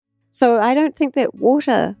So I don't think that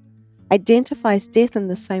water identifies death in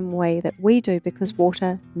the same way that we do, because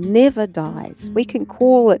water never dies. We can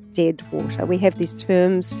call it dead water. We have these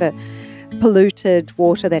terms for polluted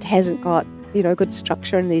water that hasn't got, good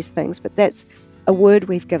structure in these things, but that's a word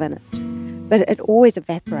we've given it. But it always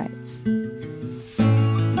evaporates.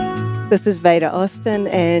 This is Veda Austin,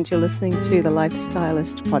 and you're listening to the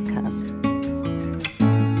Lifestylist Podcast.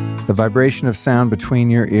 The vibration of sound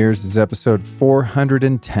between your ears is episode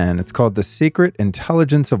 410. It's called The Secret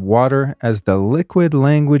Intelligence of Water as the Liquid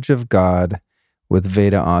Language of God with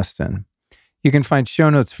Veda Austin. You can find show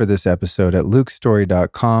notes for this episode at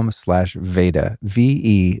lukestory.com/Veda,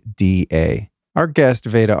 Veda. Our guest,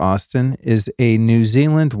 Veda Austin, is a New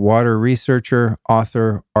Zealand water researcher,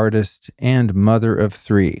 author, artist, and mother of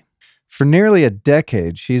three. For nearly a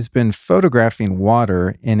decade, she's been photographing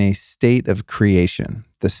water in a state of creation,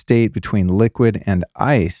 the state between liquid and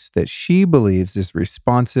ice that she believes is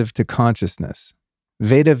responsive to consciousness.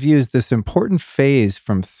 Veda views this important phase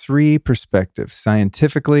from three perspectives.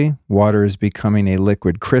 Scientifically, water is becoming a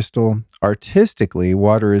liquid crystal. Artistically,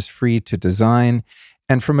 water is free to design.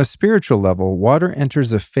 And from a spiritual level, water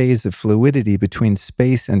enters a phase of fluidity between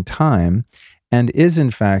space and time and is,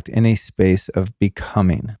 in fact, in a space of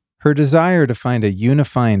becoming. Her desire to find a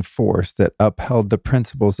unifying force that upheld the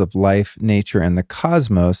principles of life, nature, and the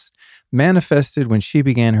cosmos manifested when she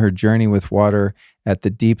began her journey with water at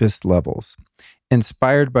the deepest levels.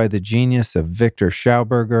 Inspired by the genius of Victor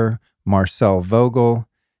Schauberger, Marcel Vogel,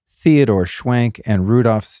 Theodor Schwenk, and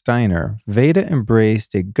Rudolf Steiner, Veda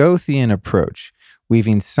embraced a Goethean approach,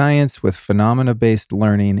 weaving science with phenomena-based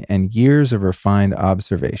learning and years of refined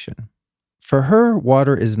observation. For her,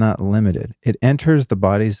 water is not limited. It enters the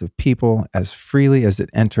bodies of people as freely as it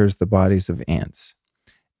enters the bodies of ants.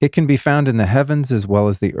 It can be found in the heavens as well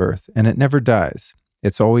as the earth, and it never dies.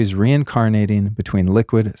 It's always reincarnating between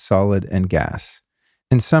liquid, solid, and gas.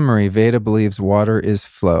 In summary, Veda believes water is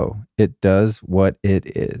flow. It does what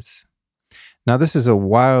it is. Now, this is a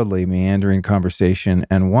wildly meandering conversation,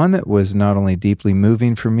 and one that was not only deeply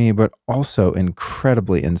moving for me, but also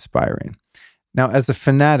incredibly inspiring. Now, as a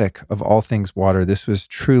fanatic of all things water, this was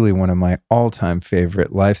truly one of my all-time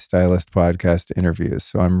favorite Lifestylist podcast interviews,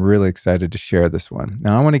 so I'm really excited to share this one.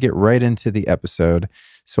 Now, I want to get right into the episode,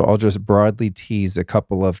 so I'll just broadly tease a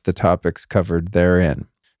couple of the topics covered therein.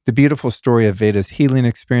 The beautiful story of Veda's healing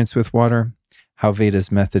experience with water, how Veda's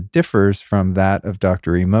method differs from that of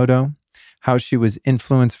Dr. Emoto, how she was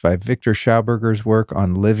influenced by Victor Schauberger's work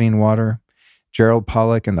on living water, Gerald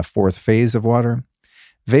Pollack and the fourth phase of water,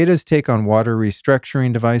 Veda's take on water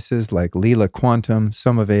restructuring devices like Lila Quantum,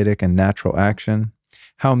 Somavedic, and Natural Action,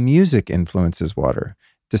 how music influences water,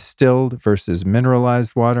 distilled versus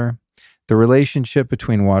mineralized water, the relationship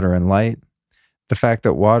between water and light, the fact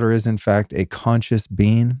that water is in fact a conscious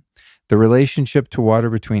being, the relationship to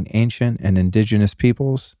water between ancient and indigenous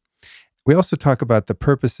peoples. We also talk about the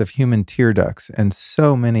purpose of human tear ducts and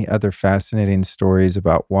so many other fascinating stories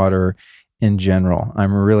about water in general.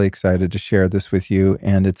 I'm really excited to share this with you,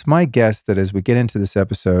 and it's my guess that as we get into this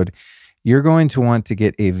episode, you're going to want to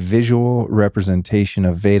get a visual representation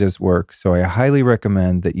of Veda's work, so I highly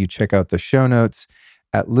recommend that you check out the show notes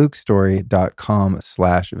at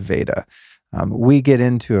lukestory.com/Veda. We get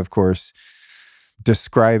into, of course,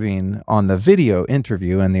 describing on the video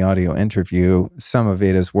interview and the audio interview some of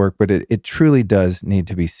Veda's work, but it truly does need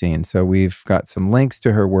to be seen. So we've got some links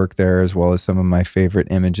to her work there, as well as some of my favorite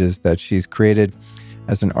images that she's created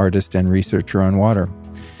as an artist and researcher on water.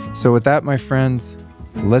 So with that, my friends,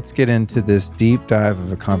 let's get into this deep dive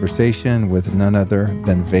of a conversation with none other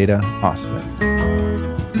than Veda Austin.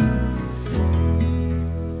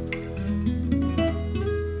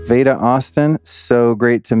 Veda Austin, so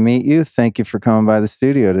great to meet you. Thank you for coming by the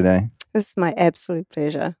studio today. This is my absolute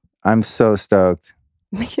pleasure. I'm so stoked.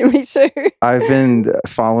 Me too. I've been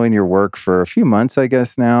following your work for a few months, I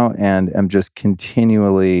guess now, and am just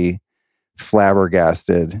continually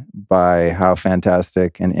flabbergasted by how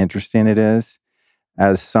fantastic and interesting it is.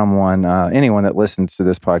 As someone, anyone that listens to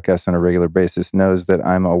this podcast on a regular basis knows that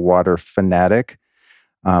I'm a water fanatic,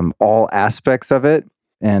 all aspects of it,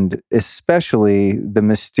 and especially the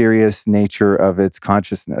mysterious nature of its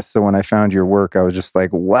consciousness. So when I found your work, I was just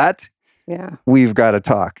like, what? Yeah. We've got to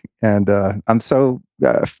talk. And it's so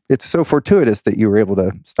fortuitous that you were able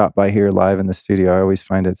to stop by here live in the studio. I always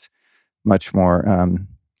find it's much more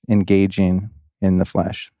engaging in the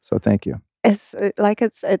flesh. So thank you.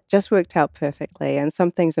 It just worked out perfectly, and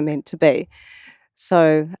some things are meant to be.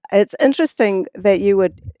 So it's interesting that you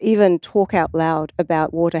would even talk out loud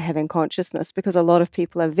about water having consciousness, because a lot of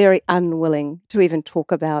people are very unwilling to even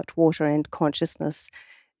talk about water and consciousness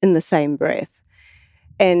in the same breath.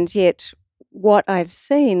 And yet, what I've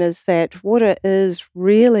seen is that water is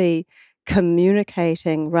really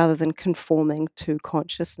communicating rather than conforming to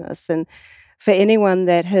consciousness. And for anyone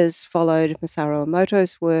that has followed Masaru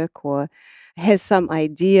Emoto's work or has some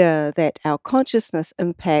idea that our consciousness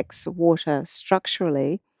impacts water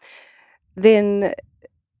structurally, then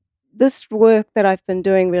this work that I've been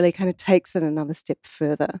doing really kind of takes it another step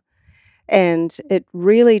further. And it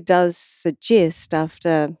really does suggest,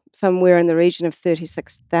 after somewhere in the region of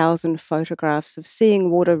 36,000 photographs of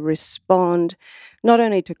seeing water respond not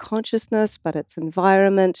only to consciousness, but its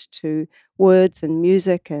environment, to words and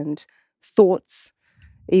music and thoughts,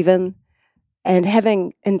 even, and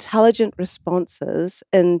having intelligent responses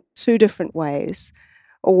in two different ways.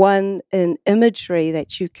 One, in imagery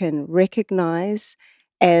that you can recognize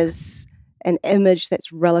as an image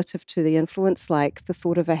that's relative to the influence, like the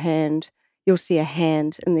thought of a hand, you'll see a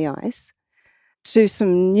hand in the ice, to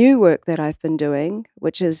some new work that I've been doing,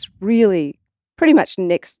 which is really pretty much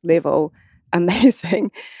next level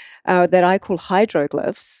amazing, that I call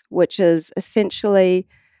hydroglyphs, which is essentially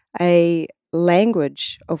a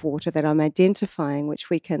language of water that I'm identifying, which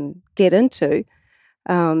we can get into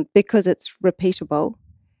because it's repeatable.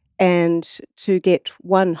 And to get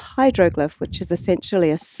one hydroglyph, which is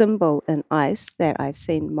essentially a symbol in ice that I've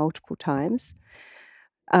seen multiple times,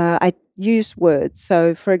 I use words.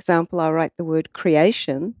 So, for example, I'll write the word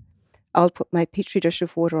creation. I'll put my petri dish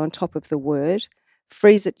of water on top of the word,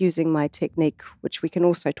 freeze it using my technique, which we can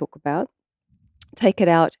also talk about, take it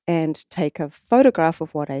out and take a photograph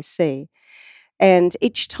of what I see. And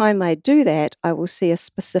each time I do that, I will see a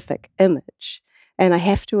specific image. And I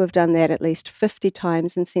have to have done that at least 50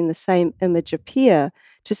 times and seen the same image appear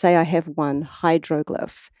to say I have one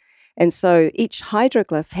hydroglyph. And so each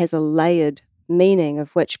hydroglyph has a layered meaning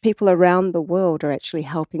of which people around the world are actually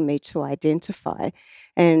helping me to identify.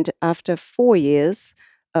 And after 4 years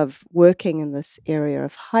of working in this area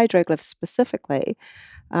of hydroglyphs specifically,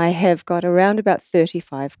 I have got around about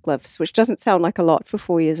 35 glyphs, which doesn't sound like a lot for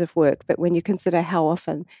 4 years of work, but when you consider how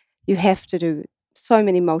often you have to do so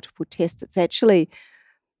many multiple tests, it's actually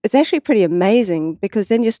pretty amazing, because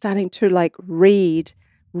then you're starting to like read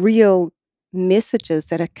real messages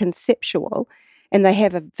that are conceptual, and they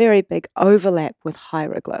have a very big overlap with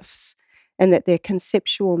hieroglyphs, and that they're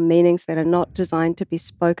conceptual meanings that are not designed to be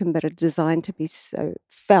spoken but are designed to be so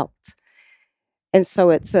felt. And so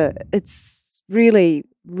it's really,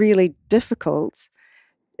 really difficult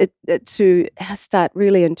to start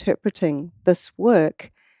really interpreting this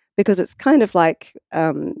work, because it's kind of like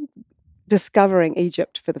discovering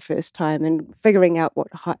Egypt for the first time and figuring out what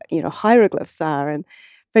hieroglyphs are and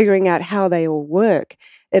figuring out how they all work.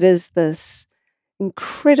 It is this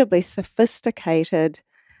incredibly sophisticated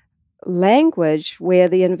language where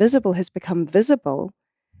the invisible has become visible,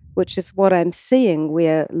 which is what I'm seeing,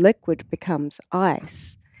 where liquid becomes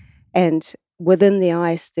ice. And within the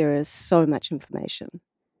ice, there is so much information.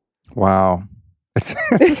 Wow.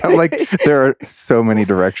 It sounds like there are so many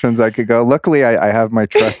directions I could go. Luckily, I have my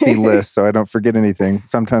trusty list, so I don't forget anything.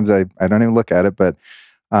 Sometimes I don't even look at it, but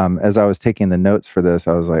as I was taking the notes for this,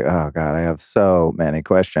 I was like, oh God, I have so many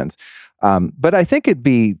questions. But I think it'd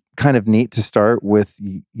be kind of neat to start with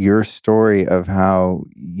your story of how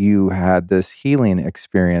you had this healing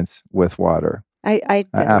experience with water. I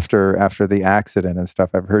did. After the accident and stuff.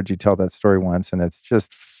 I've heard you tell that story once, and it's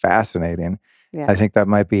just fascinating. Yeah. I think that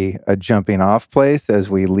might be a jumping off place as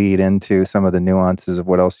we lead into some of the nuances of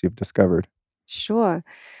what else you've discovered. Sure.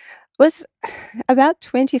 It was about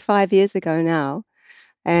 25 years ago now,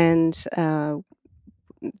 and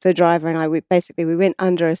the driver and I, we went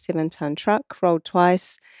under a 7-ton truck, rolled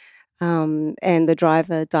twice, and the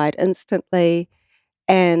driver died instantly.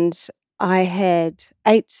 And I had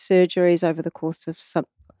 8 surgeries over the course of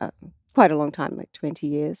quite a long time, like 20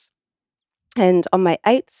 years. And on my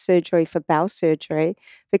 8th surgery for bowel surgery,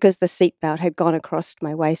 because the seat belt had gone across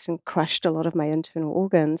my waist and crushed a lot of my internal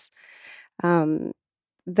organs,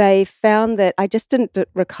 they found that I just didn't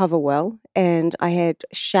recover well, and I had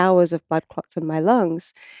showers of blood clots in my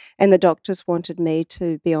lungs. And the doctors wanted me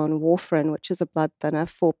to be on warfarin, which is a blood thinner,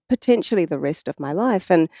 for potentially the rest of my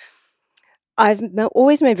life. And I've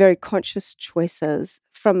always made very conscious choices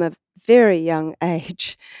from a very young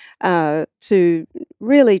age to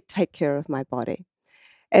really take care of my body.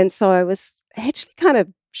 And so I was actually kind of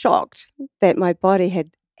shocked that my body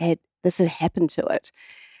had this had happened to it.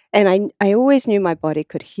 And I always knew my body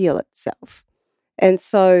could heal itself. And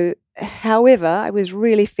so, however, I was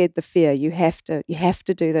really fed the fear, you have to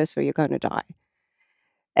do this or you're going to die.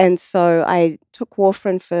 And so I took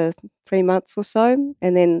warfarin for 3 months or so,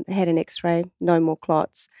 and then had an x-ray, no more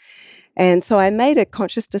clots. And so I made a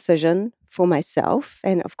conscious decision for myself.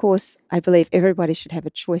 And of course, I believe everybody should have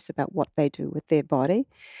a choice about what they do with their body.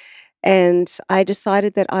 And I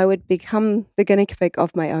decided that I would become the guinea pig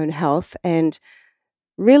of my own health and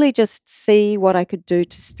really just see what I could do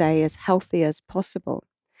to stay as healthy as possible.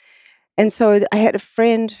 And so I had a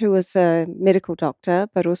friend who was a medical doctor,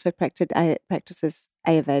 but also practices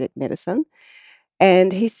Ayurvedic medicine.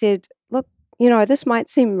 And he said, look, this might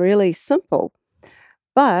seem really simple,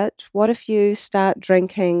 but what if you start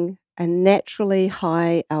drinking a naturally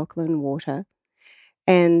high alkaline water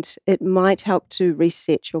and it might help to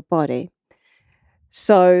reset your body?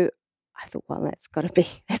 So I thought, well,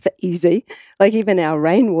 that's easy. Like even our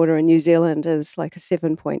rainwater in New Zealand is like a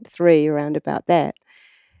 7.3, around about that.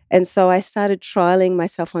 And so I started trialing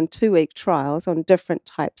myself on 2-week trials on different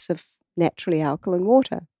types of naturally alkaline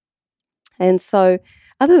water. And so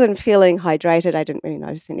other than feeling hydrated, I didn't really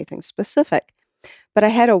notice anything specific. But I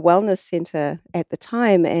had a wellness center at the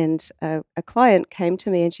time, and a client came to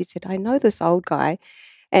me and she said, I know this old guy,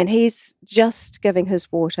 and he's just giving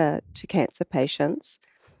his water to cancer patients.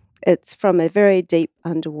 It's from a very deep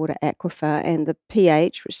underwater aquifer, and the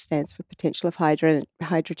pH, which stands for potential of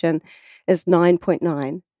hydrogen, is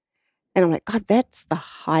 9.9. And I'm like, God, that's the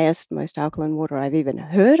highest, most alkaline water I've even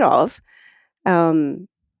heard of.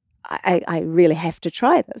 I really have to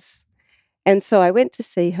try this. And so I went to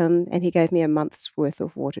see him, and he gave me a month's worth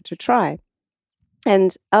of water to try.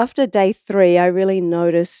 And after day 3, I really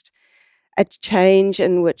noticed a change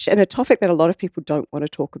in a topic that a lot of people don't want to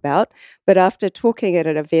talk about. But after talking at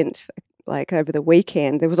an event like over the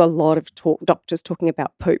weekend, there was a lot of doctors talking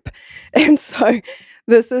about poop. And so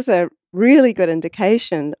this is a really good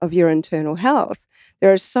indication of your internal health.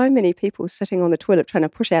 There are so many people sitting on the toilet trying to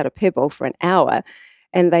push out a pebble for an hour,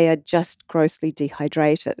 and they are just grossly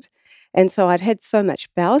dehydrated. And so I'd had so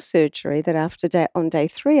much bowel surgery that on day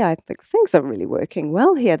 3, I think things are really working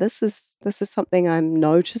well here. This is something I'm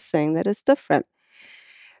noticing that is different.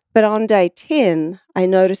 But on day 10, I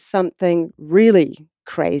noticed something really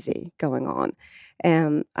crazy going on.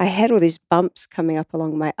 I had all these bumps coming up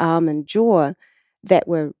along my arm and jaw that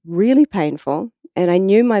were really painful, and I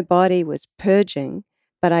knew my body was purging,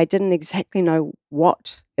 but I didn't exactly know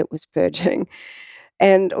what it was purging.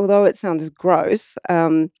 And although it sounds gross,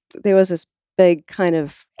 there was this big kind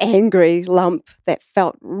of angry lump that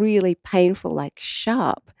felt really painful, like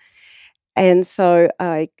sharp. And so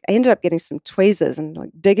I ended up getting some tweezers and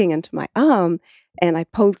like digging into my arm, and I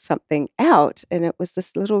pulled something out, and it was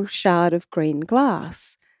this little shard of green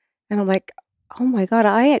glass. And I'm like, oh my God,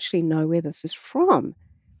 I actually know where this is from.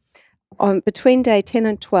 Between day 10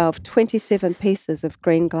 and 12, 27 pieces of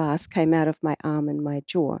green glass came out of my arm and my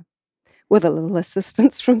jaw, with a little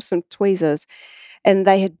assistance from some tweezers. And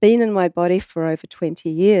they had been in my body for over 20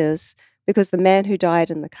 years because the man who died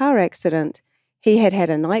in the car accident, he had had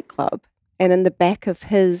a nightclub. And in the back of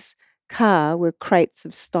his car were crates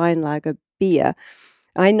of Steinlager beer.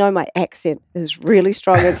 I know my accent is really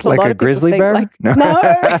strong. It's Like a lot a of people grizzly think bear? no,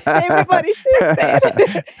 everybody says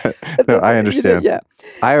that. No, I understand. Yeah.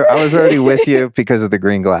 I was already with you because of the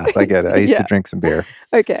green glass. I get it. I used to Yeah. drink some beer.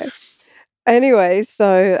 Okay. Anyway,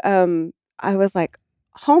 so I was like,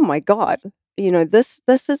 oh my God, this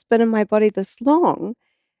has been in my body this long.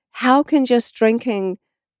 How can just drinking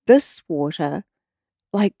this water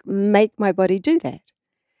like make my body do that?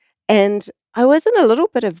 And I was in a little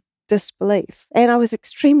bit of disbelief, and I was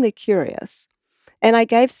extremely curious. And I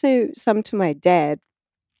gave some to my dad,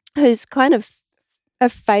 who's kind of a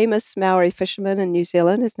famous Maori fisherman in New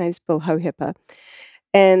Zealand. His name's Bill Hohepa.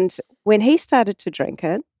 And when he started to drink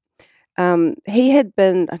it, he had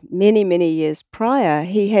been many, many years prior,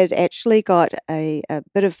 he had actually got a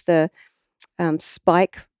bit of the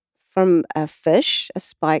spike from a fish, a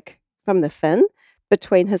spike from the fin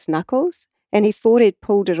between his knuckles, and he thought he'd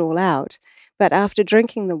pulled it all out. But after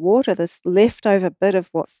drinking the water, this leftover bit of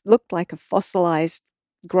what looked like a fossilized,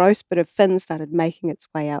 gross bit of fin started making its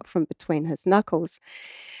way out from between his knuckles.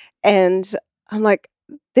 And I'm like,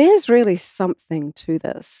 there's really something to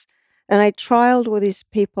this. And I trialed with these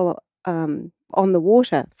people on the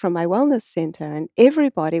water from my wellness center, and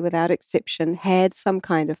everybody, without exception, had some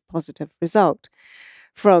kind of positive result,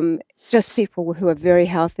 from just people who are very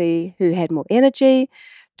healthy, who had more energy,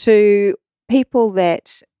 to people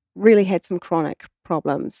that really had some chronic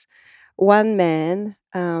problems. One man,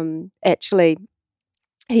 actually,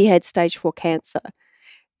 he had stage 4 cancer,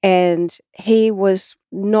 and he was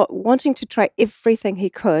not wanting to try everything he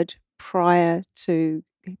could prior to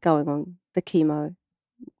going on the chemo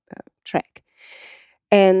track.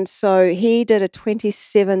 And so he did a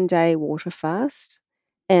 27-day water fast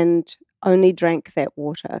and only drank that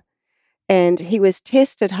water. And he was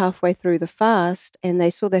tested halfway through the fast, and they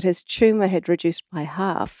saw that his tumor had reduced by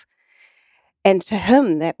half. And to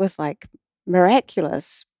him, that was like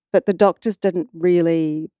miraculous. But the doctors didn't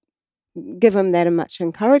really give him that much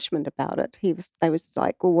encouragement about it. They was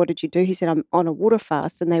like, well, what did you do? He said, I'm on a water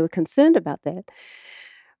fast, and they were concerned about that.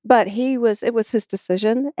 But it was his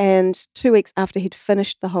decision. And 2 weeks after he'd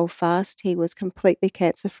finished the whole fast, he was completely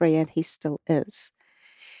cancer-free, and he still is.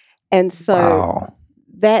 And so Wow.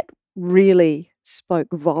 that really spoke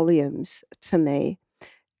volumes to me.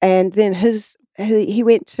 And then he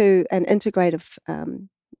went to an integrative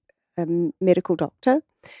medical doctor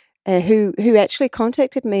who actually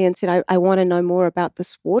contacted me and said, I want to know more about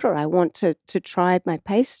this water. I want to try my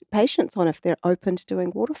patients on if they're open to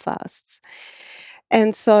doing water fasts.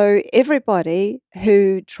 And so everybody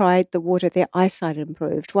who tried the water, their eyesight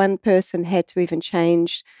improved. One person had to even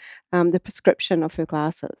change the prescription of her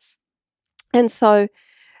glasses. And so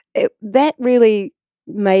that really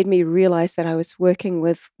made me realize that I was working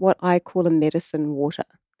with what I call a medicine water.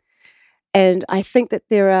 And I think that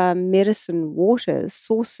there are medicine water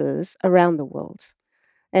sources around the world.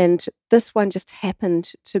 And this one just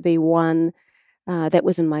happened to be one that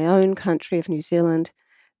was in my own country of New Zealand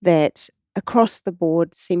that across the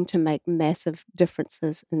board seemed to make massive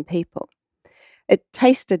differences in people. It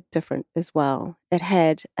tasted different as well. It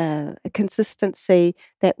had a consistency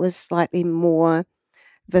that was slightly more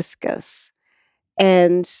viscous.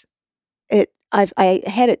 And I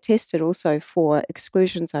had it tested also for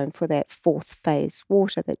exclusion zone for that 4th phase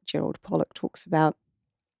water that Gerald Pollack talks about.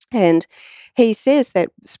 And he says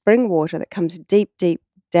that spring water that comes deep, deep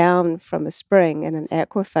down from a spring in an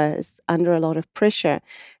aquifer is under a lot of pressure,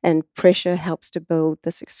 and pressure helps to build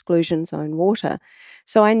this exclusion zone water.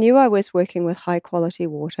 So I knew I was working with high quality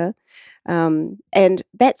water, and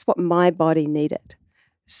that's what my body needed.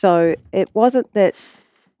 So it wasn't that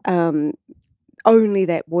only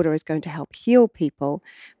that water is going to help heal people,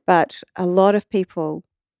 but a lot of people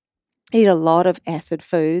eat a lot of acid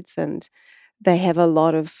foods and they have a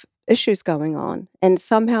lot of issues going on. And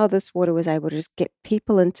somehow this water was able to just get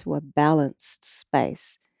people into a balanced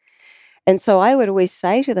space. And so I would always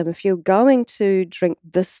say to them, if you're going to drink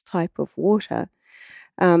this type of water,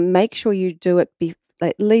 make sure you do it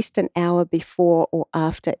at least an hour before or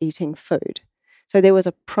after eating food. So there was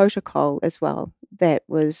a protocol as well that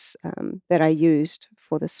was that I used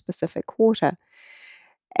for this specific water.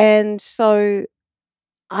 And so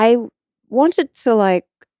I wanted to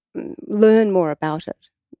learn more about it,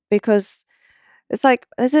 because it's like,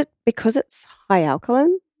 is it because it's high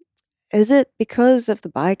alkaline? Is it because of the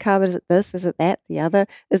bicarb? Is it this? Is it that? The other?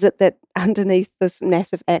 Is it that underneath this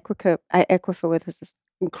massive aquifer with this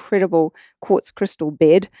incredible quartz crystal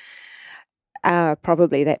bed? That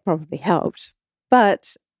probably helped.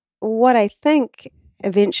 But what I think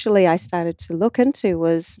eventually I started to look into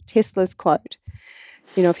was Tesla's quote.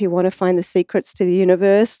 You know, if you want to find the secrets to the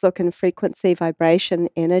universe, look in frequency, vibration,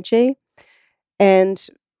 energy. And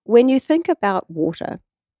when you think about water,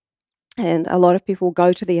 and a lot of people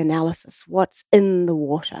go to the analysis, what's in the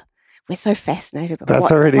water? We're so fascinated by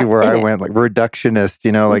That's already what's where in I it. went, like reductionist,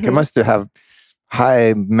 like it must have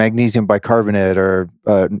high magnesium bicarbonate or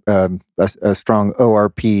a strong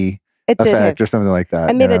ORP It did have, effect or something like that.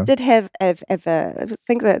 I mean, it did have I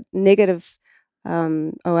think that negative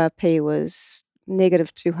ORP was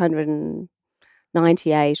negative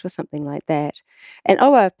 298 or something like that. And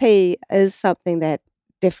ORP is something that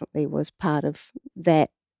definitely was part of that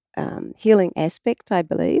healing aspect, I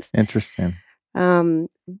believe. Interesting.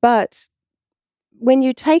 But when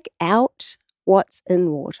you take out what's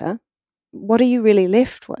in water, what are you really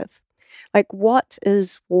left with? Like, what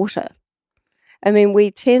is water? I mean, we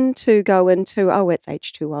tend to go into, it's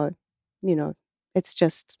H2O. It's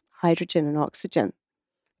just hydrogen and oxygen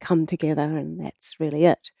come together, and that's really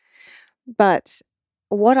it. But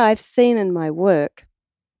what I've seen in my work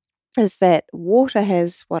is that water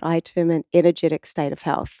has what I term an energetic state of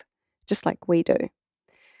health, just like we do.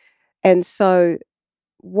 And so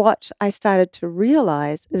what I started to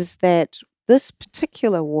realize is that this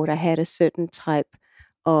particular water had a certain type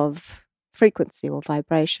of frequency or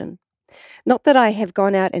vibration. Not that I have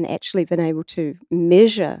gone out and actually been able to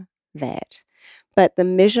measure that, but the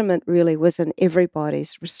measurement really was in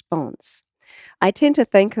everybody's response. I tend to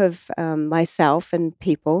think of myself and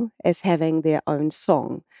people as having their own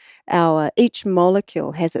song. Each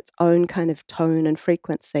molecule has its own kind of tone and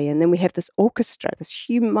frequency, and then we have this orchestra, this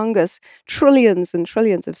humongous trillions and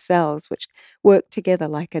trillions of cells which work together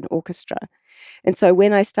like an orchestra. And so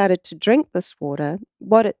when I started to drink this water,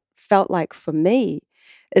 what it felt like for me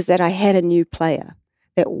is that I had a new player.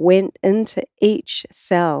 that went into each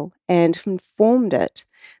cell and informed it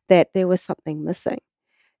that there was something missing.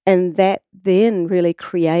 And that then really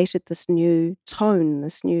created this new tone,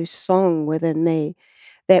 this new song within me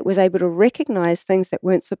that was able to recognize things that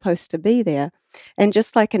weren't supposed to be there. And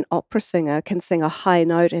just like an opera singer can sing a high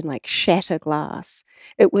note and like shatter glass,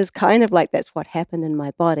 it was kind of like that's what happened in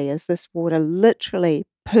my body, as this water literally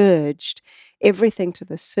purged everything to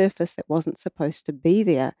the surface that wasn't supposed to be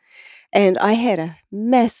there. And I had a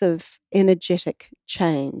massive energetic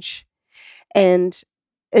change. And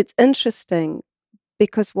it's interesting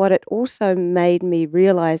because what it also made me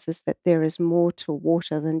realize is that there is more to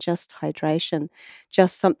water than just hydration,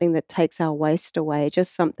 just something that takes our waste away,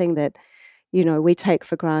 just something that, we take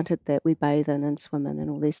for granted that we bathe in and swim in and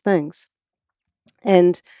all these things.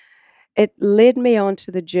 And it led me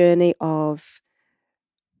onto the journey of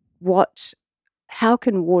how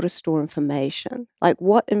can water store information? Like,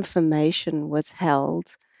 what information was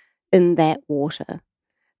held in that water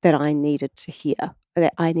that I needed to hear,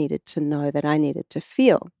 that I needed to know, that I needed to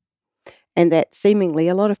feel? And that seemingly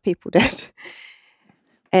a lot of people did.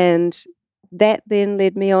 And that then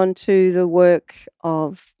led me on to the work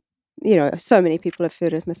of, so many people have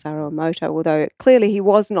heard of Masaru Emoto, although clearly he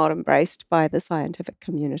was not embraced by the scientific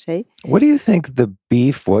community. What do you think the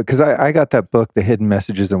beef was? Because I got that book, The Hidden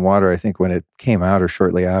Messages in Water, I think when it came out or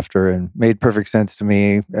shortly after, and made perfect sense to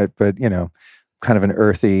me, but, kind of an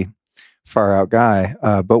earthy, far out guy.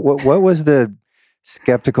 But what was the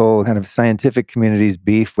skeptical kind of scientific community's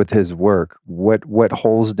beef with his work? What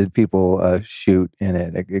holes did people shoot in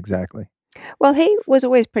it exactly? Well, he was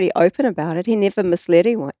always pretty open about it. He never misled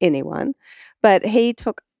anyone, but they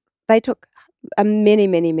took many,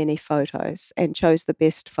 many, many photos and chose the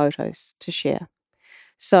best photos to share.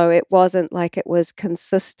 So it wasn't like it was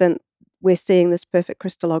consistent. We're seeing this perfect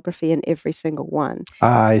crystallography in every single one.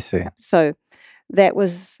 Ah, I see. So that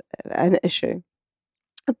was an issue.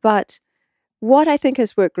 But what I think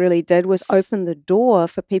his work really did was open the door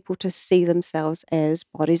for people to see themselves as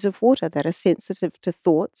bodies of water that are sensitive to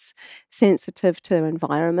thoughts, sensitive to their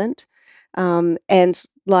environment, and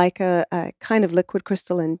like a kind of liquid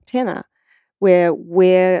crystal antenna, where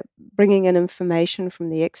we're bringing in information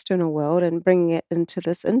from the external world and bringing it into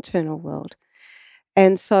this internal world.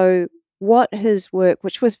 And so what his work,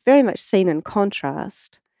 which was very much seen in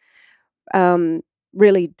contrast,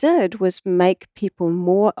 really did was make people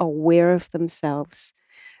more aware of themselves,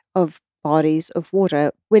 of bodies of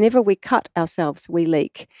water. Whenever we cut ourselves, we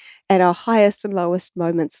leak. At our highest and lowest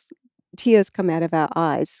moments, tears come out of our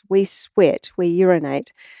eyes. We sweat, we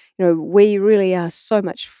urinate. We really are so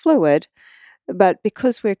much fluid, but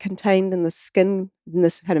because we're contained in the skin, in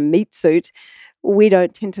this kind of meat suit, we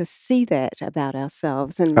don't tend to see that about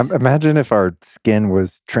ourselves. And imagine if our skin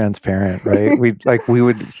was transparent, right?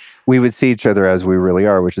 we would see each other as we really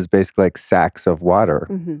are, which is basically like sacks of water,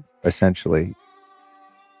 essentially.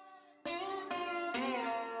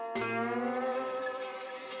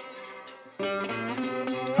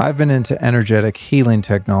 I've been into energetic healing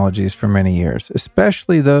technologies for many years,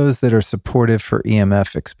 especially those that are supportive for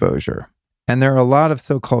EMF exposure. And there are a lot of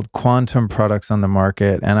so-called quantum products on the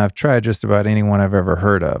market, and I've tried just about any one I've ever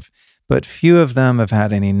heard of, but few of them have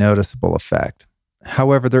had any noticeable effect.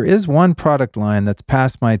 However, there is one product line that's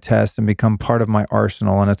passed my test and become part of my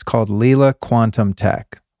arsenal, and it's called Leela Quantum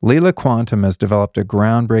Tech. Leela Quantum has developed a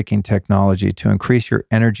groundbreaking technology to increase your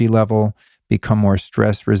energy level, become more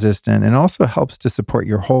stress resistant, and also helps to support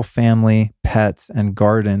your whole family, pets, and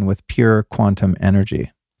garden with pure quantum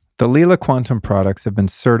energy. The Leela Quantum products have been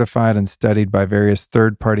certified and studied by various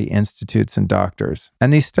third-party institutes and doctors.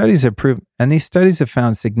 And these studies have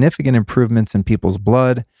found significant improvements in people's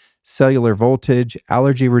blood, cellular voltage,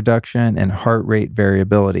 allergy reduction, and heart rate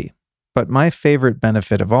variability. But my favorite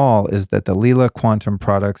benefit of all is that the Leela Quantum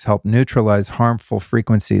products help neutralize harmful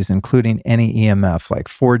frequencies, including any EMF like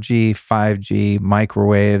 4G, 5G,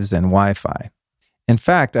 microwaves, and Wi-Fi. In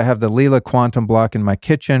fact, I have the Leela Quantum block in my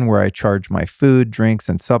kitchen where I charge my food, drinks,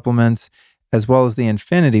 and supplements, as well as the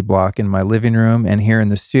Infinity block in my living room and here in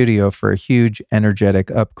the studio for a huge energetic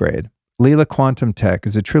upgrade. Leela Quantum Tech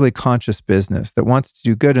is a truly conscious business that wants to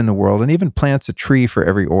do good in the world and even plants a tree for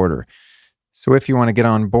every order. So if you want to get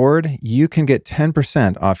on board, you can get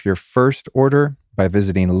 10% off your first order by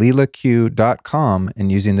visiting leelaq.com and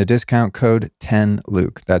using the discount code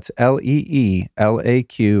 10Luke. That's LEELAQ.com.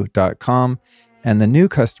 And the new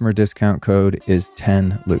customer discount code is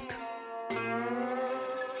 10Luke.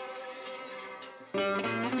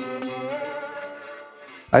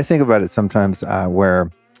 I think about it sometimes where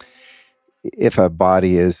if a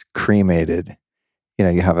body is cremated,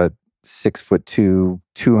 you have a 6'2",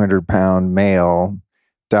 200-pound male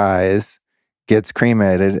dies, gets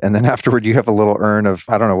cremated, and then afterward you have a little urn of,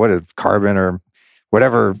 I don't know what it's, carbon or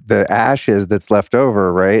whatever the ash is that's left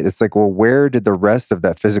over, right? It's like, well, where did the rest of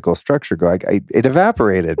that physical structure go? It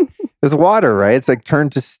evaporated. There's water, right? It's like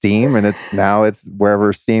turned to steam, and it's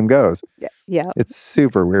wherever steam goes. Yeah, yeah. It's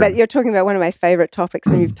super weird. But you're talking about one of my favorite topics,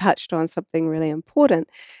 and you've touched on something really important.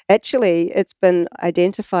 Actually, it's been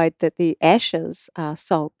identified that the ashes are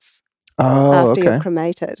salts after you're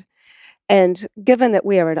cremated. And given that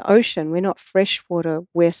we are an ocean, we're not fresh water,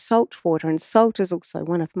 we're salt water. And salt is also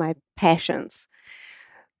one of my passions,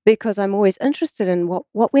 because I'm always interested in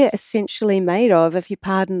what we're essentially made of. If you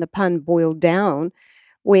pardon the pun, boiled down,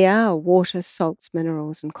 we are water, salts,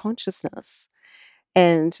 minerals, and consciousness.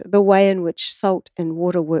 And the way in which salt and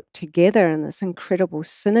water work together in this incredible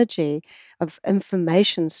synergy of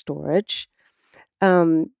information storage,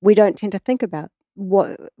 we don't tend to think about.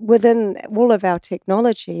 Within all of our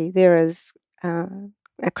technology, there is a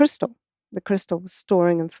crystal, the crystal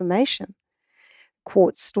storing information.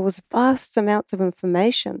 Quartz stores vast amounts of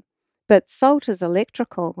information, but salt is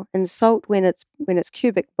electrical, and salt, when its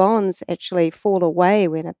cubic bonds actually fall away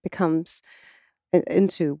when it becomes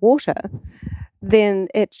into water, then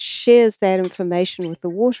it shares that information with the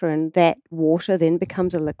water, and that water then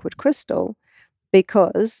becomes a liquid crystal,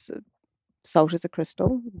 because salt is a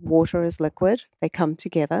crystal, water is liquid, they come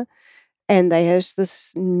together, and they have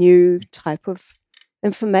this new type of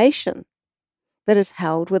information that is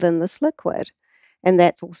held within this liquid. And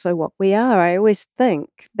that's also what we are. I always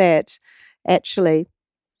think that actually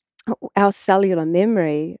our cellular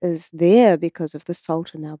memory is there because of the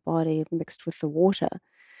salt in our body mixed with the water.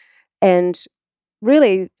 And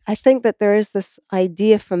really, I think that there is this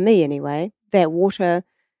idea, for me anyway, that water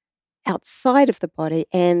outside of the body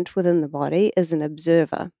and within the body is an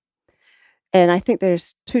observer. And I think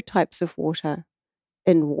there's two types of water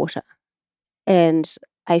in water. And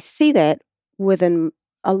I see that within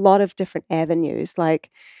a lot of different avenues,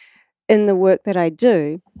 like in the work that I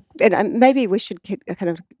do. And maybe we should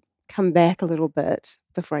kind of come back a little bit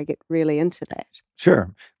before I get really into that.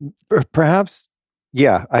 Sure. Perhaps,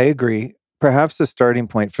 yeah, I agree. Perhaps the starting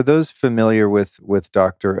point for those familiar with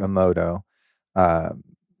Dr. Emoto,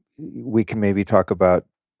 we can maybe talk about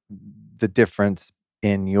the difference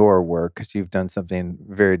in your work, because you've done something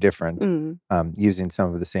very different, using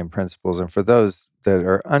some of the same principles. And for those that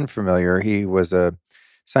are unfamiliar, he was a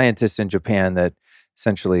scientist in Japan that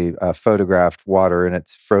essentially photographed water in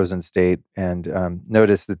its frozen state and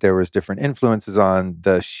noticed that there was different influences on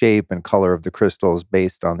the shape and color of the crystals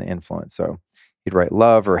based on the influence. So he'd write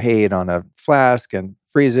love or hate on a flask and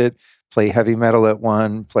freeze it, play heavy metal at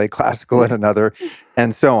one, play classical at another,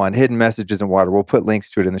 and so on. Hidden messages in water. We'll put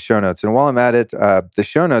links to it in the show notes. And while I'm at it, the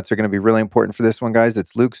show notes are going to be really important for this one, guys.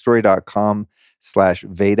 It's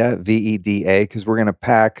lukestory.com/Veda, VEDA, because we're going to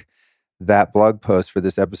pack that blog post for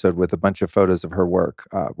this episode with a bunch of photos of her work,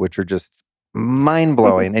 which are just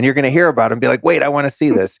mind-blowing. And you're going to hear about it and be like, wait, I want to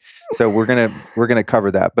see this. So we're gonna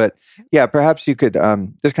cover that. But yeah, perhaps you could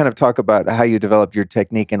just kind of talk about how you developed your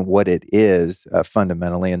technique and what it is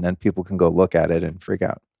fundamentally, and then people can go look at it and freak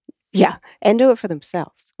out. Yeah, and do it for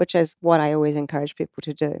themselves, which is what I always encourage people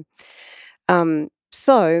to do.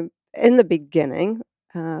 So in the beginning,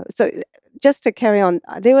 so just to carry on,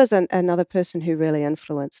 there was another person who really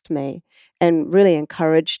influenced me and really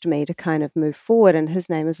encouraged me to kind of move forward, and his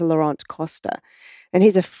name is Laurent Costa. And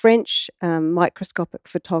he's a French microscopic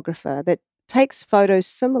photographer that takes photos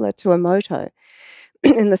similar to Emoto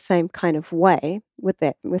in the same kind of way, with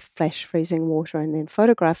flash freezing water and then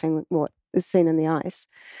photographing what is seen in the ice.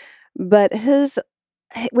 But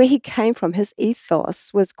where he came from, his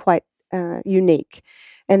ethos was quite unique,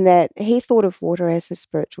 in that he thought of water as his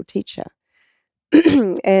spiritual teacher.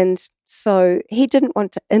 And so he didn't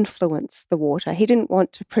want to influence the water. He didn't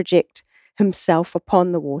want to project himself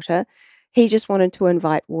upon the water. He just wanted to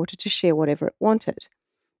invite water to share whatever it wanted.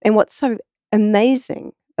 And what's so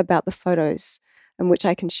amazing about the photos, and which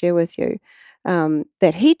I can share with you,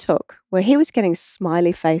 that he took, where he was getting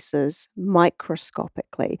smiley faces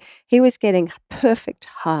microscopically. He was getting perfect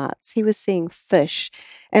hearts. He was seeing fish.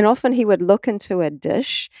 And often he would look into a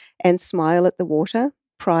dish and smile at the water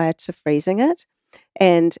prior to freezing it.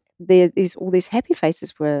 And all these happy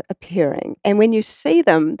faces were appearing. And when you see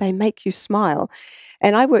them, they make you smile.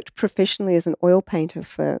 And I worked professionally as an oil painter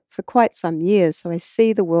for quite some years, so I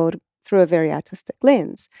see the world through a very artistic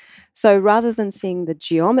lens. So rather than seeing the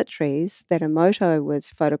geometries that Emoto was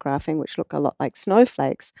photographing, which look a lot like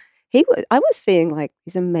snowflakes, I was seeing like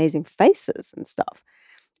these amazing faces and stuff.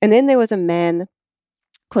 And then there was a man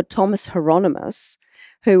called Thomas Hieronymus,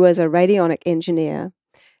 who was a radionic engineer,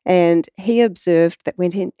 and he observed that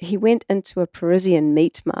when he went into a Parisian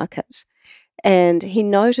meat market, And he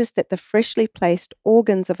noticed that the freshly placed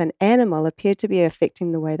organs of an animal appeared to be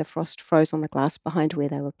affecting the way the frost froze on the glass behind where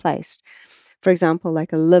they were placed. For example,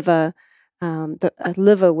 like a liver, a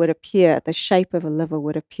liver would appear, the shape of a liver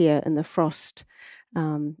would appear in the frost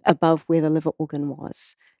above where the liver organ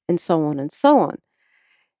was, and so on and so on.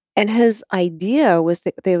 And his idea was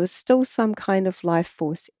that there was still some kind of life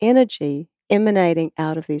force energy emanating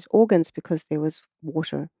out of these organs because there was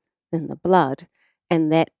water in the blood.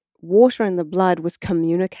 And that water in the blood was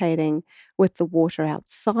communicating with the water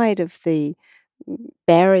outside of the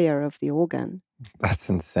barrier of the organ. That's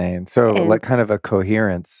insane. So And like kind of a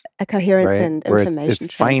coherence, a coherence right? and Where it's information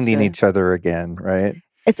finding transfer. each other again, right?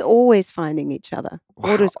 It's always finding each other.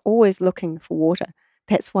 Wow. Water's always looking for water.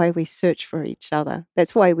 That's why we search for each other.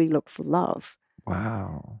 That's why we look for love.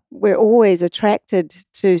 Wow. We're always attracted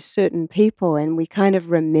to certain people and we kind of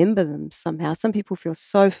remember them somehow. Some people feel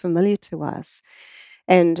so familiar to us.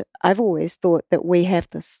 And I've always thought that we have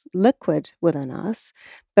this liquid within us,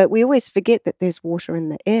 but we always forget that there's water in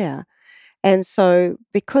the air. And so,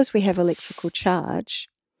 because we have electrical charge,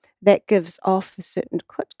 that gives off a certain,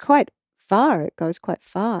 quite far, it goes quite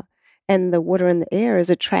far. And the water in the air is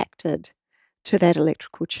attracted to that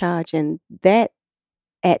electrical charge. And that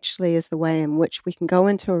actually is the way in which we can go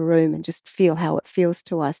into a room and just feel how it feels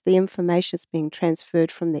to us. The information is being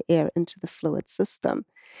transferred from the air into the fluid system.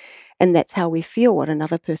 And that's how we feel what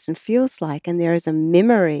another person feels like. And there is a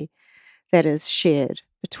memory that is shared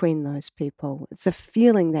between those people. It's a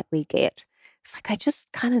feeling that we get. It's like, I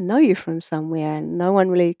just kind of know you from somewhere, and no one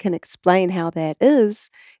really can explain how that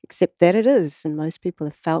is, except that it is. And most people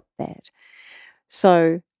have felt that.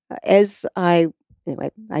 So,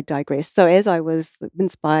 anyway, I digress. So, as I was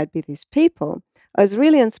inspired by these people, I was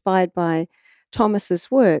really inspired by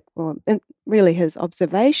Thomas's work, and really his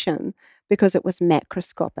observation, because it was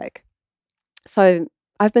macroscopic. So,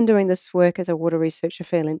 I've been doing this work as a water researcher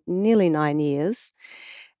for nearly 9 years.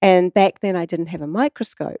 And back then I didn't have a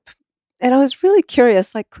microscope. And I was really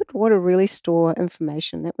curious, like, could water really store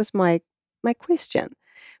information? That was my question.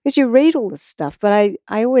 Because you read all this stuff, but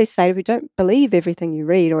I always say, if you don't believe everything you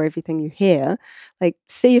read or everything you hear, like,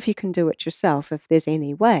 see if you can do it yourself, if there's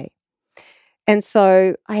any way. And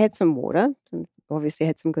so I had some water, obviously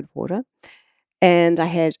had some good water. And I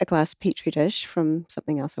had a glass petri dish from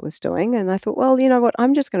something else I was doing. And I thought, well, you know what?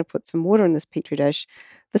 I'm just going to put some water in this petri dish.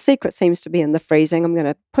 The secret seems to be in the freezing. I'm going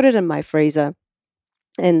to put it in my freezer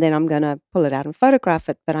and then I'm going to pull it out and photograph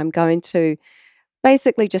it. But I'm going to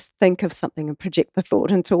basically just think of something and project the thought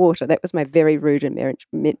into water. That was my very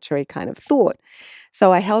rudimentary kind of thought.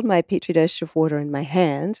 So I held my petri dish of water in my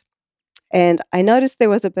hand and I noticed there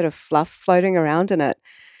was a bit of fluff floating around in it.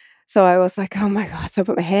 So I was like, oh my God. So I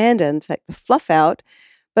put my hand in to take the fluff out.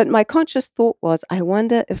 But my conscious thought was, I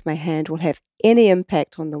wonder if my hand will have any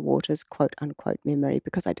impact on the water's quote unquote memory,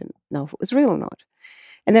 because I didn't know if it was real or not.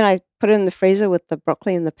 And then I put it in the freezer with the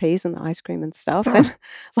broccoli and the peas and the ice cream and stuff and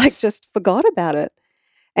like just forgot about it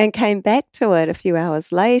and came back to it a few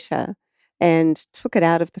hours later and took it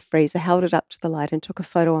out of the freezer, held it up to the light and took a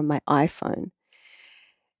photo on my iPhone.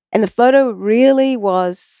 And the photo really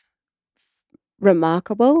was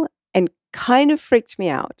remarkable and kind of freaked me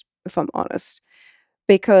out, if I'm honest,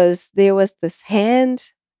 because there was this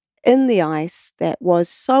hand in the ice that was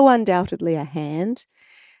so undoubtedly a hand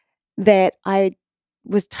that I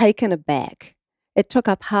was taken aback. It took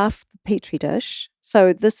up half the petri dish.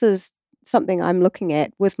 So this is something I'm looking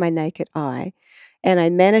at with my naked eye, and I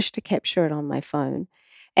managed to capture it on my phone.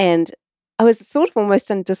 And I was sort of almost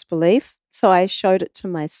in disbelief. So I showed it to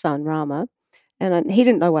my son, Rama, and he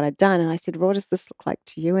didn't know what I'd done. And I said, what does this look like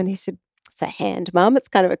to you? And he said, it's a hand, Mum. It's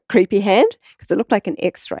kind of a creepy hand because it looked like an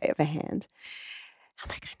x-ray of a hand. I'm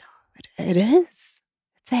like, I know, it is.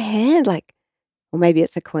 It's a hand. Like, or maybe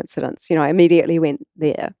it's a coincidence. I immediately went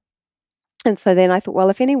there. And so then I thought, well,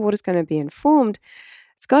 if any water's going to be informed,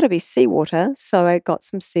 it's got to be seawater. So I got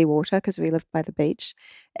some seawater because we lived by the beach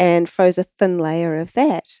and froze a thin layer of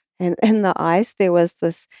that. And in the ice, there was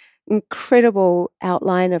this incredible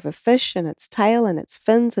outline of a fish and its tail and its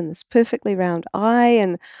fins and this perfectly round eye.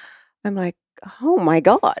 And I'm like, oh my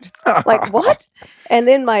God, like what? And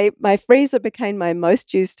then my freezer became my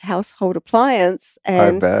most used household appliance.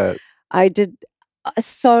 And I bet. I did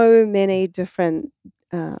so many different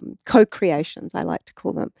co-creations, I like to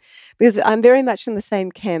call them, because I'm very much in the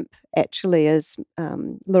same camp actually as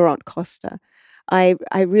Laurent Costa. I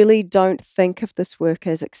really don't think of this work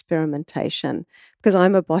as experimentation because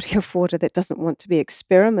I'm a body of water that doesn't want to be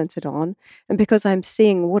experimented on, and because I'm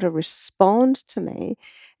seeing water respond to me.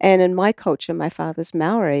 And in my culture, my father's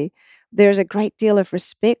Maori, there's a great deal of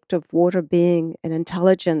respect of water being an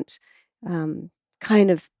intelligent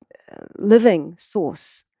kind of living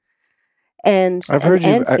source and I've an heard you.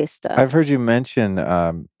 ancestor. I've heard you mention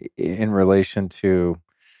in relation to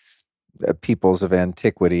peoples of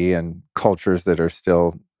antiquity and cultures that are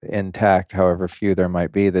still intact, however few there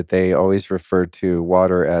might be, that they always refer to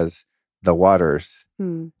water as the waters.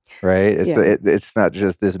 Mm, Right? yeah, It's not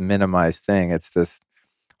just this minimized thing. It's this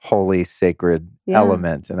holy, sacred yeah.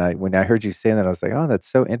 element. And when I heard you say that, I was like, oh, that's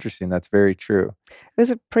so interesting. That's very true. It was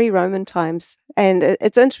a pre-Roman times, and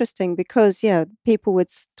it's interesting because people would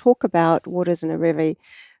talk about waters in a very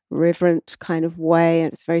reverent kind of way,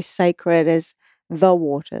 and it's very sacred as the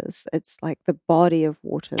waters. It's like the body of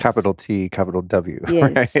waters. Capital T, capital W,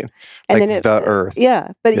 Yes, right? and Like then the earth.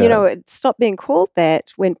 but Yeah. it stopped being called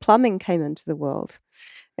that when plumbing came into the world.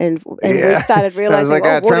 And we Yeah. started I was realizing, like,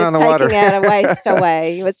 turn water's on the water. taking our waste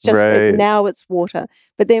away. It's just Right. now it's water.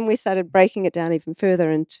 But then we started breaking it down even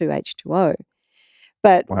further into H2O.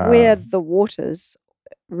 But where Wow. the waters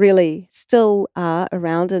really still are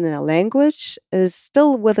around in our language is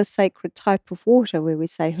still with a sacred type of water where we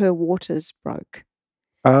say her waters broke.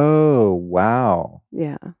 Oh, wow.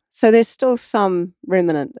 Yeah. So there's still some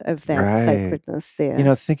remnant of that Right. sacredness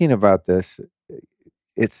there. Thinking about this,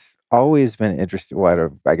 it's always been interesting.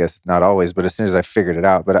 Well, I guess not always, but as soon as I figured it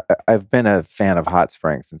out, but I've been a fan of hot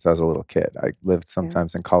springs since I was a little kid. I lived Yeah.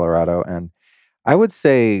 sometimes in Colorado, and I would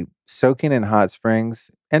say soaking in hot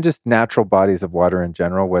springs and just natural bodies of water in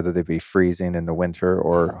general, whether they be freezing in the winter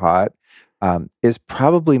or hot, is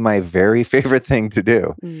probably my very favorite thing to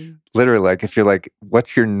do. Mm. Literally, like if you're like,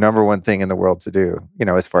 what's your number one thing in the world to do?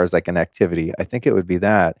 As far as like an activity, I think it would be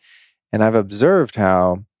that. And I've observed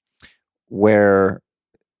how where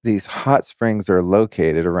these hot springs are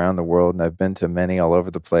located around the world, and I've been to many all over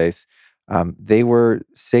the place. They were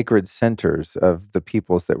sacred centers of the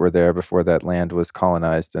peoples that were there before that land was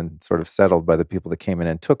colonized and sort of settled by the people that came in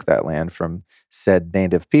and took that land from said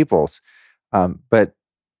native peoples. But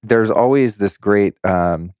there's always this great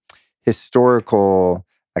historical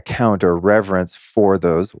account or reverence for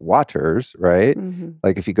those waters, right? Mm-hmm.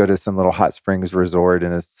 Like if you go to some little hot springs resort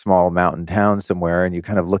in a small mountain town somewhere and you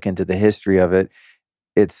kind of look into the history of it,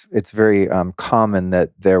 it's very common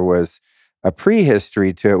that there was a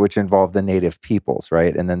prehistory to it, which involved the native peoples,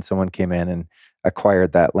 right? And then someone came in and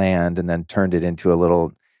acquired that land and then turned it into a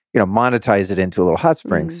little, monetized it into a little hot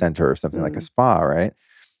spring Mm. center or something like a spa, right?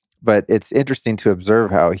 But it's interesting to observe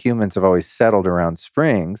how humans have always settled around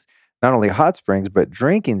springs, not only hot springs, but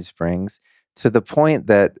drinking springs, to the point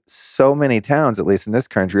that so many towns, at least in this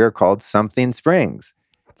country, are called something springs.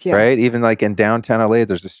 Yeah. Right? Even like in downtown LA,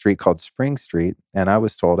 there's a street called Spring Street. And I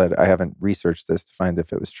was told, I haven't researched this to find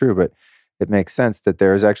if it was true, but it makes sense that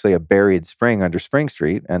there is actually a buried spring under Spring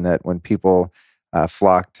Street. And that when people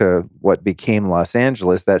flocked to what became Los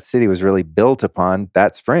Angeles, that city was really built upon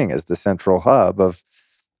that spring as the central hub of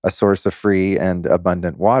a source of free and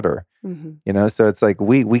abundant water. Mm-hmm. So it's like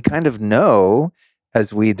we kind of know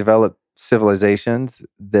as we develop civilizations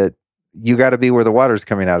that you got to be where the water's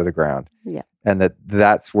coming out of the ground. Yeah. And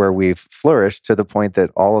that's where we've flourished to the point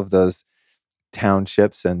that all of those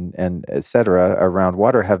townships and et cetera around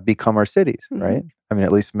water have become our cities, right? I mean,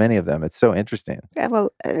 at least many of them. It's so interesting. Yeah,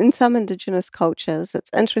 well, in some indigenous cultures,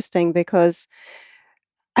 it's interesting because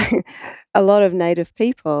a lot of native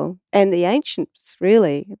people and the ancients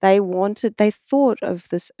really, they thought of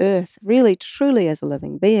this earth really truly as a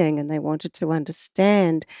living being, and they wanted to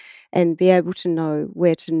understand and be able to know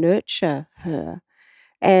where to nurture her.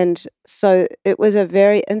 And so it was a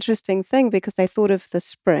very interesting thing because they thought of the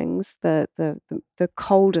springs, the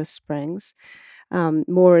colder springs,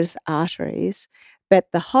 more as arteries, but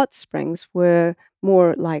the hot springs were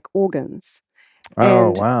more like organs. Oh,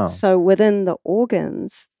 And wow. so within the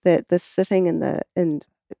organs, the sitting in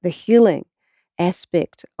the healing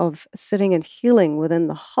aspect of sitting and healing within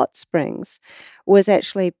the hot springs was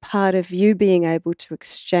actually part of you being able to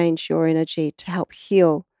exchange your energy to help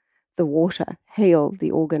heal the water, heal the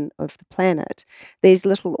organ of the planet. These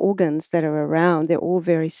little organs that are around, they're all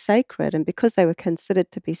very sacred. And because they were considered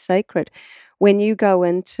to be sacred, when you go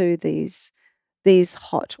into these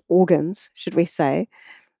hot organs, should we say,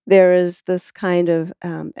 there is this kind of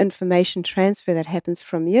information transfer that happens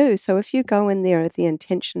from you. So if you go in there with the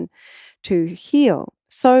intention to heal,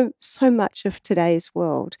 so much of today's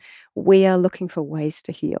world, we are looking for ways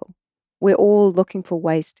to heal. We're all looking for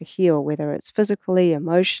ways to heal, whether it's physically,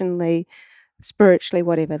 emotionally, spiritually,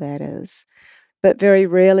 whatever that is. But very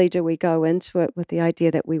rarely do we go into it with the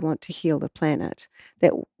idea that we want to heal the planet,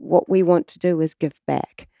 that what we want to do is give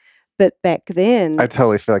back. But back then, I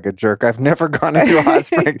totally feel like a jerk. I've never gone into a hot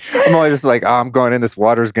spring. I'm always just like, I'm going in, this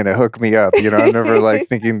water's going to hook me up. I'm never like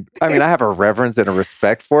thinking, I mean, I have a reverence and a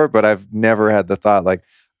respect for it, but I've never had the thought like,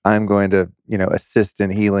 I'm going to, assist in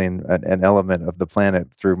healing an element of the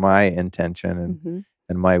planet through my intention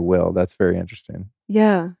and my will. That's very interesting.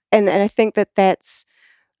 Yeah. And I think that that's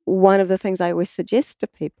one of the things I always suggest to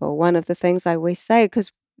people, one of the things I always say,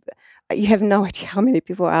 because you have no idea how many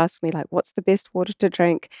people ask me, like, what's the best water to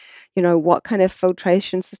drink? What kind of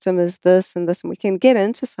filtration system is this and this? And we can get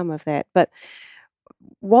into some of that. But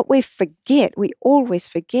what we always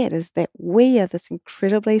forget, is that we are this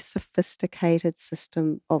incredibly sophisticated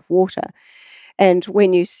system of water. And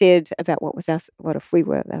when you said about what if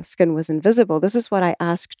our skin was invisible, this is what I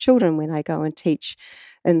ask children when I go and teach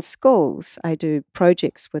in schools. I do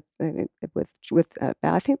projects with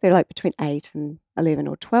I think they're like between 8 and 11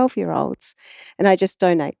 or 12-year-olds, and I just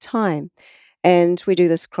donate time. And we do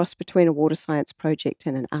this cross between a water science project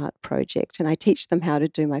and an art project. And I teach them how to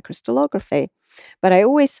do my crystallography. But I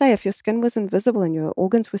always say, if your skin was invisible and your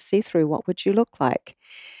organs were see-through, what would you look like?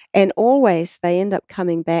 And always they end up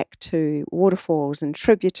coming back to waterfalls and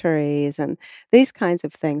tributaries and these kinds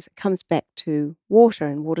of things. It comes back to water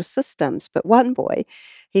and water systems. But one boy,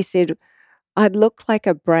 he said, I'd look like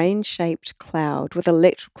a brain-shaped cloud with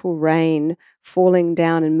electrical rain falling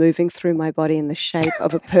down and moving through my body in the shape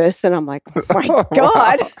of a person. I'm like, oh my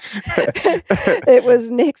God. It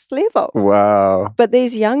was next level. Wow. But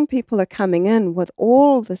these young people are coming in with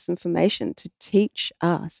all this information to teach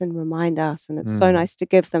us and remind us. And it's so nice to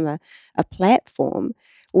give them a platform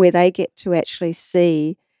where they get to actually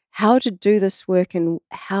see how to do this work and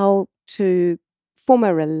how to form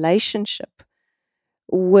a relationship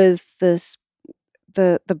with the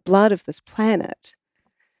blood of this planet.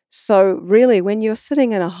 So really, when you're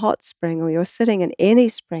sitting in a hot spring or you're sitting in any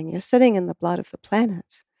spring, you're sitting in the blood of the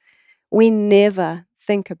planet. We never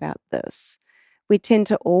think about this. We tend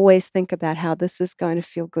to always think about how this is going to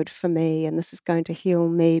feel good for me and this is going to heal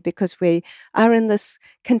me, because we are in this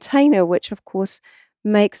container, which of course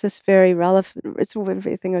makes us very relevant.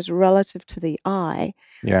 Everything is relative to the I.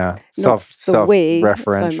 Yeah. Not the we so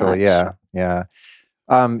Self-referential. much. Yeah. Yeah.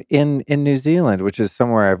 In New Zealand, which is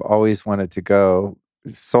somewhere I've always wanted to go,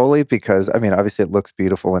 solely because, I mean, obviously it looks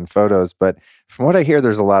beautiful in photos, but from what I hear,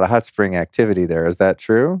 there's a lot of hot spring activity there. Is that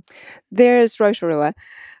true? There is Rotorua,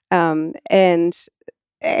 and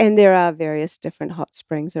there are various different hot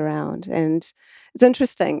springs around. And it's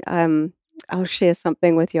interesting. I'll share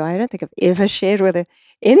something with you I don't think I've ever shared with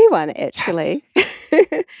anyone, actually.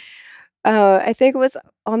 Yes. I think it was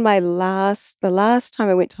on the last time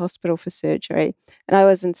I went to hospital for surgery, and I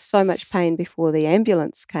was in so much pain before the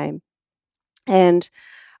ambulance came. And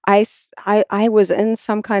I was in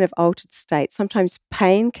some kind of altered state. Sometimes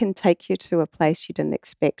pain can take you to a place you didn't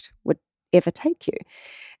expect would ever take you.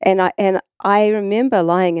 And I remember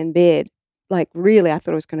lying in bed, like really, I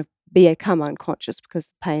thought I was going to become unconscious because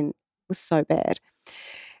the pain was so bad.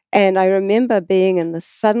 And I remember being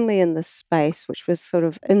suddenly in this space, which was sort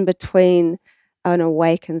of in between an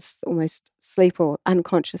awake and almost sleep or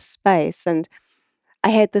unconscious space. And I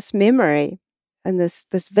had this memory and this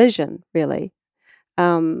vision, really,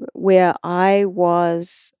 where I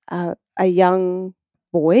was a young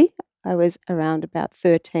boy. I was around about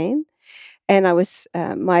 13. And I was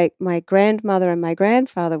my grandmother and my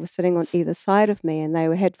grandfather were sitting on either side of me, and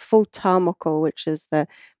they had full tamoko, which is the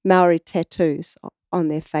Maori tattoos on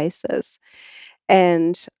their faces.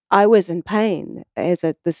 And I was in pain as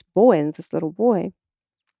this little boy,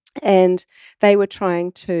 and they were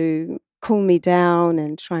trying to cool me down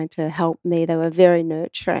and trying to help me. They were very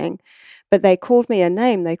nurturing, but they called me a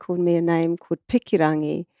name. They called me a name called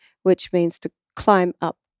Pikirangi, which means to climb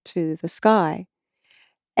up to the sky.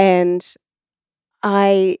 And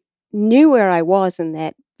I knew where I was in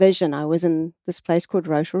that vision. I was in this place called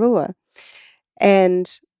Rotorua.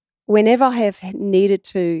 And whenever I have needed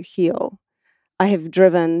to heal, I have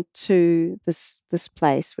driven to this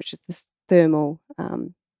place, which is this thermal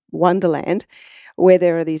wonderland, where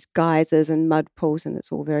there are these geysers and mud pools, and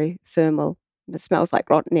it's all very thermal. It smells like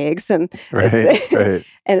rotten eggs, and Right.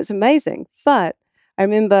 and it's amazing. But I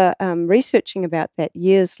remember researching about that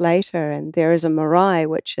years later, and there is a marae,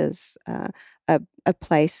 which is a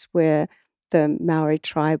place where the Maori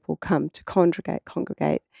tribe will come to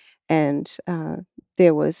congregate, and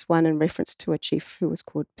there was one in reference to a chief who was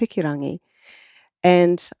called Pikirangi.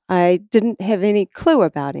 And I didn't have any clue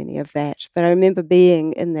about any of that, but I remember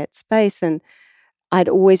being in that space, and I'd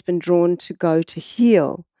always been drawn to go to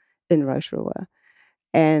heal in Rotorua.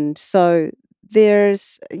 And so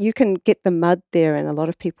you can get the mud there, and a lot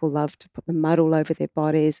of people love to put the mud all over their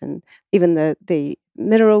bodies, and even the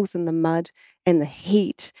minerals in the mud and the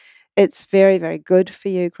heat. It's very, very good for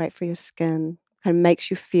you, great for your skin, kind of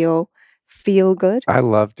makes you feel feel good. I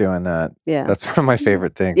love doing that. Yeah. That's one of my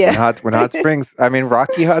favorite things. Yeah. When hot springs, I mean,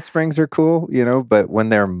 rocky hot springs are cool, but when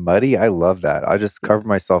they're muddy, I love that. I just cover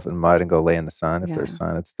myself in mud and go lay in the sun. If Yeah. there's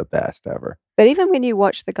sun, it's the best ever. But even when you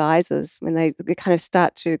watch the geysers, when they kind of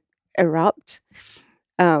start to erupt,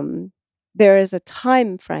 there is a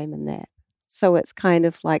time frame in that. So it's kind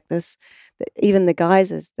of like this, even the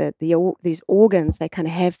geysers, these organs, they kind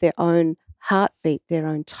of have their own heartbeat, their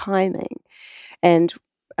own timing. And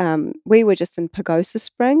we were just in Pagosa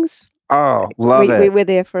Springs. Oh, love it. We were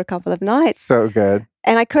there for a couple of nights. So good.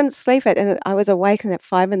 And I couldn't sleep it. And I was awake, and at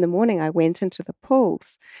 5 a.m, I went into the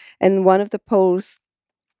pools. And one of the pools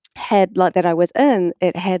had, like, that I was in,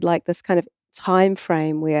 it had like this kind of time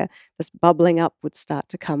frame where this bubbling up would start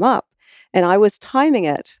to come up. And I was timing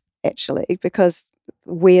it, actually, because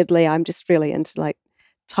weirdly, I'm just really into like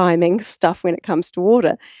timing stuff when it comes to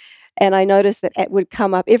water. And I noticed that it would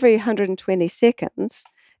come up every 120 seconds.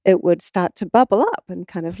 It would start to bubble up and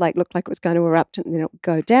kind of like look like it was going to erupt, and then it would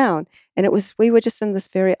go down. And we were just in this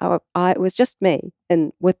it was just me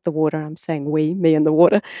and with the water. I'm saying me and the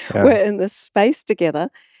water were in this space together.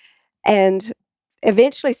 And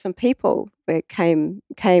eventually some people came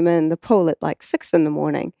in the pool at like 6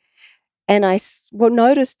 a.m. And I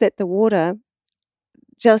noticed that the water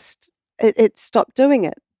just, it stopped doing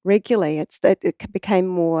it regularly. It became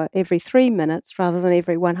more every 3 minutes rather than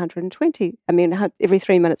every 120. Every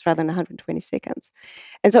 3 minutes rather than 120 seconds.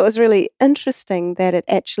 And so it was really interesting that it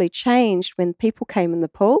actually changed when people came in the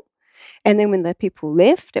pool. And then when the people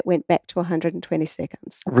left, it went back to 120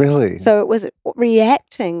 seconds. Really? So it was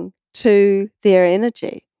reacting to their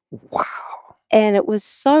energy. Wow. And it was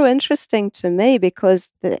so interesting to me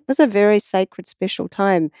because it was a very sacred, special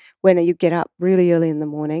time when you get up really early in the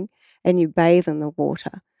morning and you bathe in the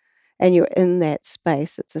water and you're in that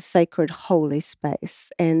space. It's a sacred, holy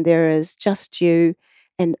space. And there is just you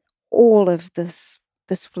and all of this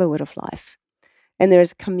fluid of life. And there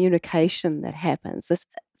is a communication that happens. It's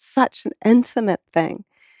such an intimate thing,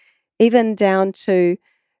 even down to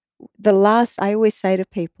I always say to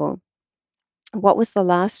people, what was the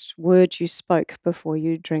last word you spoke before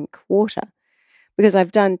you drink water? Because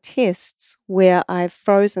I've done tests where I've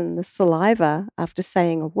frozen the saliva after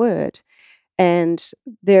saying a word. And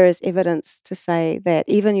there is evidence to say that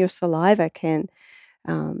even your saliva can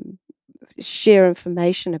share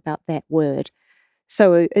information about that word.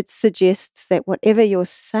 So it suggests that whatever you're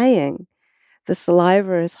saying, the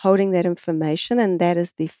saliva is holding that information, and that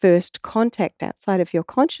is the first contact outside of your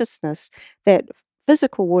consciousness that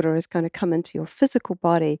physical water is going to come into your physical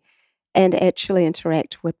body and actually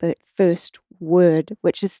interact with the first word,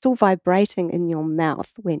 which is still vibrating in your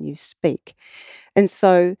mouth when you speak. And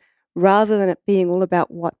so rather than it being all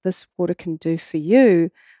about what this water can do for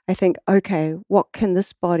you, I think, okay, what can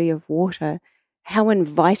this body of water, how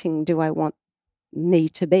inviting do I want me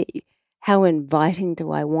to be? How inviting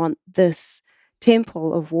do I want this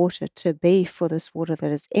temple of water to be for this water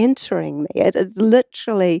that is entering me? It is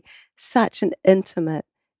literally such an intimate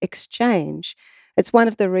exchange. It's one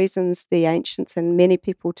of the reasons the ancients and many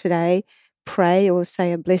people today pray or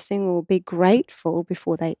say a blessing or be grateful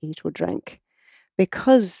before they eat or drink,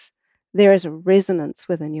 because there is a resonance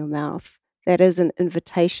within your mouth that is an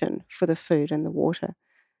invitation for the food and the water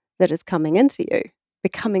that is coming into you,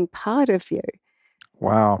 becoming part of you.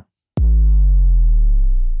 Wow.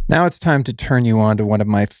 Now it's time to turn you on to one of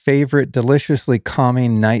my favorite deliciously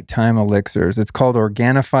calming nighttime elixirs. It's called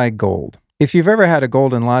Organifi Gold. If you've ever had a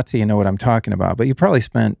golden latte, you know what I'm talking about, but you probably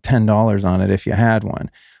spent $10 on it if you had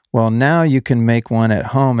one. Well, now you can make one at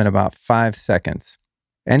home in about 5 seconds.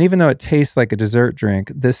 And even though it tastes like a dessert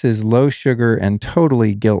drink, this is low sugar and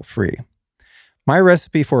totally guilt-free. My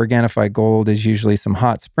recipe for Organifi Gold is usually some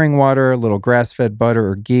hot spring water, a little grass-fed butter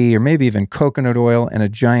or ghee, or maybe even coconut oil, and a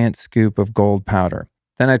giant scoop of gold powder.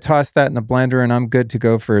 Then I toss that in the blender and I'm good to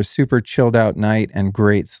go for a super chilled out night and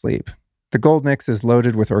great sleep. The Gold Mix is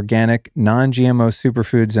loaded with organic, non-GMO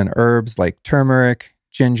superfoods and herbs like turmeric,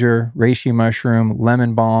 ginger, reishi mushroom,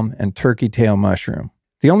 lemon balm, and turkey tail mushroom.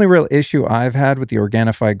 The only real issue I've had with the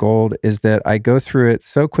Organifi Gold is that I go through it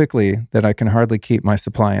so quickly that I can hardly keep my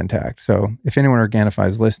supply intact. So if anyone Organifi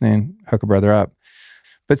is listening, hook a brother up.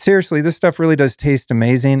 But seriously, this stuff really does taste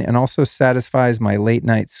amazing and also satisfies my late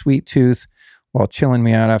night sweet tooth while chilling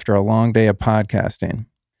me out after a long day of podcasting.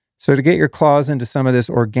 So to get your claws into some of this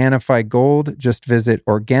Organifi Gold, just visit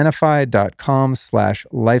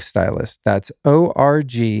Organifi.com/lifestylist. That's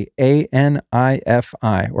ORGANIFI,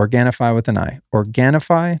 Organifi with an I,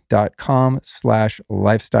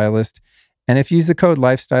 Organifi.com/lifestylist. And if you use the code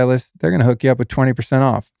lifestylist, they're going to hook you up with 20%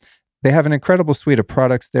 off. They have an incredible suite of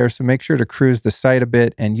products there, so make sure to cruise the site a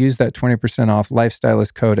bit and use that 20% off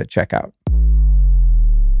lifestylist code at checkout.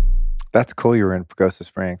 That's cool. You were in Pagosa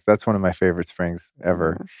Springs. That's one of my favorite springs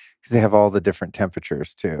ever because they have all the different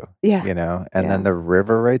temperatures too. Yeah. And then the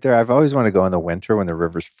river right there. I've always wanted to go in the winter when the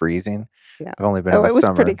river's freezing. Yeah. I've only been in Oh, the it was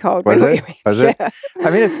pretty summer. cold Was when we it? went. Was Yeah. it? I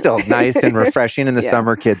mean, it's still nice and refreshing in the Yeah.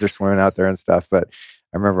 summer. Kids are swimming out there and stuff. But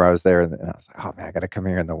I remember I was there and I was like, oh man, I got to come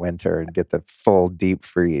here in the winter and get the full deep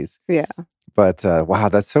freeze. Yeah. But wow,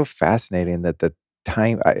 that's so fascinating that the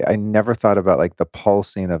time, I never thought about like the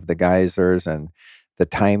pulsing of the geysers and the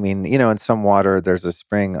timing. In some water, there's a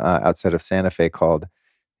spring outside of Santa Fe called, I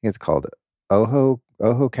think it's called Ojo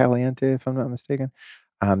Caliente, if I'm not mistaken.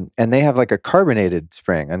 And they have like a carbonated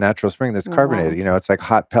spring, a natural spring that's Oh, carbonated. wow. It's like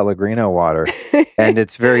hot Pellegrino water. And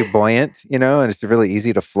it's very buoyant, and it's really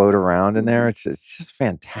easy to float around in there. It's just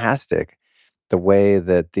fantastic the way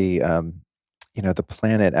that the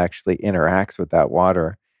planet actually interacts with that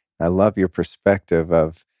water. I love your perspective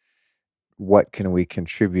of what can we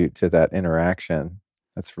contribute to that interaction.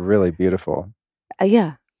 That's really beautiful.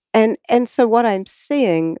 Yeah. And so what I'm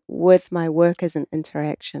seeing with my work as an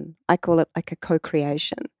interaction, I call it like a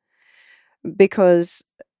co-creation, because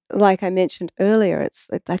like I mentioned earlier,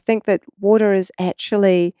 I think that water is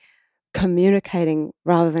actually communicating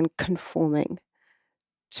rather than conforming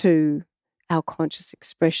to our conscious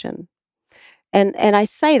expression. And I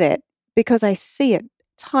say that because I see it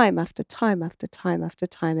time after time after time after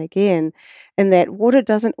time again, and that water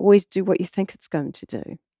doesn't always do what you think it's going to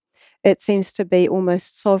do. It seems to be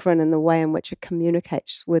almost sovereign in the way in which it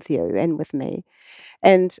communicates with you and with me.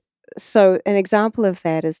 And so, an example of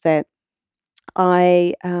that is that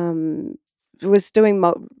I was doing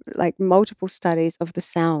multiple studies of the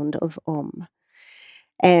sound of Om.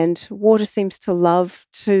 And water seems to love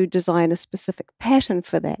to design a specific pattern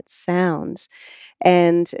for that sound.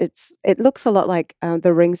 And it looks a lot like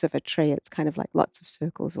the rings of a tree. It's kind of like lots of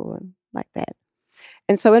circles all in, like that.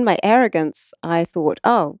 And so in my arrogance, I thought,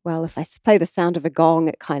 oh, well, if I play the sound of a gong,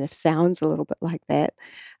 it kind of sounds a little bit like that.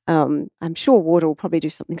 I'm sure water will probably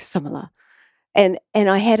do something similar. And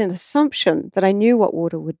I had an assumption that I knew what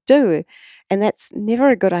water would do. And that's never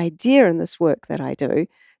a good idea in this work that I do,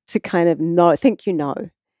 to kind of think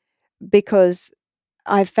because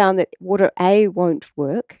I've found that water A won't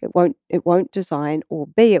work, it won't design, or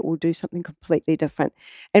B, it will do something completely different.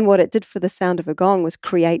 And what it did for the sound of a gong was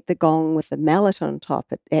create the gong with the mallet on top.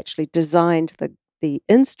 It actually designed the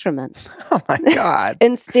instrument Oh my God.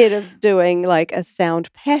 instead of doing like a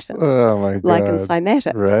sound pattern, Oh my God. like in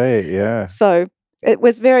cymatics. Right. Yeah. So it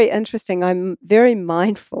was very interesting. I'm very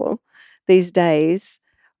mindful these days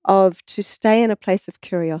to stay in a place of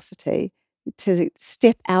curiosity, to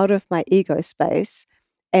step out of my ego space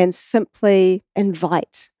and simply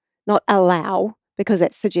invite, not allow, because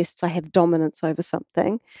that suggests I have dominance over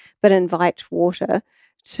something, but invite water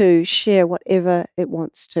to share whatever it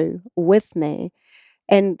wants to with me.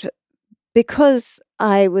 And because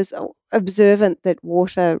I was observant that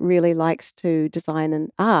water really likes to design in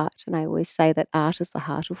art, and I always say that art is the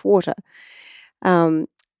heart of water, um,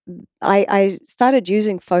 I started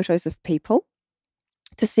using photos of people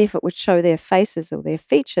to see if it would show their faces or their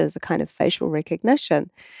features, a kind of facial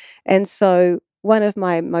recognition. And so one of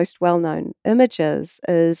my most well-known images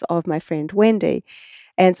is of my friend Wendy.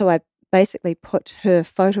 And so I basically put her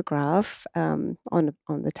photograph on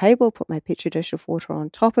the table, put my petri dish of water on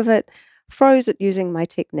top of it, froze it using my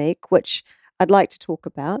technique, which I'd like to talk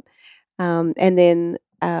about, and then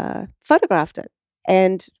photographed it.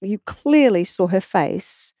 And you clearly saw her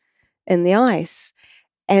face in the ice.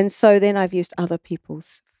 And so then I've used other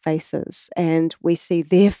people's faces and we see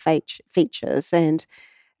their features. And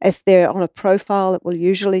if they're on a profile, it will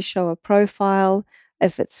usually show a profile.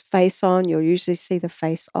 If it's face on, you'll usually see the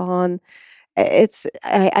face on.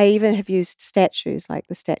 I even have used statues like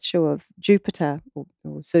the statue of Jupiter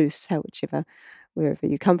or Zeus, wherever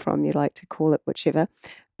you come from, you like to call it whichever,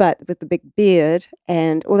 but with the big beard.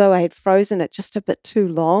 And although I had frozen it just a bit too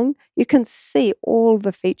long, you can see all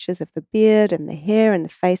the features of the beard and the hair and the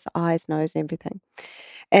face, eyes, nose, everything.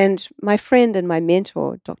 And my friend and my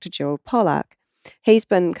mentor, Dr. Gerald Pollack, he's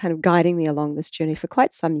been kind of guiding me along this journey for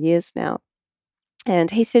quite some years now.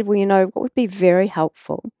 And he said, well, what would be very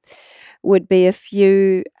helpful would be if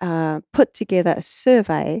you put together a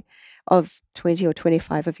survey of 20 or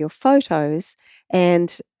 25 of your photos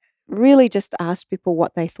and really just asked people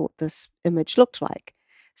what they thought this image looked like.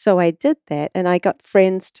 So I did that, and I got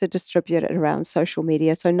friends to distribute it around social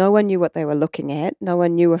media. So no one knew what they were looking at. No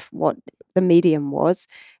one knew what the medium was,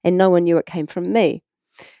 and no one knew it came from me.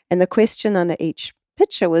 And the question under each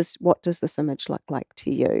picture was, what does this image look like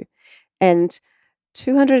to you? And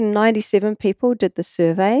 297 people did the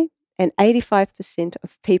survey, and 85%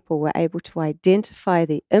 of people were able to identify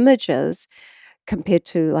the images compared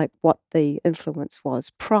to like what the influence was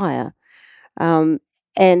prior. Um,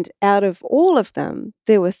 and out of all of them,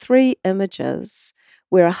 there were 3 images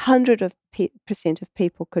where 100% of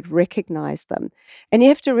people could recognize them. And you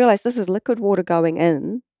have to realize this is liquid water going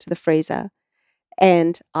in to the freezer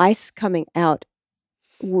and ice coming out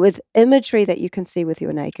with imagery that you can see with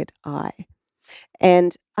your naked eye.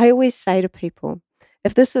 And I always say to people,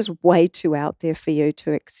 if this is way too out there for you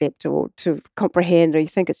to accept or to comprehend, or you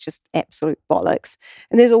think it's just absolute bollocks,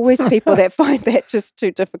 and there's always people that find that just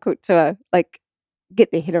too difficult to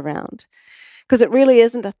get their head around, because it really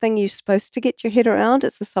isn't a thing you're supposed to get your head around.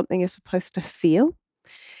 It's just something you're supposed to feel.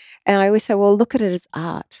 And I always say, well, look at it as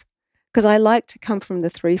art, because I like to come from the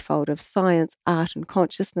threefold of science, art, and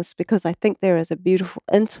consciousness, because I think there is a beautiful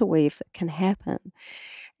interweave that can happen.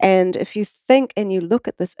 And if you think and you look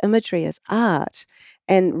at this imagery as art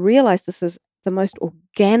and realize this is the most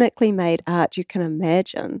organically made art you can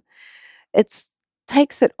imagine, it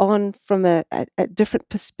takes it on from a different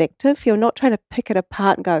perspective. You're not trying to pick it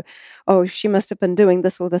apart and go, oh, she must have been doing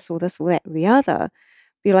this or this or this or that or the other.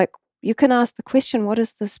 You're like, you can ask the question, what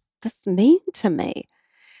does this mean to me?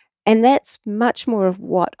 And that's much more of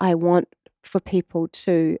what I want for people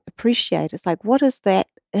to appreciate. It's like, what does that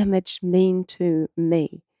image mean to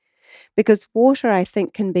me? Because water, I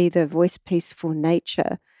think, can be the voice piece for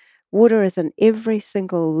nature. Water is in every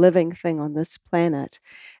single living thing on this planet.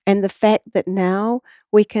 And the fact that now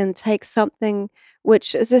we can take something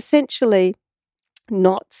which is essentially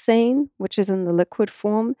not seen, which is in the liquid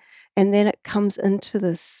form, and then it comes into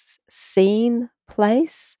this seen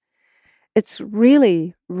place, it's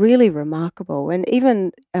really, really remarkable. And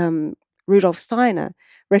even Rudolf Steiner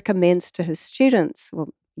recommends to his students,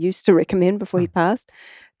 well, used to recommend before he passed,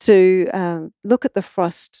 to look at the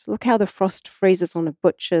frost, look how the frost freezes on a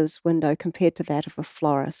butcher's window compared to that of a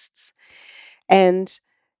florist's. And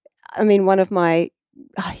I mean, one of my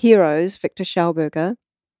heroes, Victor Schauberger,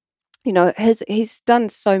 he's done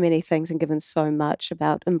so many things and given so much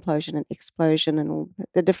about implosion and explosion and all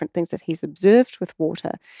the different things that he's observed with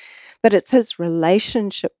water. But it's his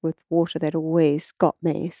relationship with water that always got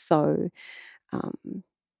me so,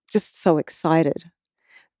 just so excited,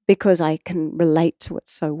 because I can relate to it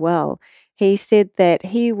so well. He said that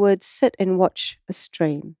he would sit and watch a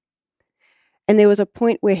stream, and there was a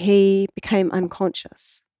point where he became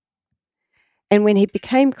unconscious. And when he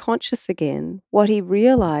became conscious again, what he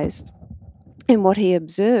realized and what he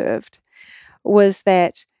observed was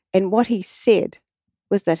that, and what he said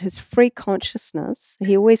was that his free consciousness,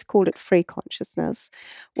 he always called it free consciousness,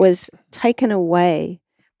 was taken away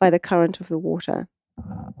by the current of the water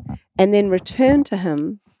and then returned to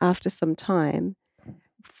him after some time,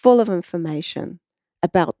 full of information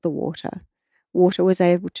about the water. Water was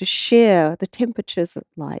able to share the temperatures it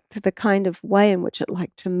liked, the kind of way in which it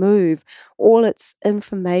liked to move, all its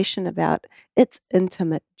information about its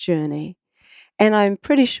intimate journey. And I'm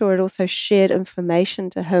pretty sure it also shared information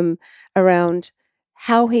to him around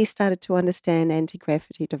how he started to understand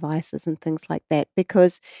anti-gravity devices and things like that.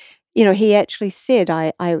 Because, he actually said,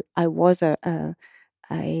 I was a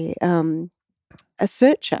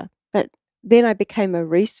searcher, but then I became a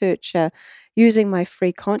researcher using my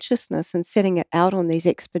free consciousness and setting it out on these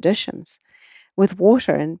expeditions with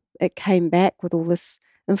water, and it came back with all this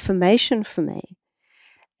information for me.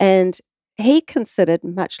 And he considered,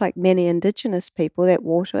 much like many Indigenous people, that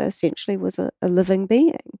water essentially was a living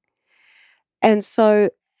being. And so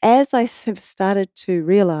as I have started to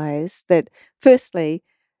realize that, firstly,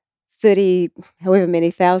 30, however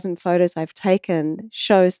many thousand photos I've taken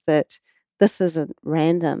shows that this isn't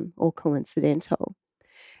random or coincidental.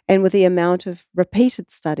 And with the amount of repeated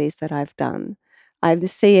studies that I've done, I'm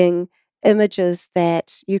seeing images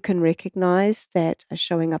that you can recognize that are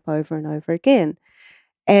showing up over and over again.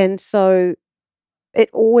 And so it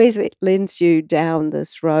lends you down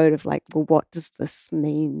this road of like, well, what does this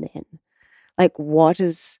mean then? Like, what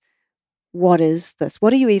is this?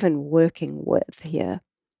 What are you even working with here?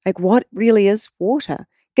 Like, what really is water,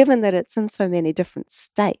 given that it's in so many different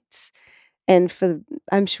states? And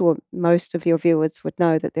I'm sure most of your viewers would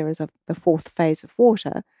know that there is a fourth phase of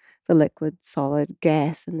water, the liquid, solid,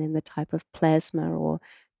 gas, and then the type of plasma or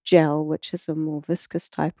gel, which is a more viscous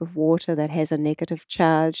type of water that has a negative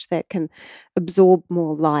charge that can absorb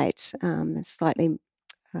more light, slightly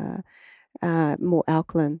more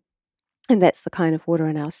alkaline. And that's the kind of water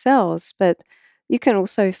in our cells. But you can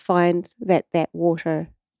also find that water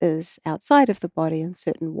is outside of the body in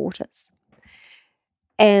certain waters.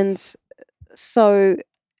 And so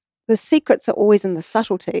the secrets are always in the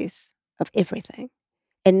subtleties of everything.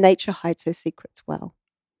 And nature hides her secrets well.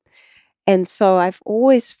 And so I've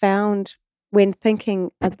always found when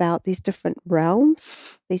thinking about these different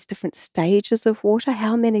realms, these different stages of water,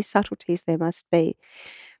 how many subtleties there must be.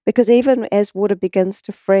 Because even as water begins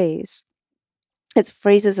to freeze, it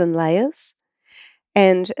freezes in layers,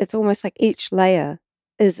 and it's almost like each layer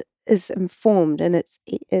is informed in its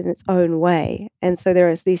own way. And so there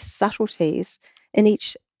is these subtleties in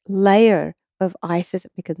each layer of ice as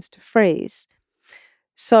it begins to freeze.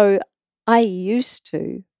 So I used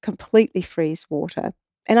to completely freeze water,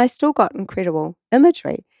 and I still got incredible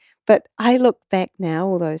imagery. But I look back now,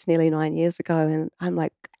 all those nearly 9 years ago, and I'm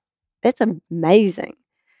like, that's amazing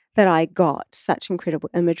that I got such incredible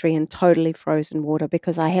imagery in totally frozen water,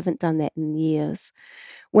 because I haven't done that in years.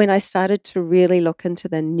 When I started to really look into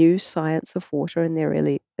the new science of water, and there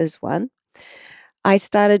really is one, I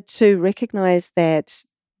started to recognize that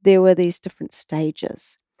there were these different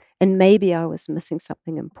stages, and maybe I was missing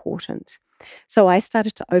something important. So I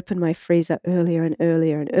started to open my freezer earlier and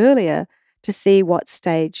earlier and earlier to see what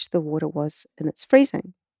stage the water was in its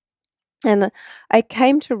freezing. And I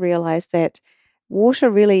came to realize that water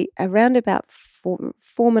really, around about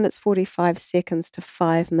 4 minutes, 45 seconds to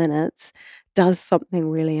 5 minutes, does something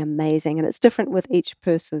really amazing. And it's different with each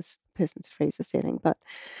person's freezer setting, but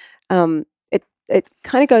it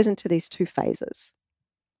kind of goes into these two phases,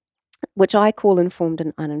 which I call informed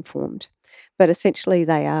and uninformed. But essentially,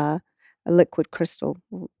 they are a liquid crystal,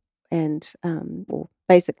 and or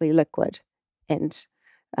basically liquid, and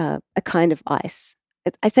a kind of ice.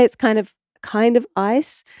 I say it's kind of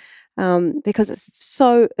ice because it's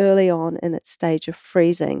so early on in its stage of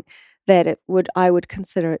freezing that I would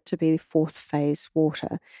consider it to be fourth phase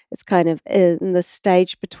water. It's kind of in the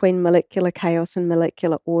stage between molecular chaos and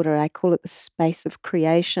molecular order. I call it the space of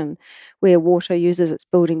creation, where water uses its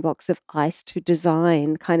building blocks of ice to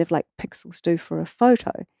design, kind of like pixels do for a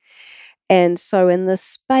photo. And so in this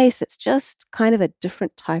space, it's just kind of a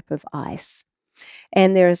different type of ice.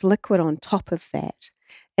 And there is liquid on top of that.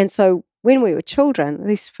 And so when we were children, at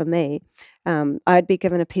least for me, I'd be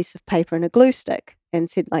given a piece of paper and a glue stick and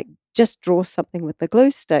said, like, just draw something with the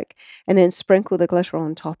glue stick and then sprinkle the glitter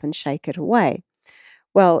on top and shake it away.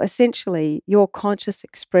 Well, essentially, your conscious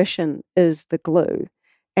expression is the glue,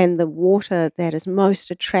 and the water that is most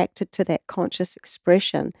attracted to that conscious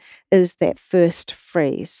expression is that first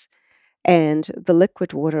freeze. And the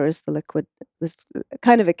liquid water is this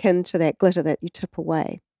kind of akin to that glitter that you tip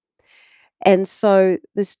away. And so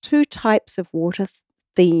there's two types of water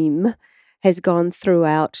theme has gone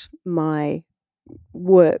throughout my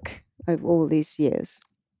work over all these years.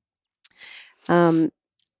 And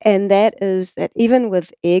that is that even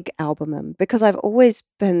with egg albumin, because I've always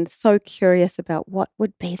been so curious about what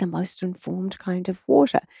would be the most informed kind of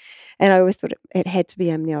water. And I always thought it had to be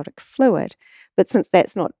amniotic fluid. But since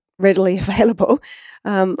that's not readily available,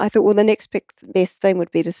 I thought, well, the next best thing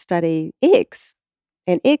would be to study eggs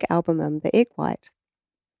and egg albumin, the egg white.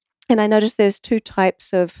 And I noticed there's two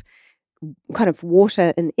types of kind of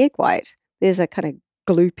water in egg white. There's a kind of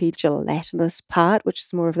gloopy, gelatinous part, which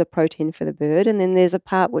is more of the protein for the bird. And then there's a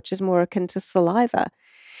part which is more akin to saliva.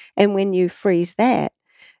 And when you freeze that,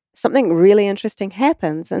 something really interesting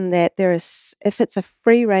happens in that if it's a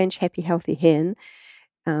free-range, happy, healthy hen,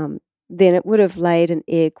 then it would have laid an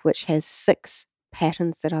egg which has 6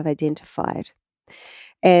 patterns that I've identified.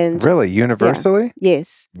 And really, universally? Yeah,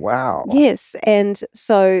 yes. Wow. Yes. And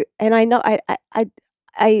so, and I know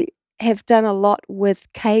I have done a lot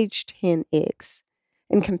with caged hen eggs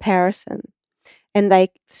in comparison, and they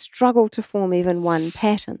struggle to form even one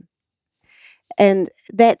pattern. And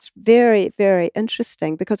that's very, very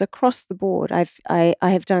interesting, because across the board, I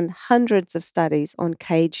have done hundreds of studies on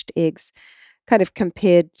caged eggs, kind of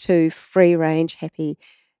compared to free-range happy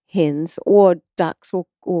hens or ducks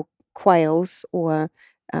or quails or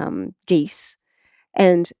geese.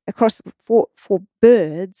 And across for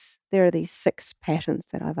birds, there are these 6 patterns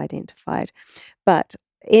that I've identified. But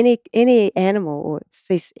any animal or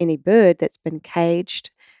any bird that's been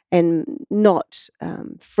caged and not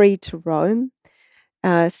free to roam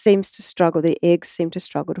seems to struggle. The eggs seem to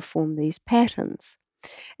struggle to form these patterns.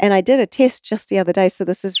 And I did a test just the other day, so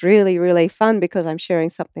this is really, really fun, because I'm sharing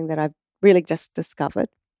something that I've really just discovered.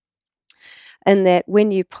 And that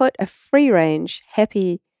when you put a free-range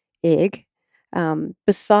happy egg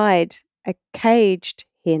beside a caged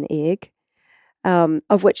hen egg,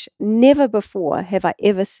 of which never before have I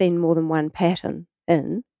ever seen more than one pattern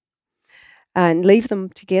in, and leave them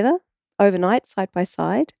together overnight side by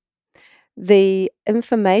side, the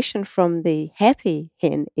information from the happy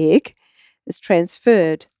hen egg is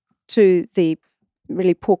transferred to the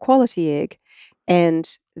really poor quality egg,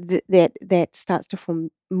 and that starts to form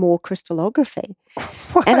more crystallography.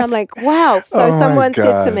 What? And I'm like, wow. So Oh my someone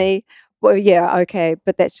said to God. me, Well, yeah, okay,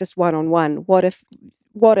 but that's just one-on-one. What if,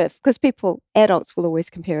 because adults will always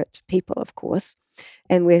compare it to people, of course,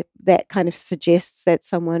 and where that kind of suggests that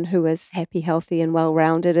someone who is happy, healthy, and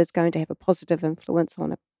well-rounded is going to have a positive influence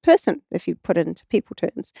on a person, if you put it into people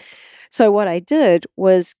terms. So what I did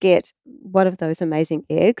was get one of those amazing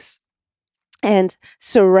eggs and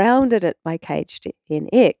surrounded it by caged hen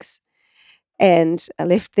eggs, and I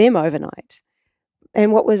left them overnight.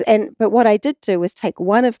 But what I did do was take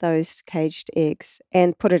one of those caged eggs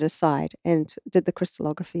and put it aside and did the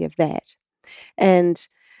crystallography of that. And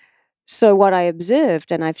so what I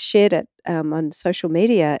observed, and I've shared it on social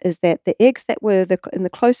media, is that the eggs that were in the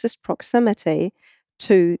closest proximity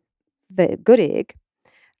to the good egg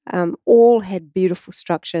all had beautiful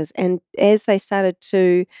structures. And as they started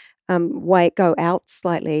to go out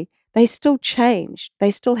slightly, they still changed.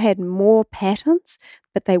 They still had more patterns,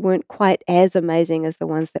 but they weren't quite as amazing as the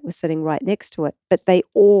ones that were sitting right next to it. But they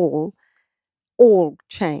all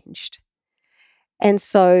changed. And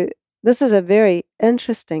so this is a very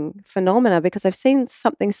interesting phenomena, because I've seen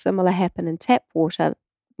something similar happen in tap water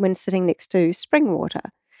when sitting next to spring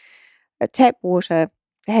water. Tap water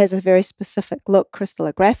has a very specific look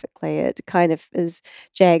crystallographically. It kind of is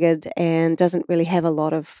jagged and doesn't really have a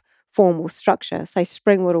lot of formal structure. Say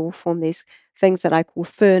spring water will form these things that I call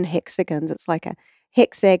fern hexagons. It's like a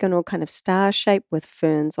hexagonal kind of star shape with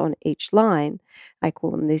ferns on each line. I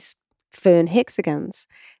call them these fern hexagons.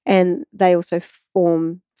 And they also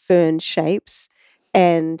form fern shapes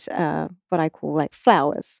and what I call like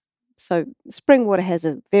flowers. So spring water has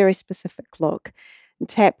a very specific look. And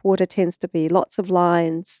tap water tends to be lots of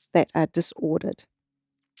lines that are disordered.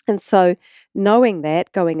 And so, knowing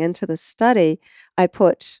that going into the study, I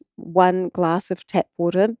put one glass of tap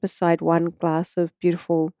water beside one glass of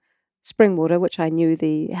beautiful spring water, which I knew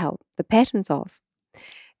the patterns of,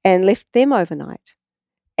 and left them overnight.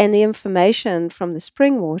 And the information from the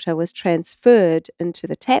spring water was transferred into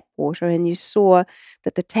the tap water, and you saw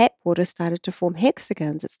that the tap water started to form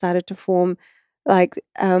hexagons. It started to form like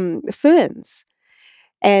ferns.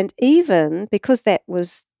 And even because that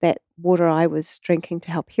was that water I was drinking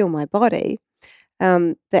to help heal my body,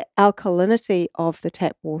 the alkalinity of the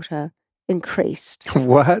tap water increased.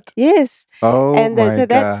 What? Yes. Oh And my so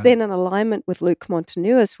that's God. then in alignment with Luc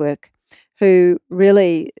Montanu's work, who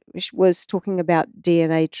really was talking about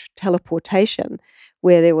DNA teleportation,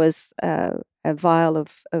 where there was a vial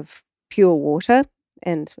of pure water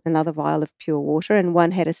and another vial of pure water, and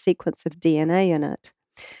one had a sequence of DNA in it.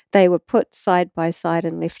 They were put side by side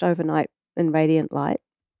and left overnight in radiant light.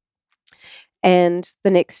 And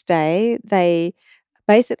the next day, they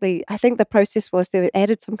basically, I think the process was they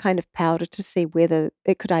added some kind of powder to see whether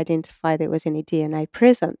it could identify there was any DNA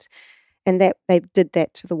present. And that they did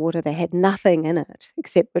that to the water. They had nothing in it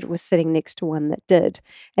except it was sitting next to one that did.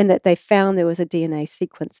 And that they found there was a DNA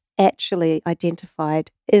sequence actually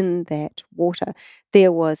identified in that water.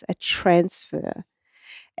 There was a transfer.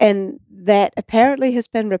 And that apparently has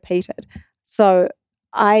been repeated. So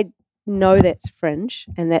I know that's fringe,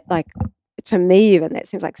 and that, like, to me even that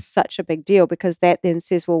seems like such a big deal, because that then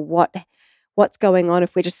says, well, what's going on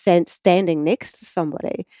if we're just standing next to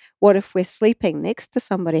somebody? What if we're sleeping next to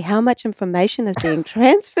somebody? How much information is being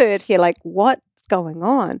transferred here? Like, what's going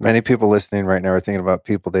on? Many people listening right now are thinking about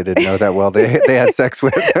people they didn't know that well. They had sex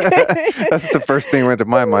with. That's the first thing that went to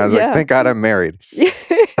my mind. I was like, thank God I'm married.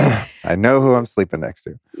 I know who I'm sleeping next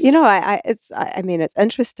to. You know, I mean, it's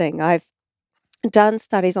interesting. I've done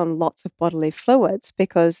studies on lots of bodily fluids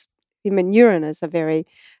because urine is a very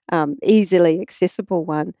easily accessible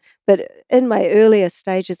one. But in my earlier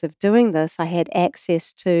stages of doing this, I had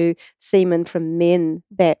access to semen from men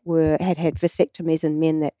that had vasectomies and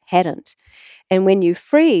men that hadn't. And when you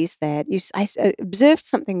freeze that, I observed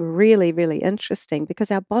something really, really interesting, because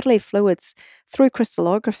our bodily fluids through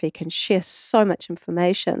crystallography can share so much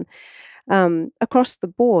information. Across the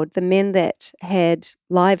board, the men that had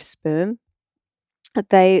live sperm,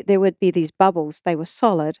 there would be these bubbles. They were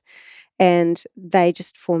solid, and they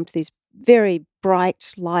just formed these very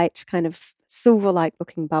bright, light, kind of silver-like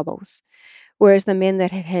looking bubbles. Whereas the men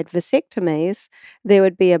that had had vasectomies, there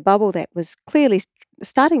would be a bubble that was clearly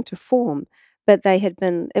starting to form, but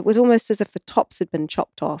it was almost as if the tops had been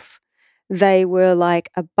chopped off. They were like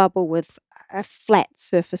a bubble with a flat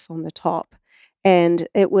surface on the top. And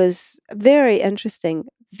it was very interesting,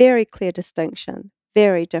 very clear distinction,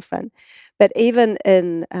 very different. But even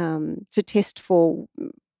to test for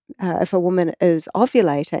if a woman is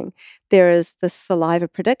ovulating, there is this saliva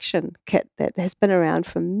prediction kit that has been around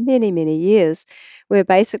for many, many years, where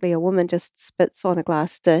basically a woman just spits on a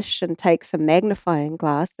glass dish and takes a magnifying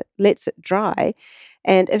glass that lets it dry.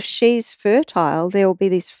 And if she's fertile, there will be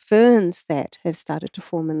these ferns that have started to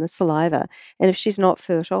form in the saliva. And if she's not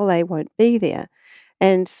fertile, they won't be there.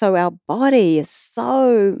 And so our body is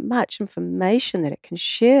so much information that it can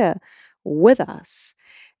share with us.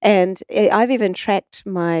 And I've even tracked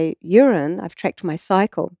my urine, I've tracked my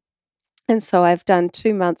cycle. And so I've done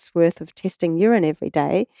 2 months worth of testing urine every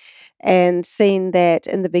day and seen that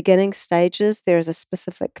in the beginning stages, there is a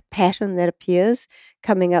specific pattern that appears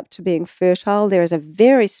coming up to being fertile. There is a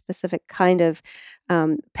very specific kind of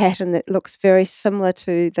pattern that looks very similar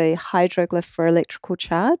to the hydroglyph for electrical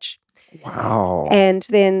charge. Wow. And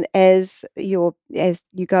then as you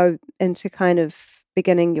go into kind of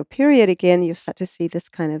beginning your period again, you'll start to see this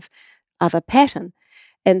kind of other pattern.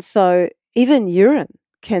 And so even urine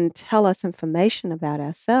can tell us information about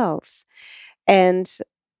ourselves. And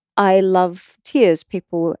I love tears.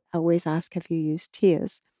 People always ask, have you used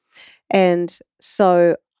tears? And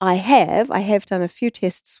so I have done a few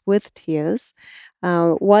tests with tears.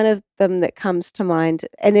 One of them that comes to mind,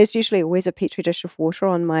 and there's usually always a petri dish of water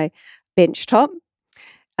on my bench top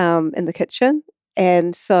in the kitchen.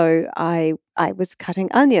 And so I was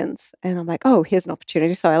cutting onions, and I'm like, oh, here's an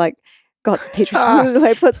opportunity. So I got the petri dish.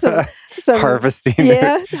 I put some harvesting.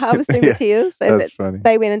 Harvesting the tears, and that's funny.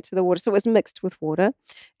 They went into the water. So it was mixed with water,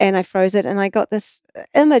 and I froze it, and I got this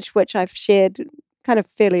image which I've shared kind of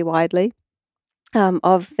fairly widely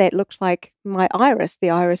of that looked like my iris, the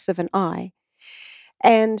iris of an eye.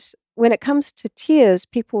 And when it comes to tears,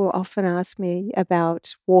 people often ask me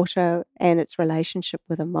about water and its relationship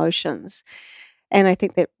with emotions. And I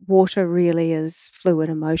think that water really is fluid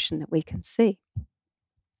emotion that we can see,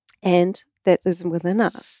 and that is within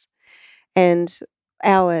us. And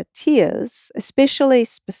our tears,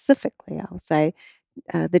 specifically, I'll say,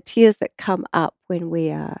 the tears that come up when we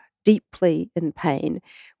are deeply in pain,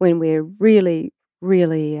 when we're really,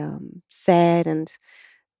 really sad and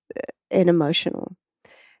emotional.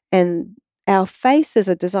 And our faces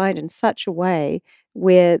are designed in such a way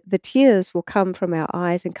where the tears will come from our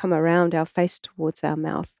eyes and come around our face towards our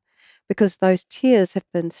mouth, because those tears have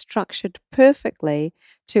been structured perfectly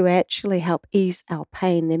to actually help ease our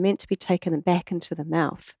pain. They're meant to be taken back into the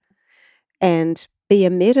mouth and be a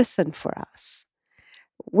medicine for us.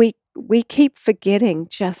 We keep forgetting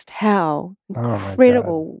just how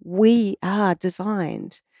incredible we are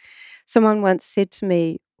designed. Someone once said to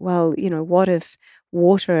me, well, what if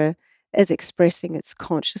water is expressing its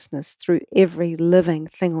consciousness through every living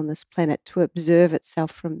thing on this planet to observe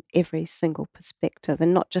itself from every single perspective,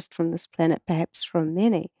 and not just from this planet, perhaps from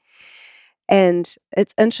many. And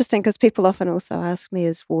it's interesting because people often also ask me,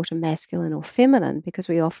 is water masculine or feminine? Because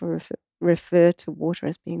we often refer to water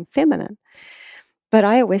as being feminine. But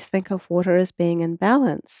I always think of water as being in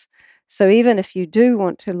balance. So even if you do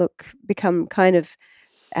want to become kind of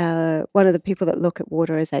one of the people that look at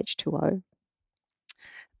water as H2O,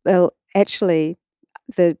 well, actually,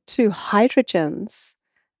 the two hydrogens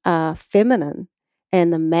are feminine,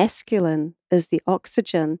 and the masculine is the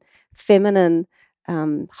oxygen. Feminine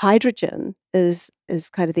hydrogen is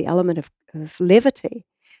kind of the element of levity,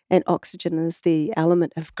 and oxygen is the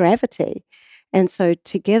element of gravity. And so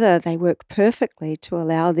together they work perfectly to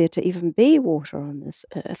allow there to even be water on this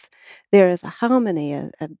earth. There is a harmony, a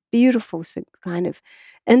beautiful kind of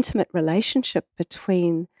intimate relationship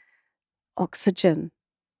between oxygen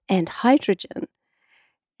and hydrogen.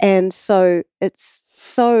 And so it's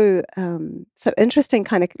so interesting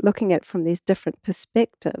kind of looking at it from these different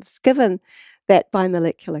perspectives, given that by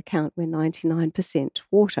molecular count we're 99%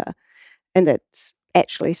 water, and that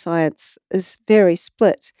actually science is very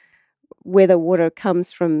split whether water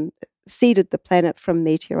comes from, seeded the planet from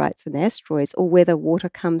meteorites and asteroids, or whether water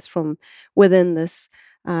comes from within this,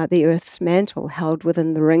 the Earth's mantle, held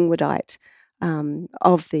within the ringwoodite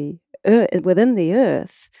of the within the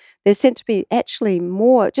Earth. There's said to be actually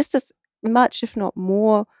more, just as much, if not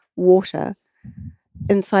more, water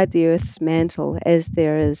inside the Earth's mantle as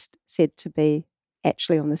there is said to be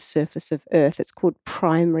actually on the surface of Earth. It's called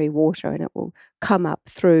primary water, and it will come up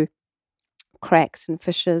through cracks and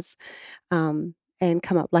fissures and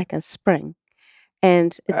come up like a spring.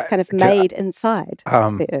 And it's kind of made inside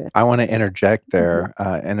the Earth. I want to interject there.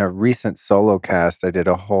 In a recent solo cast, I did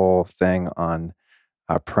a whole thing on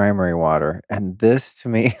primary water. And this, to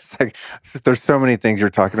me, it's like, there's so many things you're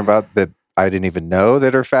talking about that I didn't even know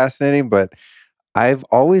that are fascinating. But I've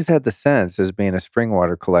always had the sense, as being a spring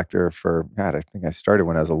water collector for, God, I think I started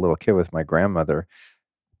when I was a little kid with my grandmother,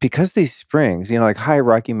 because these springs, like high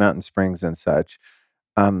Rocky Mountain springs and such,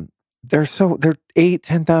 um, they're 8,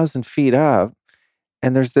 10,000 feet up,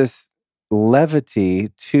 and there's this levity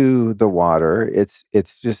to the water. It's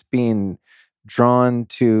just being drawn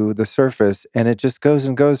to the surface, and it just goes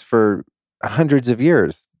and goes for hundreds of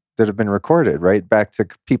years that have been recorded, right back to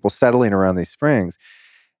people settling around these springs.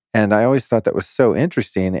 And I always thought that was so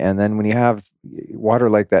interesting. And then when you have water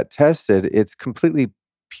like that tested, it's completely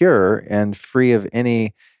pure and free of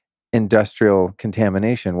any industrial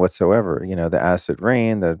contamination whatsoever. The acid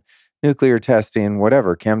rain, the nuclear testing,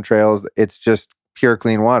 whatever, chemtrails, it's just pure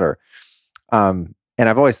clean water. And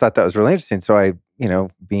I've always thought that was really interesting. So I,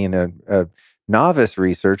 being a novice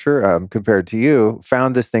researcher compared to you,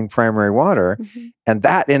 found this thing primary water. Mm-hmm. And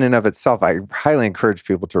that in and of itself, I highly encourage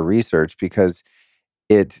people to research because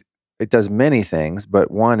it does many things,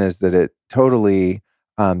 but one is that it totally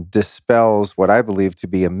dispels what I believe to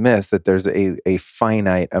be a myth that there's a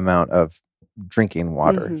finite amount of drinking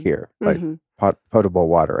water Mm-hmm. here, like Mm-hmm. potable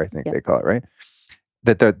water, I think Yep. they call it, right?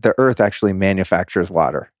 That the earth actually manufactures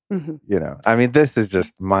water. Mm-hmm. I mean, this is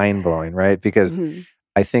just mind blowing, right? Because Mm-hmm.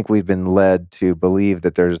 I think we've been led to believe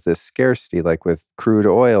that there's this scarcity, like with crude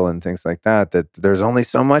oil and things like that there's only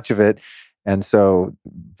so much of it. And so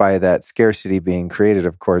by that scarcity being created,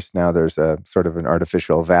 of course, now there's a sort of an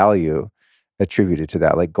artificial value attributed to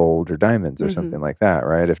that, like gold or diamonds or Mm-hmm. something like that,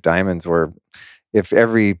 right? If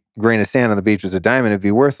every grain of sand on the beach was a diamond, it'd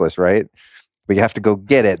be worthless, right? But you have to go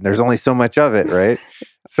get it. And there's only so much of it, right?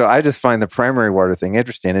 So I just find the primary water thing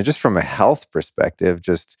interesting. And just from a health perspective,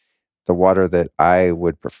 just the water that I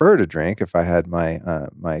would prefer to drink if I had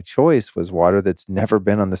my choice was water that's never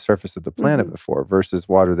been on the surface of the planet Mm-hmm. before versus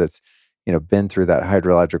water that's, been through that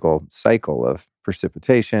hydrological cycle of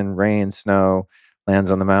precipitation, rain, snow,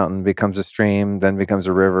 lands on the mountain, becomes a stream, then becomes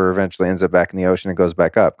a river, eventually ends up back in the ocean and goes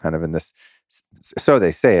back up, kind of in this, so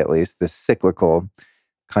they say at least, this cyclical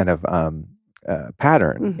kind of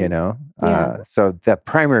pattern, Mm-hmm. Yeah. So that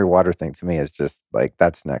primary water thing to me is just like,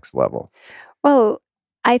 that's next level. Well,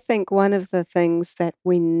 I think one of the things that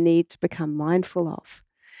we need to become mindful of,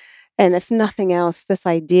 and if nothing else, this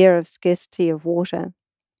idea of scarcity of water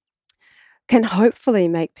can hopefully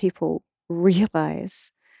make people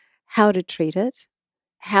realize how to treat it,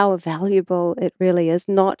 how valuable it really is,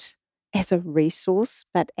 not as a resource,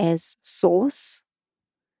 but as source.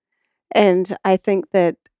 And I think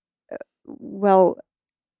that, well,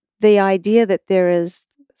 the idea that there is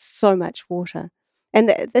so much water, and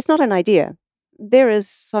that's not an idea, there is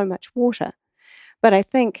so much water. But I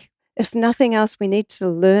think, if nothing else, we need to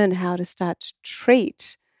learn how to start to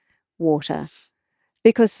treat water,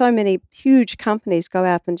 because so many huge companies go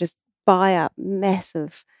out and just buy up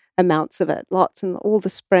massive amounts of it, lots in all the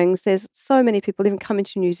springs. There's so many people even coming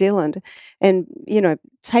to New Zealand and,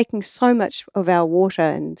 taking so much of our water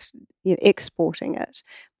and exporting it,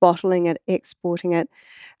 bottling it, exporting it.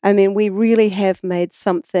 I mean, we really have made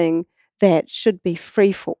something that should be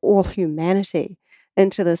free for all humanity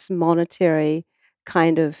into this monetary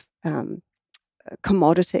kind of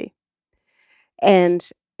commodity. And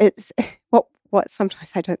it's what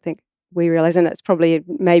sometimes I don't think we realize, and it's probably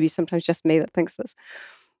maybe sometimes just me that thinks this,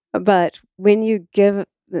 but when you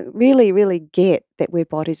really, really get that we're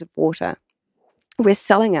bodies of water, we're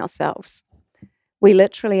selling ourselves. We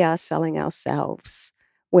literally are selling ourselves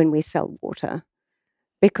when we sell water,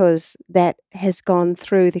 because that has gone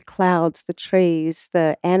through the clouds, the trees,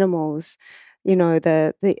 the animals,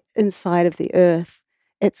 the inside of the earth.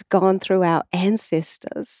 It's gone through our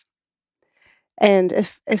ancestors. And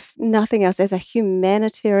if nothing else, as a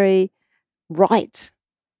humanitarian right,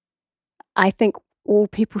 I think all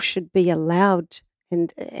people should be allowed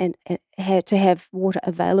and to have water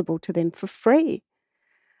available to them for free.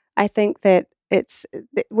 I think that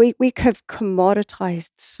we have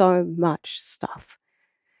commoditized so much stuff,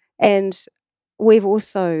 and we've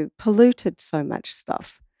also polluted so much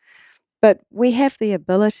stuff. But we have the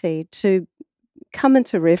ability to come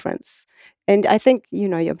into reference. And I think,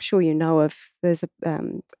 I'm sure there's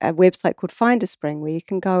a website called Find a Spring where you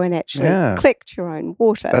can go and actually Yeah. collect your own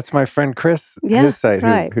water. That's my friend Chris, Yeah, his site,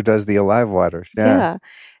 right. who does the Alive Waters. Yeah. Yeah.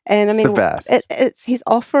 And I It's mean, the best. he's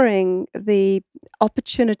offering the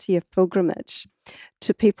opportunity of pilgrimage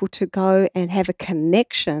to people to go and have a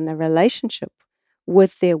connection, a relationship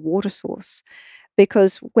with their water source.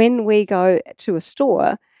 Because when we go to a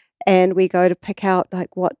store and we go to pick out like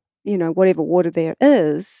whatever water there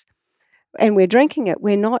is, and we're drinking it,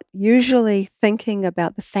 we're not usually thinking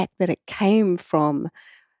about the fact that it came from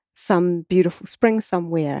some beautiful spring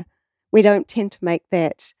somewhere. We don't tend to make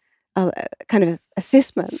that kind of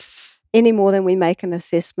assessment. any more than we make an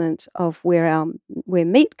assessment of where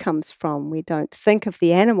meat comes from. We don't think of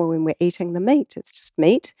the animal when we're eating the meat. It's just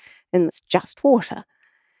meat and it's just water.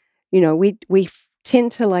 We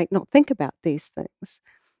tend to not think about these things.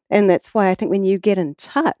 And that's why I think when you get in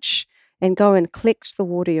touch and go and collect the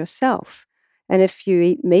water yourself, and if you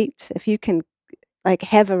eat meat, if you can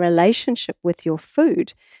have a relationship with your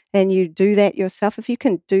food and you do that yourself, if you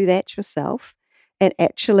can do that yourself and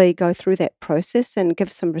actually go through that process and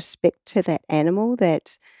give some respect to that animal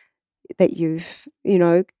that you've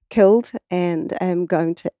killed and are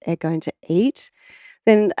going to eat,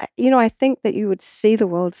 then I think that you would see the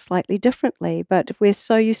world slightly differently. But we're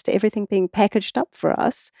so used to everything being packaged up for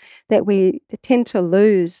us that we tend to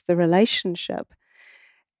lose the relationship.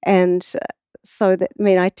 And so that,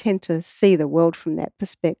 I tend to see the world from that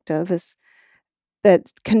perspective, is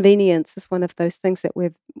that convenience is one of those things that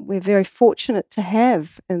we're very fortunate to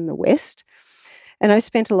have in the West. And I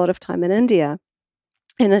spent a lot of time in India,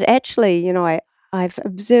 and it actually, I've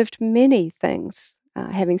observed many things,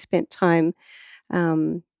 having spent time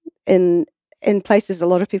um, in places a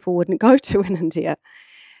lot of people wouldn't go to in India.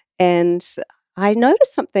 And I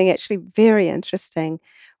noticed something actually very interesting,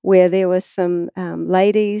 where there were some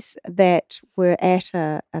ladies that were at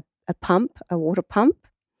a pump, a water pump,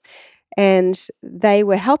 and they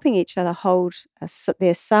were helping each other hold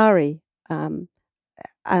their sari under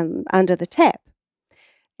the tap.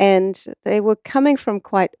 And they were coming from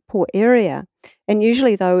quite poor area. And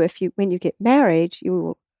usually, though, when you get married, you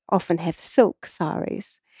will often have silk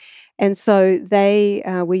saris. And so they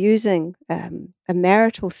were using a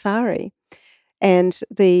marital sari. And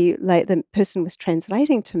the person was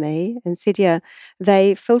translating to me and said, yeah,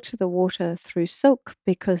 they filter the water through silk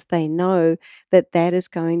because they know that that is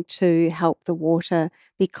going to help the water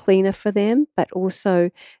be cleaner for them, but also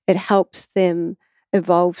it helps them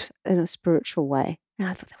evolve in a spiritual way. And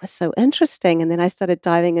I thought that was so interesting. And then I started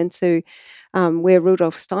diving into where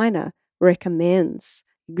Rudolf Steiner recommends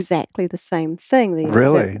exactly the same thing.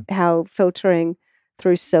 Really? How filtering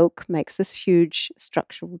through silk makes this huge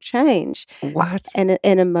structural change. What? And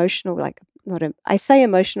an emotional, I say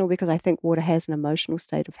emotional because I think water has an emotional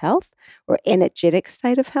state of health or energetic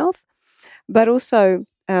state of health, but also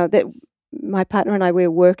that my partner and I, we're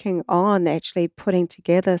working on actually putting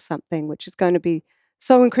together something which is going to be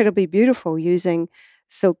so incredibly beautiful using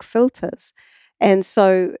silk filters. And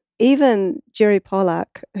so even Jerry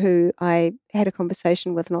Pollack, who I had a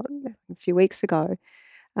conversation with not a few weeks ago,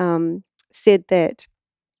 said that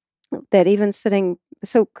even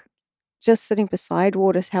silk, just sitting beside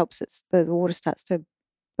water helps the water starts to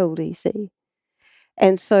build easy.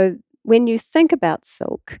 And so when you think about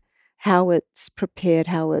silk, how it's prepared,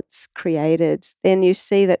 how it's created, then you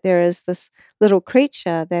see that there is this little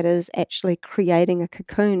creature that is actually creating a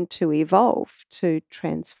cocoon to evolve, to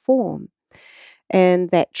transform.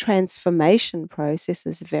 And that transformation process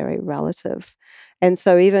is very relative. And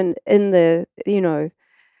so even in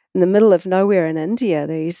in the middle of nowhere in India,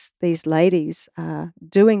 these ladies are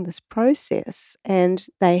doing this process, and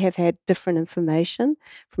they have had different information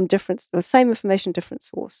from same information, different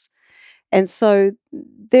source. And so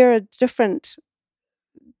there are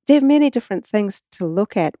many different things to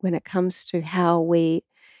look at when it comes to how we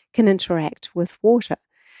can interact with water.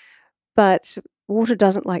 But water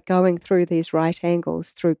doesn't like going through these right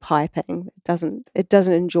angles through piping. It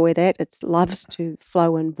doesn't enjoy that. It loves to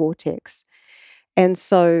flow in vortex. And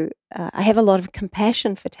so I have a lot of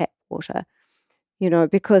compassion for tap water,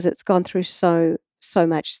 because it's gone through so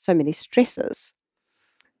many stresses.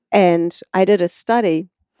 And I did a study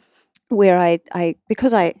where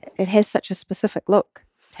because it has such a specific look,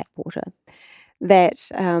 tap water,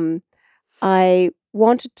 that I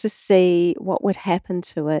wanted to see what would happen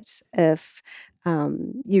to it if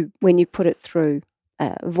when you put it through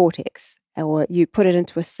vortex, or you put it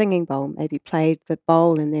into a singing bowl, maybe played the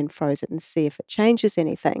bowl and then froze it and see if it changes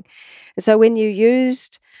anything. And so when you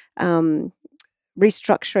used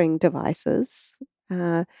restructuring devices,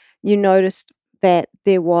 you noticed that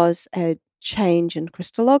there was a change in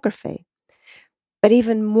crystallography. But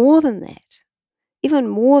even more than that, even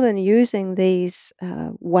more than using these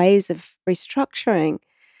ways of restructuring,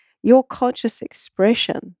 your conscious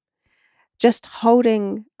expression, just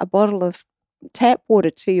holding a bottle of tap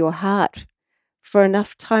water to your heart for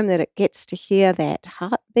enough time that it gets to hear that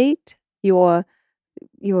heartbeat, your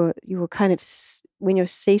kind of, when you're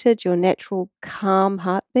seated, your natural calm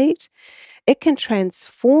heartbeat, it can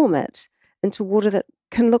transform it into water that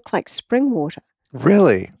can look like spring water.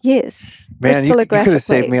 Really? Yes, Man, you could have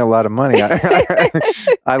saved crystallographically. me a lot of money.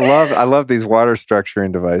 I love these water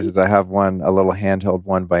structuring devices. I have one, a little handheld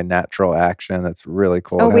one by Natural Action that's really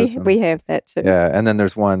cool. Oh, It has we have that too. yeah, and then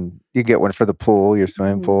there's one you get one for the pool, your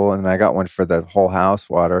swimming Mhm. pool, and I got one for the whole house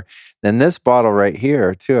water. Then this bottle right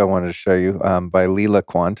here too, I wanted to show you by Leela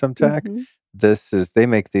Quantum Tech. Mhm. They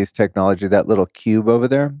make these technology, that little cube over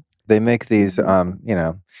there. They make these,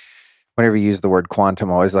 Mhm. whenever you use the word quantum,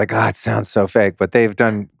 I'm always like, it sounds so fake. But they've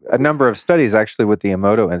done a number of studies actually with the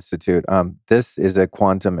Emoto Institute. This is a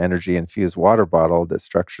quantum energy infused water bottle that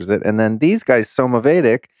structures it. And then these guys,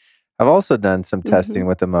 Somavedic, have also done some testing Mhm.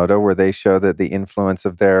 with Emoto where they show that the influence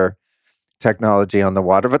of their technology on the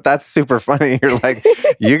water. But that's super funny. You're like,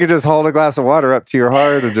 you can just hold a glass of water up to your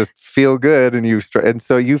heart and just feel good. And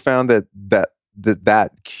so you found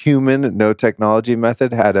that human no technology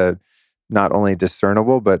method had a not only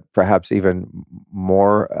discernible, but perhaps even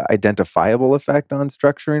more identifiable effect on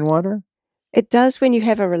structuring water? It does when you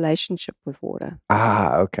have a relationship with water.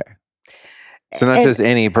 Ah, okay. So not And just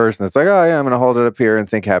any person that's like, oh yeah, I'm going to hold it up here and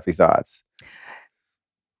think happy thoughts.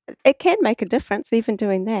 it can make a difference even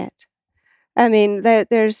doing that. I mean,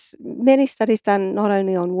 there's many studies done not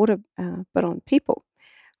only on water, but on people,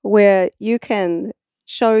 where you can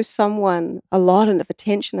show someone a lot of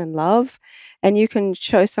attention and love, and you can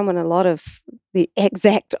show someone a lot of the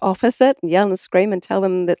exact opposite and yell and scream and tell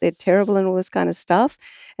them that they're terrible and all this kind of stuff.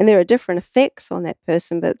 And there are different effects on that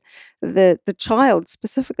person, but the child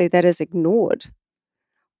specifically that is ignored,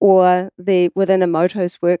 or within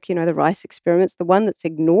Emoto's work, the rice experiments, the one that's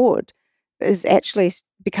ignored is actually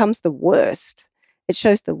becomes the worst. It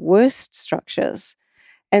shows the worst structures.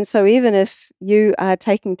 And so even if you are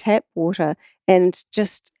taking tap water and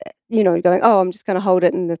just, going, oh, I'm just going to hold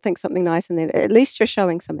it and think something nice, and then at least you're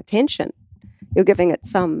showing some attention. You're giving it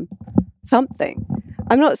something.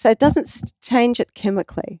 I'm not, so it doesn't change it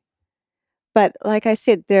chemically. But like I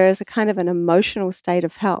said, there is a kind of an emotional state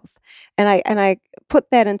of health. And I put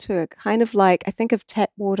that into a kind of like, I think of tap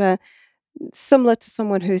water similar to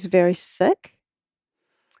someone who's very sick,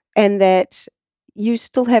 and that you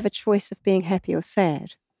still have a choice of being happy or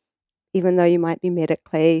sad, even though you might be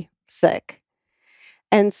medically sick.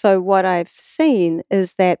 And so what I've seen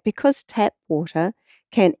is that because tap water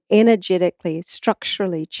can energetically,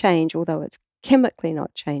 structurally change, although it's chemically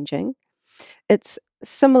not changing, it's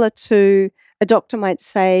similar to a doctor might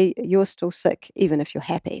say, you're still sick, even if you're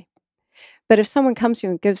happy. But if someone comes to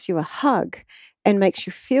you and gives you a hug and makes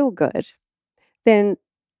you feel good, then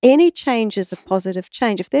any change is a positive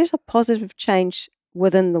change. If there's a positive change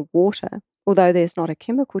within the water, although there's not a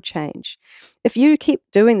chemical change, if you keep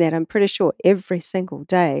doing that, I'm pretty sure every single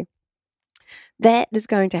day, that is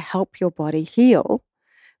going to help your body heal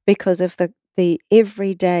because of the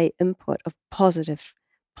everyday input of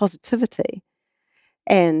positivity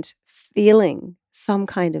and feeling some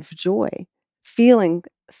kind of joy, feeling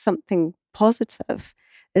something positive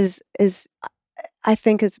is I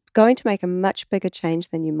think is going to make a much bigger change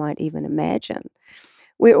than you might even imagine.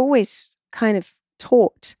 We're always kind of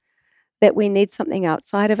taught that we need something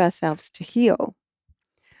outside of ourselves to heal,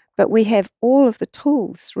 but we have all of the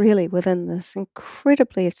tools really within this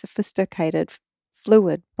incredibly sophisticated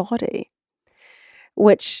fluid body,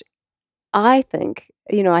 which I think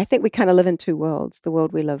we kind of live in two worlds, the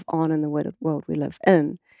world we live on and the world we live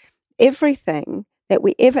in. Everything that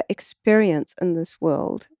we ever experience in this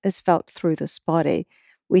world is felt through this body.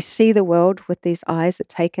 We see the world with these eyes that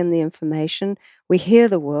take in the information. We hear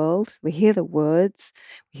the world, we hear the words,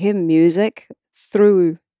 we hear music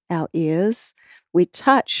through our ears. We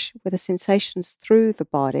touch with the sensations through the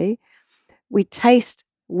body. We taste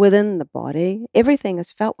within the body. Everything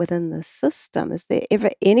is felt within the system. Is there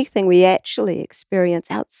ever anything we actually experience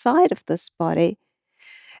outside of this body?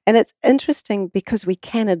 And it's interesting because we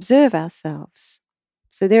can observe ourselves.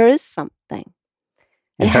 So there is something.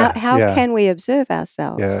 And Yeah, how yeah, can we observe yeah.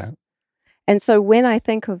 ourselves? And so when I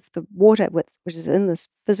think of the water, which is in this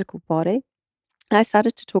physical body, I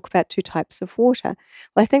started to talk about two types of water.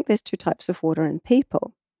 Well, I think there's two types of water in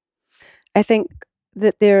people. I think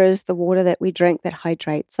that there is the water that we drink that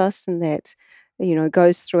hydrates us and that,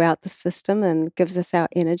 goes throughout the system and gives us our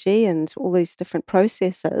energy and all these different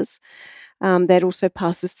processes that also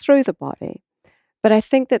passes through the body. But I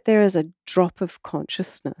think that there is a drop of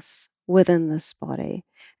consciousness within this body.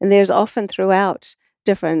 And there's often throughout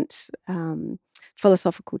different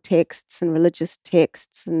philosophical texts and religious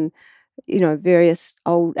texts and various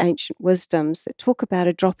old ancient wisdoms that talk about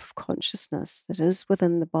a drop of consciousness that is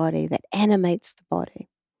within the body, that animates the body.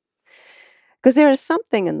 Because there is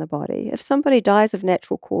something in the body. If somebody dies of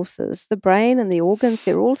natural causes, the brain and the organs,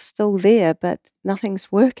 they're all still there, but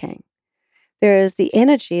nothing's working. the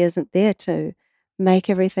energy isn't there to make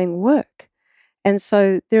everything work. And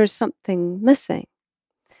so there is something missing.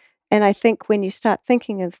 And I think when you start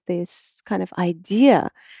thinking of this kind of idea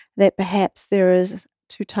that perhaps there is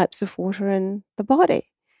two types of water in the body,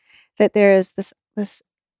 that there is this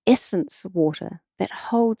essence of water that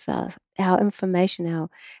holds our information,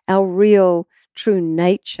 our real true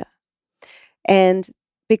nature. And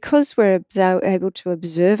because we're able to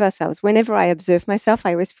observe ourselves, whenever I observe myself,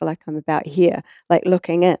 I always feel like I'm about here, like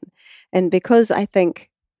looking in. And because I think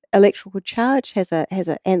electrical charge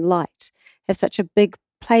and light have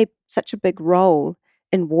play such a big role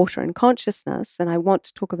in water and consciousness, and I want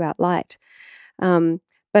to talk about light.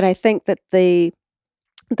 But I think that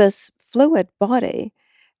this fluid body,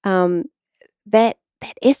 um, that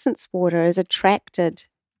essence water is attracted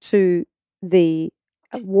to the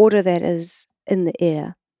water that is in the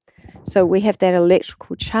air. So we have that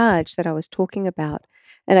electrical charge that I was talking about.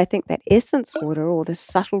 And I think that essence water, or the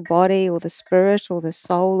subtle body, or the spirit, or the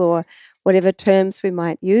soul, or whatever terms we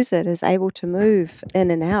might use it, is able to move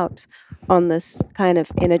in and out on this kind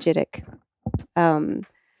of energetic, kind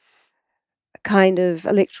of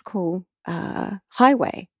electrical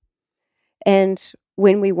highway. And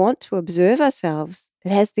when we want to observe ourselves,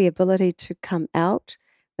 it has the ability to come out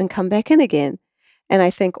and come back in again. And I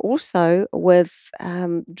think also with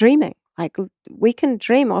dreaming, like we can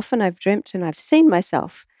dream. Often I've dreamt and I've seen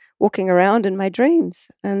myself walking around in my dreams.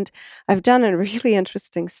 And I've done a really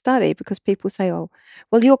interesting study because people say, oh,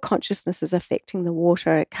 well, your consciousness is affecting the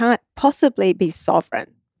water. It can't possibly be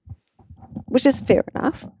sovereign, which is fair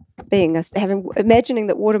enough. Imagining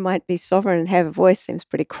that water might be sovereign and have a voice seems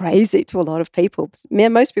pretty crazy to a lot of people.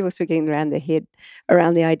 Most people are still getting around their head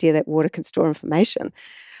around the idea that water can store information.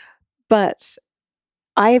 But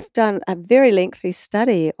I've done a very lengthy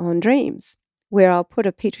study on dreams where I'll put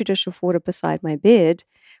a petri dish of water beside my bed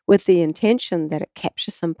with the intention that it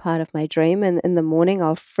captures some part of my dream, and in the morning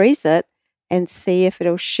I'll freeze it and see if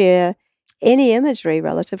it'll share any imagery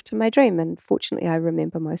relative to my dream. And fortunately, I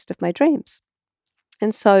remember most of my dreams.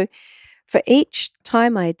 And so for each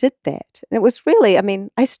time I did that, and it was really,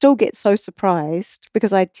 I still get so surprised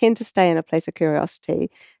because I tend to stay in a place of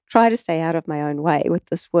curiosity, try to stay out of my own way with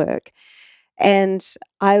this work. And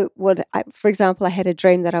for example, I had a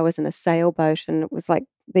dream that I was in a sailboat and it was like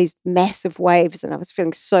these massive waves and I was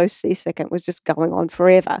feeling so seasick and it was just going on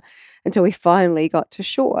forever until we finally got to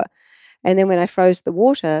shore. And then when I froze the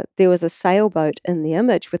water, there was a sailboat in the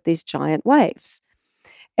image with these giant waves.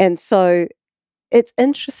 And so it's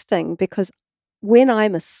interesting because when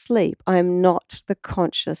I'm asleep, I'm not the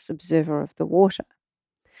conscious observer of the water.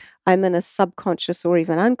 I'm in a subconscious or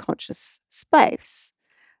even unconscious space.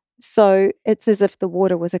 So it's as if the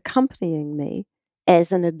water was accompanying me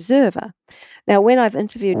as an observer. Now, when I've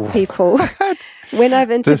interviewed people,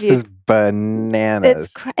 This is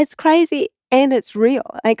bananas. it's crazy and it's real.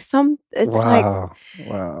 Wow.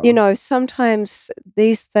 Sometimes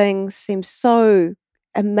these things seem so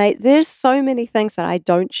amazing. There's so many things that I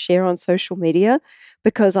don't share on social media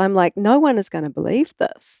because I'm like, no one is going to believe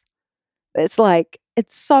this. It's like,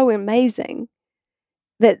 it's so amazing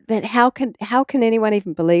that how can anyone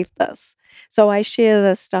even believe this? So I share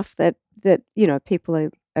the stuff that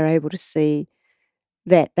people are able to see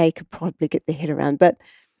that they could probably get their head around. But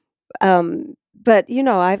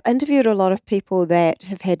I've interviewed a lot of people that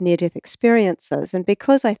have had near-death experiences, and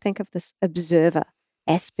because I think of this observer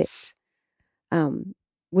aspect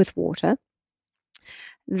with water,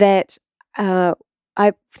 that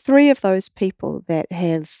three of those people that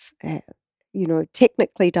have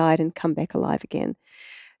technically died and come back alive again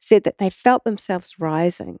said that they felt themselves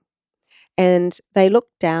rising and they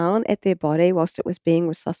looked down at their body whilst it was being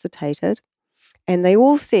resuscitated, and they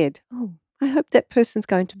all said, oh, I hope that person's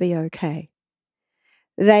going to be okay.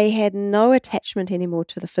 They had no attachment anymore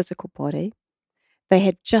to the physical body. They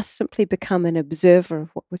had just simply become an observer of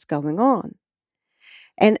what was going on.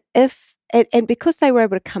 And because they were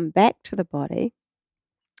able to come back to the body,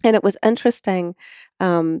 and it was interesting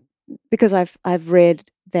because I've read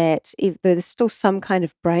that there's still some kind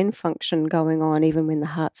of brain function going on even when the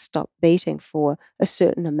heart stopped beating for a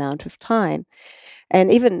certain amount of time.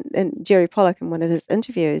 And even in Jerry Pollack, in one of his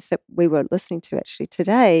interviews that we were listening to actually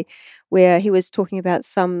today, where he was talking about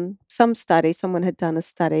some study, someone had done a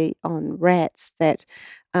study on rats that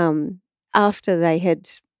after they had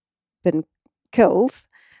been killed,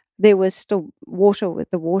 there was still water,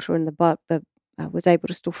 with the water in the butt, was able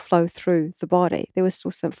to still flow through the body. There was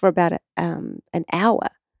still some for about an hour,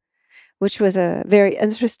 which was a very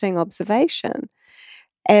interesting observation.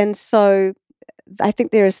 And so I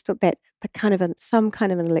think there is still some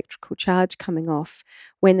kind of an electrical charge coming off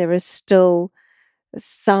when there is still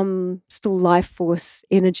some still life force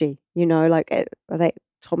energy, like that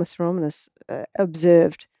Thomas Romanus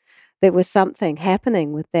observed there was something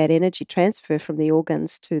happening with that energy transfer from the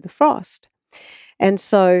organs to the frost. And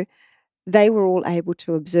so they were all able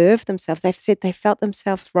to observe themselves. They've said they felt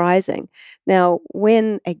themselves rising. Now,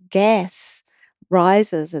 when a gas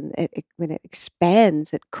rises and when it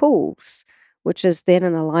expands, it cools, which is then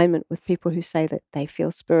in alignment with people who say that they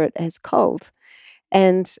feel spirit as cold.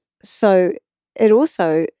 And so it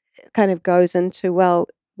also kind of goes into, well,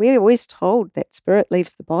 we're always told that spirit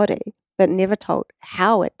leaves the body, but never told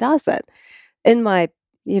how it does it. In my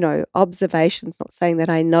observations, not saying that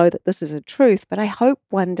I know that this is a truth, but I hope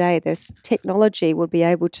one day this technology will be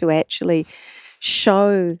able to actually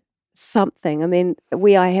show something. I mean,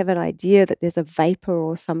 I have an idea that there's a vapor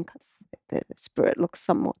or the spirit looks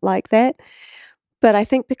somewhat like that. But I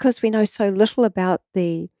think because we know so little about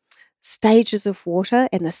the stages of water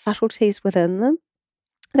and the subtleties within them,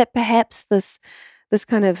 that perhaps this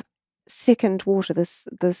kind of second water,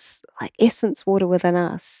 this like essence water within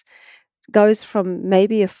us, goes from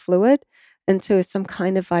maybe a fluid into some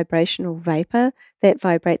kind of vibrational vapor that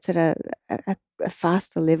vibrates at a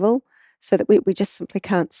faster level, so that we just simply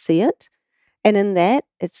can't see it. And in that,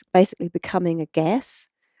 it's basically becoming a gas,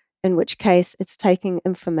 in which case it's taking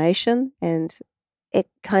information and it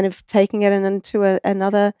kind of taking it into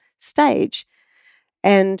another stage.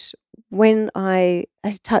 And when I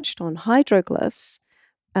touched on hydroglyphs,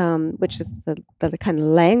 which is the kind of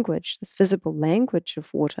language, this visible language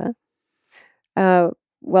of water,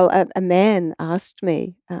 well, a man asked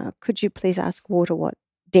me, could you please ask water what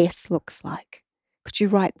death looks like? Could you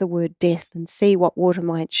write the word death and see what water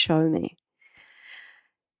might show me?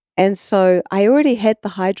 And so I already had the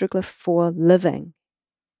hydroglyph for living.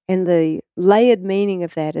 And the layered meaning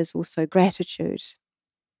of that is also gratitude.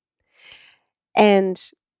 And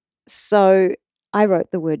so I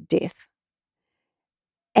wrote the word death.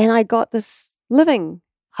 And I got this living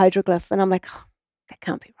hydroglyph. And I'm like, oh, that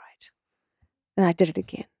can't be right. And I did it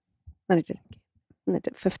again. And I did it again. And I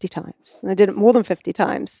did it 50 times. And I did it more than 50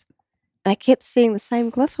 times. And I kept seeing the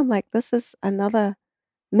same glyph. I'm like, this is another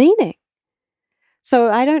meaning.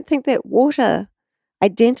 So I don't think that water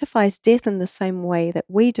identifies death in the same way that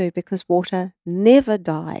we do, because water never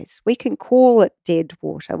dies. We can call it dead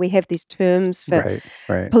water. We have these terms for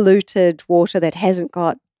polluted water that hasn't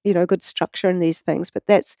got, good structure in these things, but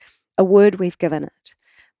that's a word we've given it.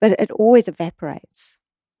 But it always evaporates.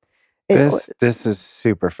 This is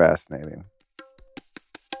super fascinating.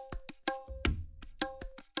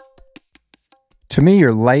 To me,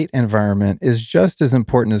 your light environment is just as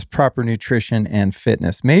important as proper nutrition and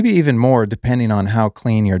fitness, maybe even more depending on how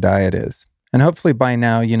clean your diet is. And hopefully by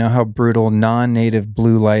now, you know how brutal non-native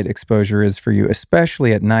blue light exposure is for you,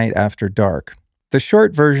 especially at night after dark. The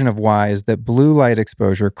short version of why is that blue light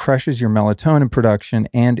exposure crushes your melatonin production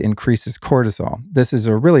and increases cortisol. This is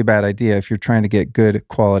a really bad idea if you're trying to get good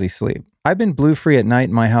quality sleep. I've been blue-free at night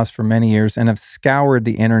in my house for many years and have scoured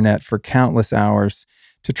the internet for countless hours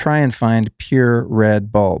to try and find pure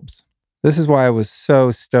red bulbs. This is why I was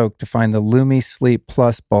so stoked to find the Lumi Sleep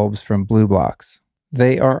Plus bulbs from Blue Box.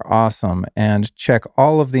 They are awesome and check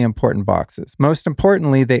all of the important boxes. Most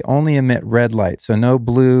importantly, they only emit red light, so no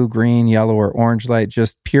blue, green, yellow, or orange light,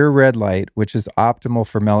 just pure red light, which is optimal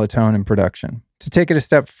for melatonin production. To take it a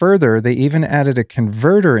step further, they even added a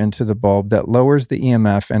converter into the bulb that lowers the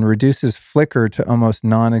EMF and reduces flicker to almost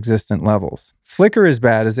non-existent levels. Flicker is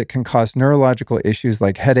bad as it can cause neurological issues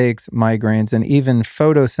like headaches, migraines, and even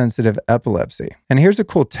photosensitive epilepsy. And here's a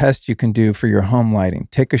cool test you can do for your home lighting.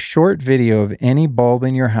 Take a short video of any bulb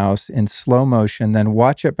in your house in slow motion, then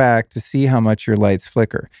watch it back to see how much your lights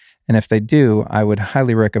flicker. And if they do, I would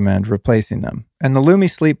highly recommend replacing them. And the Lumi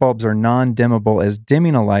sleep bulbs are non-dimmable, as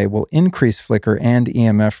dimming a light will increase flicker and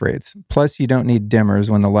EMF rates. Plus, you don't need dimmers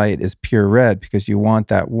when the light is pure red because you want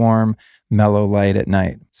that warm, mellow light at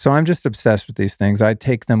night. So I'm just obsessed with these things. I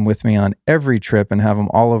take them with me on every trip and have them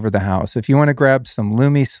all over the house. If you want to grab some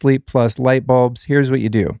Lumi Sleep Plus light bulbs, here's what you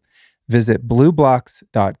do. Visit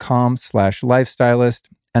blueblocks.com/lifestylist,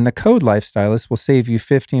 and the code lifestylist will save you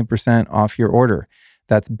 15% off your order.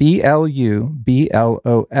 That's BLUBLOX,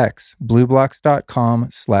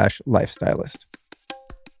 blueblocks.com/lifestylist.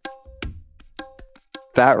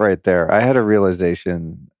 That right there, I had a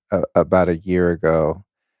realization about a year ago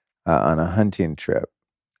on a hunting trip,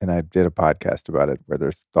 and I did a podcast about it where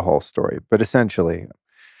there's the whole story. But essentially,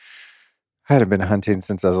 I hadn't been hunting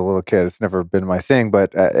since I was a little kid. It's never been my thing.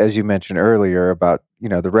 But as you mentioned earlier about,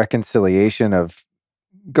 the reconciliation of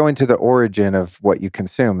going to the origin of what you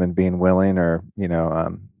consume and being willing or,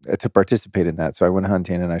 to participate in that. So I went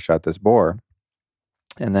hunting and I shot this boar.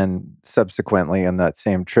 And then subsequently on that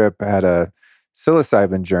same trip, I had a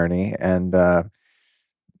psilocybin journey. And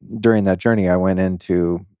during that journey, I went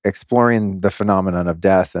into exploring the phenomenon of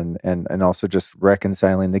death and also just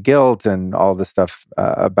reconciling the guilt and all the stuff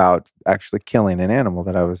about actually killing an animal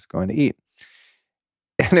that I was going to eat.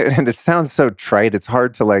 And it sounds so trite. It's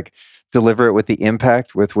hard to like deliver it with the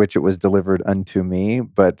impact with which it was delivered unto me.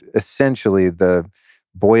 But essentially, the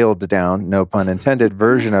boiled down, no pun intended,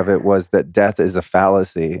 version of it was that death is a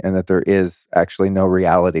fallacy and that there is actually no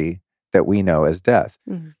reality that we know as death.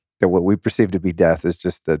 Mm. That what we perceive to be death is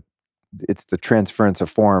just that it's the transference of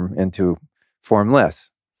form into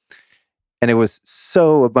formless. And it was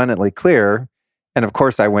so abundantly clear. And of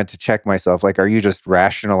course, I went to check myself. Like, are you just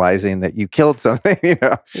rationalizing that you killed something?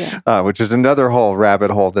 Yeah. Which is another whole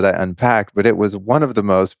rabbit hole that I unpacked. But it was one of the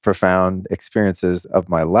most profound experiences of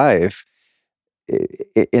my life,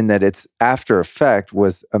 in that its after effect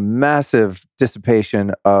was a massive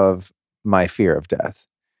dissipation of my fear of death.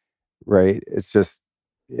 Right?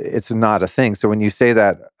 It's not a thing. So when you say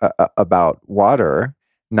that about water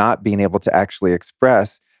not being able to actually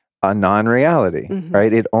express a non-reality, Mm-hmm.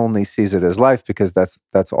 right? It only sees it as life because that's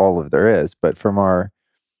all of there is. But from our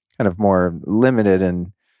kind of more limited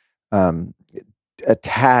and um,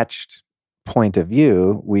 attached point of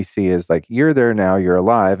view, we see as like you're there now, you're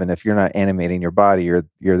alive, and if you're not animating your body,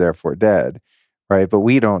 you're therefore dead, right? But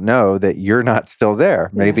we don't know that you're not still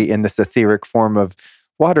there. Maybe in this etheric form of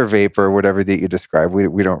water vapor or whatever that you describe.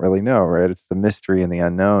 We don't really know, right? It's the mystery and the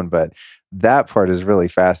unknown. But that part is really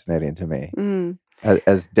fascinating to me Mm.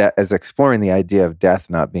 as exploring the idea of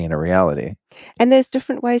death not being a reality. And there's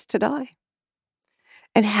different ways to die.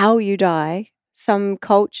 And how you die, some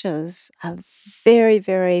cultures are very,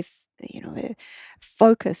 very,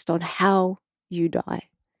 focused on how you die.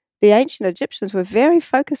 The ancient Egyptians were very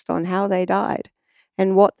focused on how they died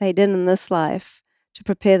and what they did in this life to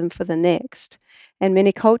prepare them for the next. And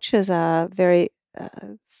many cultures are very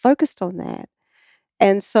focused on that.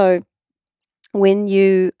 And so when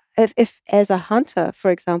if as a hunter, for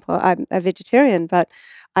example, I'm a vegetarian, but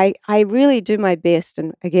I really do my best,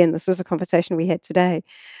 and again, this is a conversation we had today,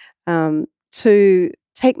 to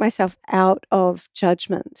take myself out of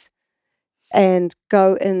judgment and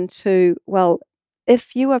go into, well,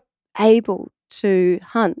 if you are able to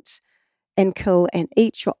hunt and kill and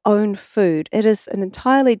eat your own food, it is an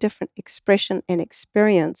entirely different expression and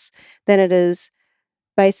experience than it is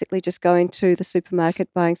basically just going to the supermarket,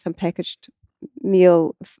 buying some packaged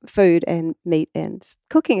meal food and meat and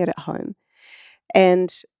cooking it at home.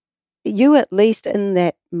 And you, at least in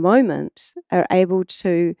that moment, are able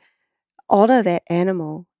to honor that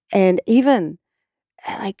animal and even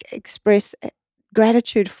like express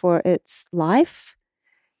gratitude for its life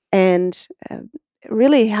and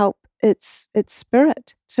really help its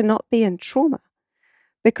spirit to not be in trauma,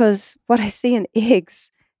 because what I see in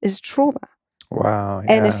eggs is trauma. Wow.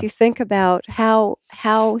 And if Yeah. you think about how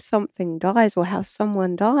something dies or how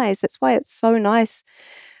someone dies, that's why it's so nice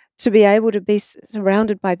to be able to be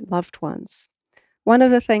surrounded by loved ones. One of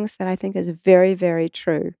the things that I think is very, very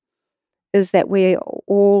true is that we are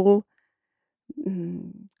all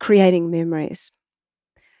creating memories.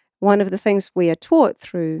 One of the things we are taught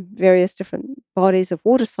through various different bodies of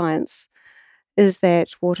water science is that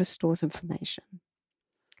water stores information.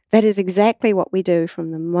 That is exactly what we do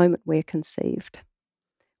from the moment we're conceived.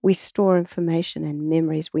 We store information and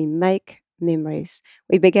memories. We make memories.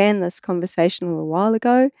 We began this conversation a little while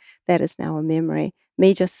ago. That is now a memory.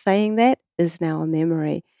 Me just saying that is now a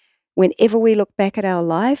memory. Whenever we look back at our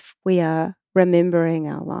life, we are remembering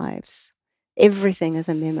our lives. Everything is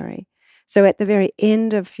a memory. So at the very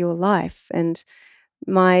end of your life, and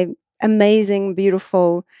my amazing,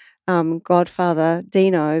 beautiful godfather,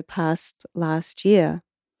 Dino, passed last year.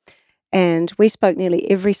 And we spoke nearly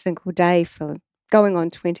every single day for going on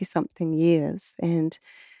 20 something years. And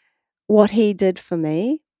what he did for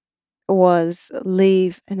me was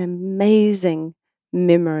leave an amazing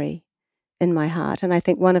memory in my heart. And I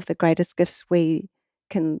think one of the greatest gifts we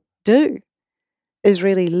can do is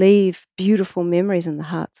really leave beautiful memories in the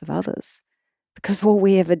hearts of others, because all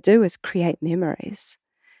we ever do is create memories.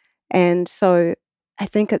 And so I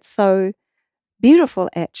think it's so beautiful,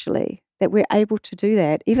 actually, that we're able to do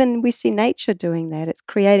that. Even we see nature doing that. It's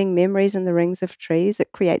creating memories in the rings of trees.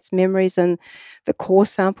 It creates memories in the core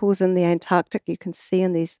samples in the Antarctic. You can see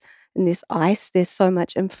in this ice, there's so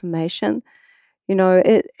much information.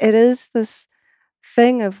 It is this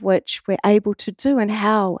thing of which we're able to do. And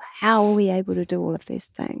how are we able to do all of these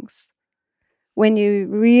things? When you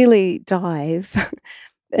really dive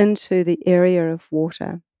into the area of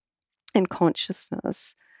water and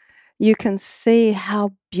consciousness, you can see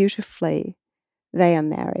how beautifully they are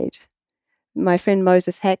married. My friend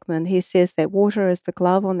Moses Hackman, he says that water is the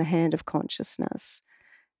glove on the hand of consciousness.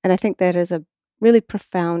 And I think that is a really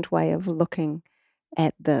profound way of looking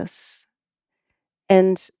at this.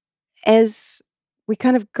 And as we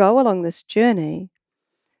kind of go along this journey,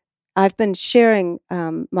 I've been sharing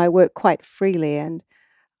my work quite freely, and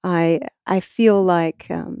I feel like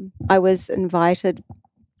I was invited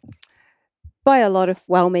by a lot of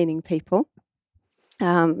well-meaning people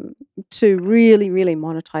to really, really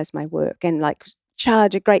monetize my work and like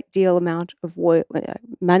charge a great deal amount of work,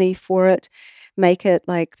 money for it, make it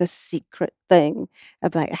like the secret thing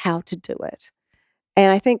about how to do it.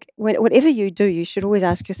 And I think whatever you do, you should always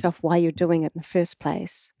ask yourself why you're doing it in the first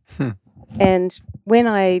place. And when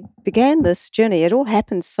I began this journey, it all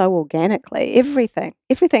happened so organically.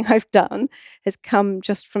 Everything I've done has come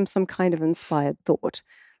just from some kind of inspired thought.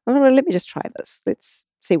 Well, let me just try this. Let's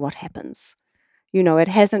see what happens. You know, it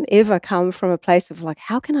hasn't ever come from a place of like,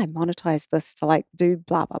 how can I monetize this to like do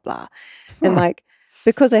blah, blah, blah. And like,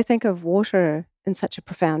 because I think of water in such a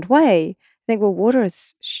profound way, I think, well, water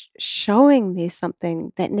is showing me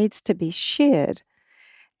something that needs to be shared.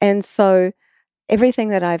 And so everything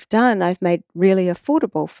that I've done, I've made really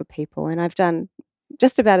affordable for people. And I've done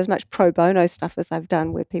just about as much pro bono stuff as I've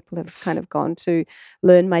done where people have kind of gone to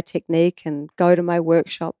learn my technique and go to my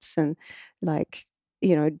workshops and like,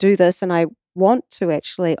 you know, do this. And I want to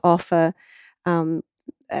actually offer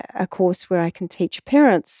a course where I can teach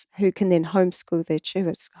parents who can then homeschool their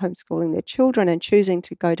homeschooling their children and choosing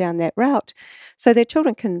to go down that route so their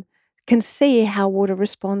children can see how water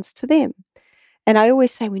responds to them. And I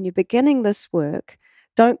always say when you're beginning this work,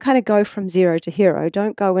 don't kind of go from zero to hero.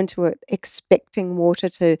 Don't go into it expecting water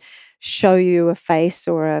to show you a face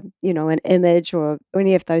or an image or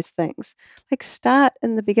any of those things. Like start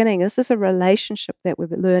in the beginning. This is a relationship that we're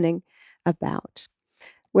learning about,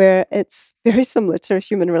 where it's very similar to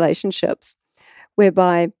human relationships,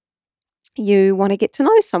 whereby you want to get to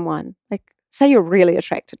know someone. Like say you're really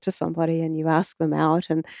attracted to somebody and you ask them out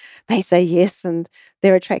and they say yes and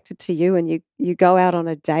they're attracted to you, and you go out on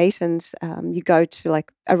a date and you go to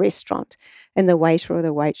like a restaurant and the waiter or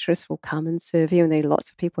the waitress will come and serve you and there are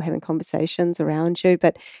lots of people having conversations around you,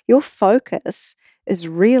 but your focus is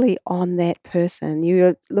really on that person.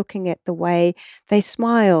 You're looking at the way they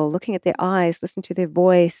smile, looking at their eyes, listen to their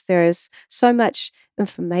voice. There is so much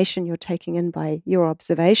information you're taking in by your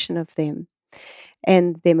observation of them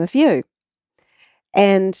and them of you.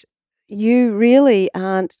 And you really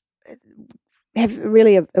aren't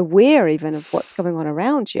really aware even of what's going on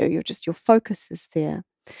around you. Your focus is there.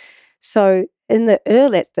 So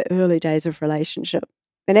that's the early days of relationship.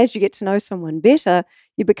 And as you get to know someone better,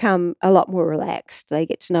 you become a lot more relaxed. They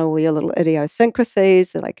get to know all your little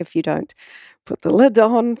idiosyncrasies, like if you don't put the lid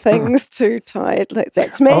on things too tight, like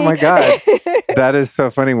that's me. Oh my God. That is so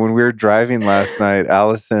funny. When we were driving last night,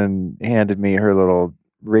 Allison handed me her little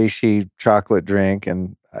reishi chocolate drink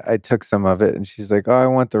and I took some of it and she's like, oh, I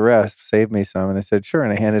want the rest. Save me some. And I said, sure.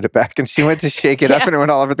 And I handed it back and she went to shake it up and it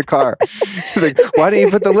went all over the car. She's like, why didn't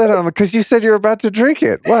you put the lid on? Because you said you were about to drink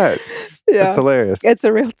it. What? Yeah. That's hilarious. It's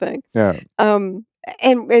a real thing. Yeah.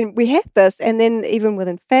 And we have this, and then even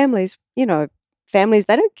within families, families,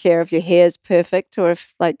 they don't care if your hair's perfect or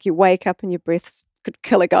if like you wake up and your breath could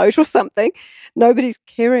kill a goat or something. Nobody's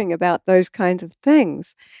caring about those kinds of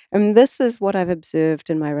things. And this is what I've observed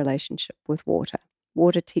in my relationship with water.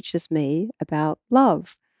 Water teaches me about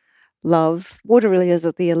love. Water really is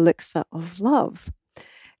the elixir of love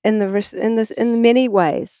in many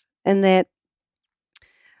ways, in that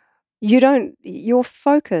your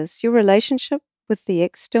focus, your relationship with the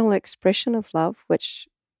external expression of love, which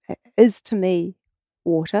is to me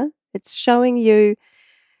water, it's showing you,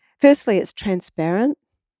 firstly, it's transparent,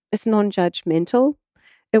 it's non-judgmental.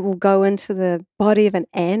 It will go into the body of an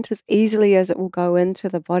ant as easily as it will go into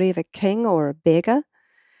the body of a king or a beggar.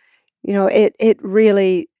 It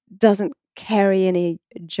really doesn't carry any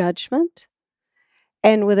judgment.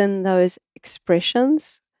 And within those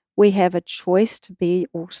expressions, we have a choice to be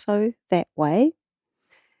also that way.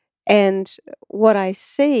 And what I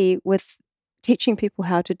see with teaching people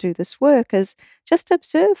how to do this work is just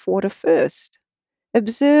observe water first.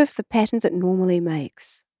 Observe the patterns it normally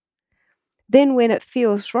makes. Then when it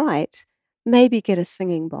feels right, maybe get a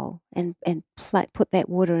singing bowl and put that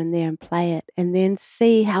water in there and play it, and then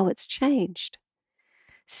see how it's changed.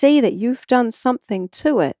 See that you've done something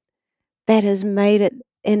to it that has made it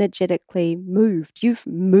energetically moved. You've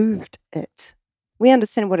moved it. We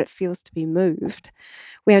understand what it feels to be moved.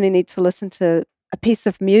 We only need to listen to a piece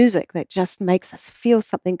of music that just makes us feel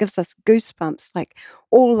something, gives us goosebumps, like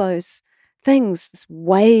all those things. This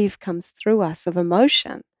wave comes through us of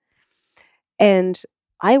emotion. And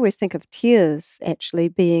I always think of tears actually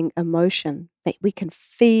being emotion that we can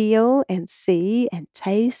feel and see and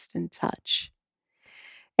taste and touch.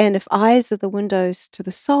 And if eyes are the windows to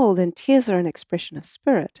the soul, then tears are an expression of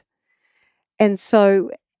spirit. And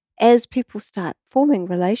so as people start forming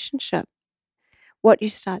relationship, what you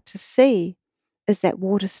start to see is that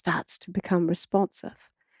water starts to become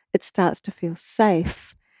responsive. It starts to feel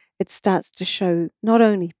safe. It starts to show not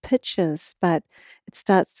only pictures, but it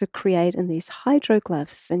starts to create in these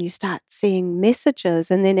hydroglyphs, and you start seeing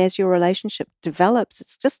messages. And then as your relationship develops,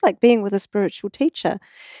 it's just like being with a spiritual teacher.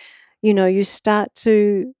 You start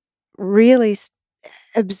to really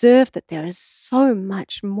observe that there is so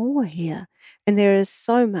much more here, and there is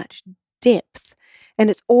so much depth,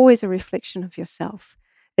 and it's always a reflection of yourself.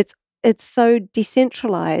 It's so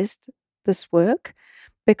decentralized, this work,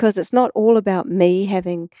 because it's not all about me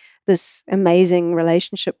having this amazing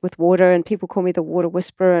relationship with water, and people call me the water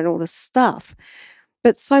whisperer and all this stuff,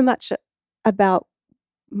 but so much about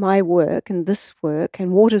my work and this work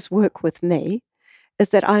and water's work with me is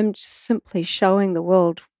that I'm just simply showing the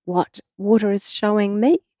world what water is showing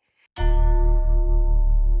me.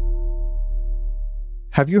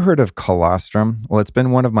 Have you heard of colostrum? Well, it's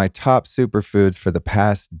been one of my top superfoods for the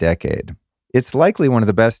past decade. It's likely one of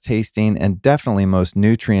the best tasting and definitely most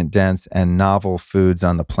nutrient dense and novel foods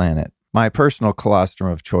on the planet. My personal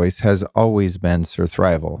colostrum of choice has always been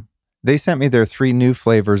Surthrival. They sent me their 3 new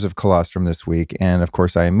flavors of colostrum this week, and of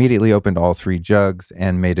course I immediately opened all 3 jugs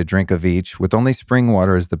and made a drink of each with only spring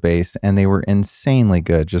water as the base, and they were insanely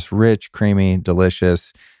good, just rich, creamy,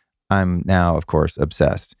 delicious. I'm now, of course,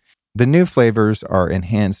 obsessed. The new flavors are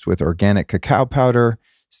enhanced with organic cacao powder,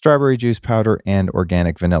 strawberry juice powder, and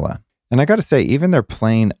organic vanilla. And I gotta say, even their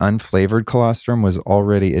plain unflavored colostrum was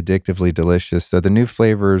already addictively delicious, so the new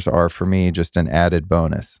flavors are, for me, just an added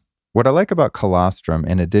bonus. What I like about colostrum,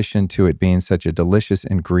 in addition to it being such a delicious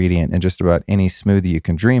ingredient in just about any smoothie you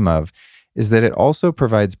can dream of, is that it also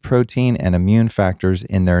provides protein and immune factors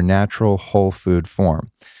in their natural whole food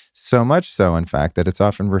form. So much so, in fact, that it's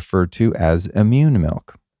often referred to as immune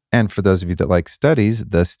milk. And for those of you that like studies,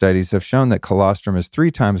 the studies have shown that colostrum is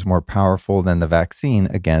 3 times more powerful than the vaccine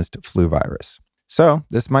against flu virus. So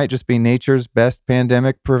this might just be nature's best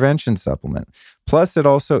pandemic prevention supplement. Plus, it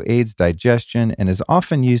also aids digestion and is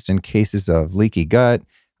often used in cases of leaky gut,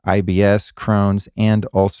 IBS, Crohn's, and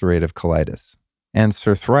ulcerative colitis. And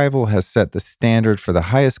Surthrival has set the standard for the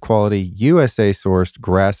highest quality USA-sourced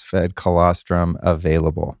grass-fed colostrum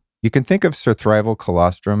available. You can think of Surthrival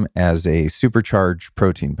colostrum as a supercharged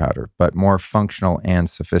protein powder, but more functional and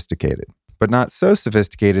sophisticated. But not so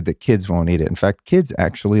sophisticated that kids won't eat it. In fact, kids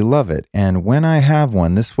actually love it. And when I have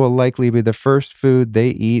one, this will likely be the first food they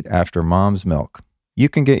eat after mom's milk. You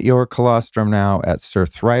can get your colostrum now at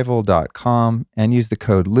surthrival.com and use the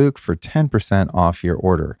code Luke for 10% off your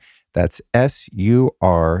order. That's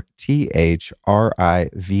SURTHRIVAL.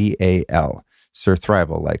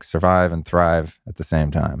 Surthrival, like survive and thrive at the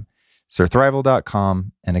same time.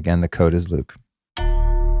 Surthrival.com, and again, the code is Luke.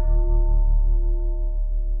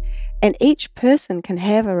 And each person can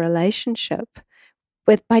have a relationship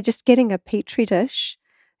by just getting a petri dish.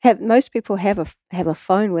 Most people have a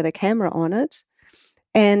phone with a camera on it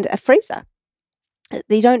and a freezer.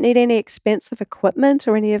 You don't need any expensive equipment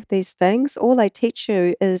or any of these things. All they teach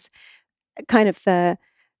you is kind of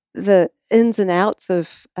the ins and outs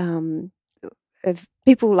of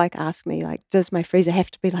people like ask me, like, does my freezer have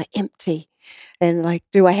to be like empty? And like,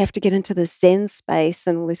 do I have to get into the Zen space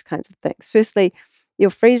and all these kinds of things? Firstly, your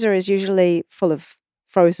freezer is usually full of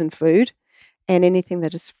frozen food, and anything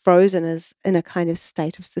that is frozen is in a kind of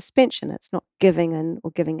state of suspension. It's not giving in or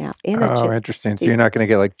giving out energy. Oh, interesting. So you're not going to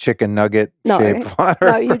get like chicken nugget shaped water.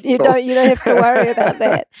 No, you don't. You don't have to worry about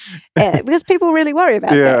that because people really worry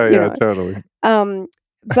about that. Yeah, totally.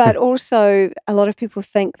 But also, a lot of people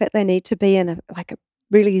think that they need to be in a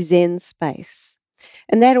really Zen space.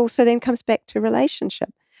 And that also then comes back to relationship.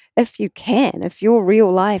 If your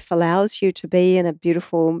real life allows you to be in a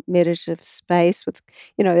beautiful meditative space with,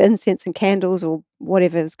 incense and candles or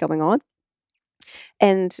whatever is going on,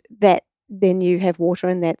 and that then you have water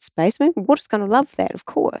in that space. I mean, water's going to love that, of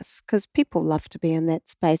course, because people love to be in that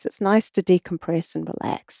space. It's nice to decompress and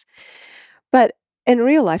relax. But in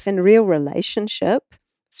real life, in real relationship,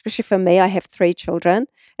 especially for me, I have 3 children.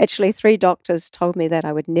 Actually, 3 doctors told me that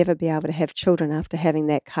I would never be able to have children after having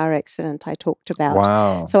that car accident I talked about.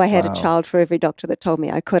 Wow. So I had a child for every doctor that told me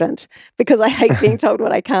I couldn't, because I hate being told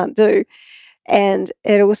what I can't do. And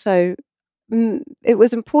it also, it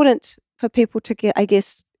was important for people to get, I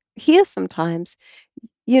guess, hear sometimes,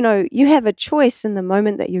 you have a choice in the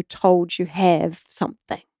moment that you're told you have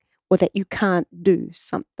something or that you can't do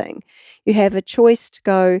something. You have a choice to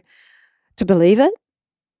go to believe it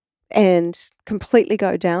and completely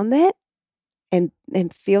go down that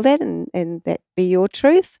and feel that and that be your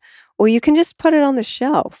truth, or you can just put it on the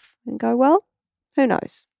shelf and go, well, who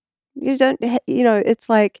knows? You don't, it's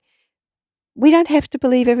like we don't have to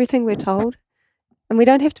believe everything we're told, and we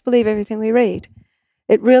don't have to believe everything we read.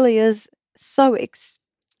 It really is so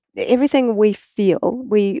everything we feel,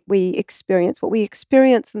 we experience, what we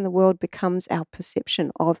experience in the world becomes our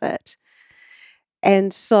perception of it.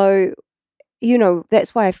 And so,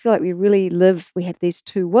 that's why I feel like we have these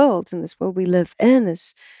two worlds in this world we live in.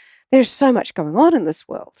 There's so much going on in this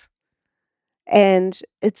world. And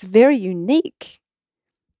it's very unique.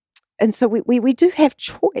 And so we do have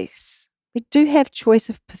choice. We do have choice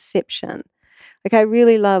of perception. Like I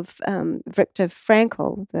really love Viktor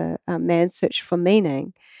Frankl, the Man's Search for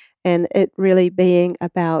Meaning, and it really being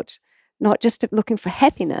about not just looking for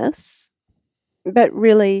happiness, but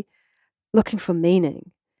really looking for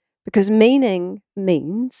meaning. Because meaning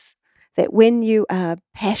means that when you are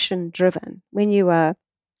passion-driven, when you are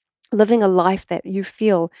living a life that you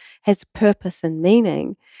feel has purpose and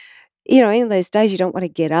meaning, in those days you don't want to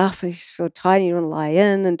get up and you just feel tired and you want to lie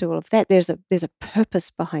in and do all of that. There's a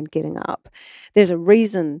purpose behind getting up. There's a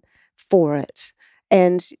reason for it.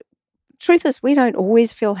 And truth is, we don't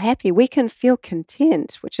always feel happy. We can feel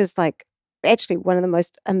content, which is like actually one of the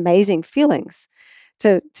most amazing feelings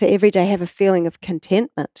to every day have a feeling of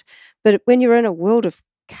contentment. But when you're in a world of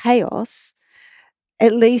chaos,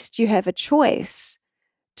 at least you have a choice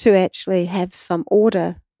to actually have some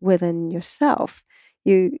order within yourself.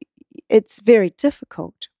 It's very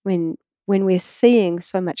difficult when we're seeing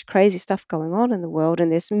so much crazy stuff going on in the world,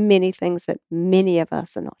 and there's many things that many of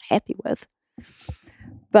us are not happy with.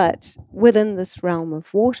 But within this realm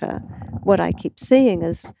of water, what I keep seeing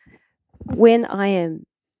is when I am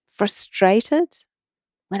frustrated,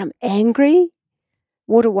 when I'm angry,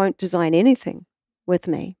 water won't design anything with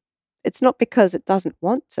me. It's not because it doesn't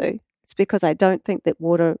want to. It's because I don't think that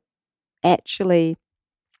water actually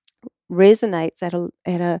resonates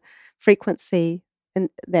at a frequency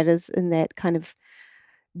that is in that kind of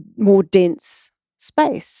more dense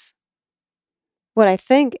space. What I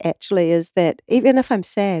think actually is that even if I'm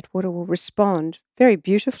sad, water will respond very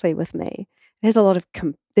beautifully with me. There's a lot of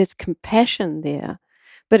there's compassion there,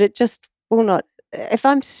 but it just will not. If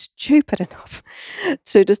I'm stupid enough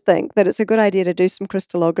to just think that it's a good idea to do some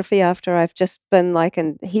crystallography after I've just been like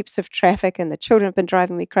in heaps of traffic and the children have been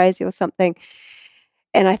driving me crazy or something,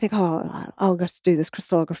 and I think, oh, I'll just do this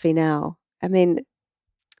crystallography now. I mean,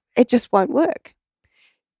 it just won't work.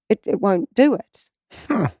 It won't do it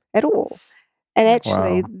at all. And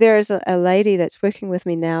actually, Wow. there's a lady that's working with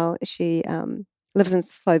me now. She lives in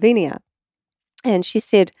Slovenia. And she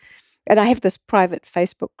said, and I have this private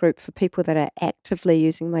Facebook group for people that are actively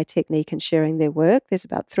using my technique and sharing their work. There's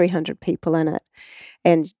about 300 people in it.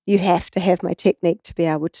 And you have to have my technique to be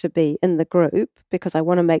able to be in the group because I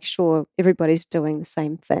want to make sure everybody's doing the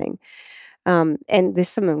same thing. And there's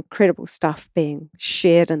some incredible stuff being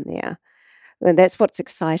shared in there. And that's what's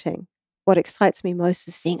exciting. What excites me most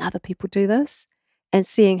is seeing other people do this and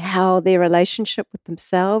seeing how their relationship with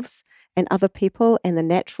themselves and other people and the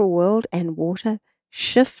natural world and water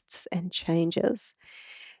shifts and changes.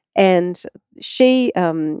 And she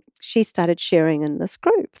started sharing in this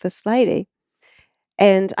group, this lady.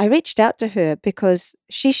 And I reached out to her because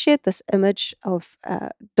she shared this image of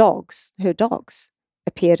dogs. Her dogs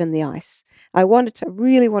appeared in the ice. I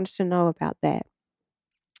really wanted to know about that.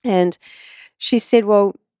 And she said,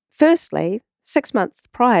 well, firstly, 6 months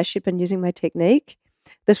prior, she'd been using my technique.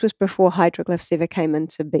 This was before hydroglyphs ever came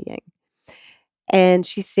into being. And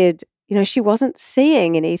she said, she wasn't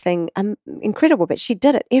seeing anything incredible, but she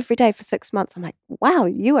did it every day for 6 months. I'm like, wow,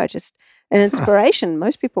 you are just an inspiration.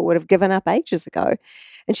 Most people would have given up ages ago.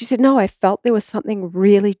 And she said, no, I felt there was something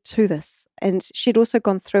really to this. And she'd also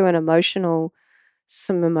gone through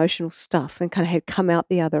some emotional stuff and kind of had come out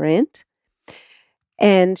the other end.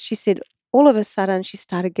 And she said, all of a sudden, she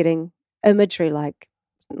started getting imagery like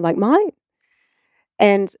mine.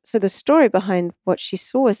 And so the story behind what she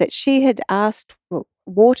saw is that she had asked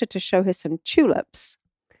water to show her some tulips.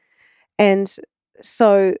 And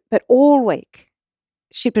so, but all week,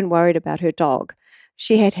 she'd been worried about her dog.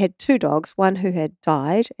 She had had 2 dogs, one who had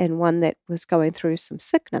died and one that was going through some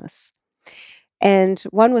sickness. And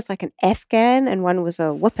one was like an Afghan and one was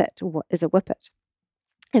a whippet, or is a whippet.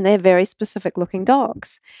 And they're very specific looking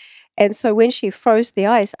dogs. And so when she froze the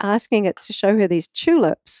ice, asking it to show her these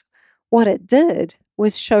tulips, what it did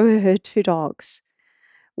was show her 2 dogs,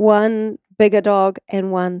 one bigger dog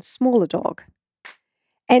and one smaller dog.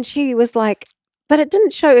 And she was like, but it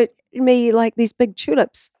didn't show it. me like these big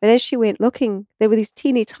tulips. But as she went looking, there were these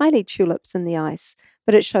teeny tiny tulips in the ice,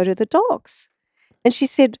 but it showed her the dogs. And she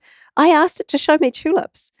said, I asked it to show me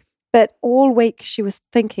tulips, but all week she was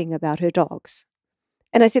thinking about her dogs.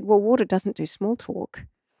 And I said, well, water doesn't do small talk.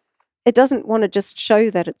 It doesn't want to just show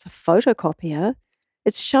you that it's a photocopier.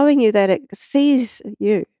 It's showing you that it sees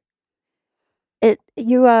you. It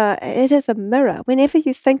is a mirror. Whenever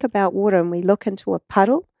you think about water and we look into a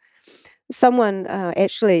puddle, someone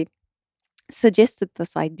actually suggested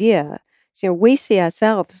this idea. We see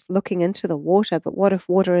ourselves looking into the water, but what if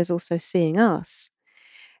water is also seeing us?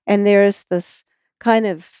 And there is this kind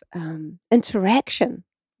of interaction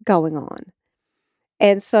going on.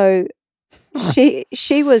 And so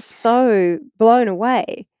she was so blown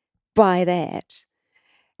away by that.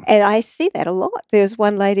 And I see that a lot. There's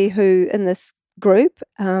one lady who in this group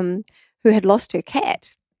who had lost her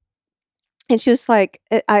cat. And she was like,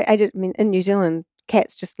 I didn't mean in New Zealand,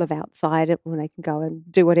 cats just live outside when they can go and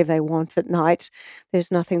do whatever they want at night. There's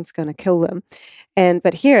nothing's going to kill them.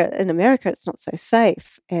 But here in America, it's not so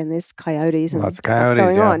safe. And there's coyotes and Lots of stuff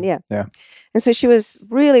coyotes, going on. Yeah. And so she was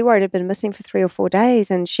really worried. Had been missing for 3 or 4 days.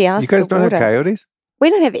 And she asked You guys the don't water, have coyotes? We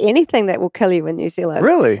don't have anything that will kill you in New Zealand.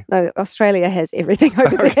 Really? No, Australia has everything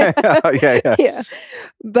over there. Yeah. Yeah.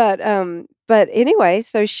 But anyway,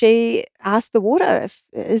 so she asked the water,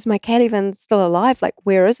 is my cat even still alive? Like,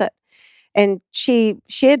 where is it? And she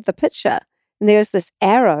shared the picture. And there's this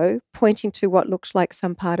arrow pointing to what looks like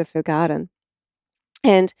some part of her garden.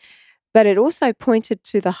 But it also pointed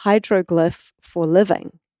to the hydroglyph for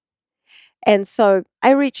living. And so I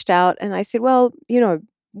reached out and I said, well,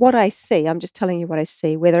 what I see, I'm just telling you what I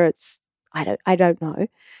see, whether it's, I don't know,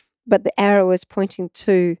 but the arrow is pointing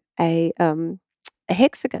to a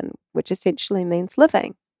hexagon, which essentially means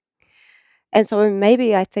living. And so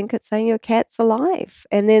maybe I think it's saying your cat's alive.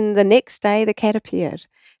 And then the next day the cat appeared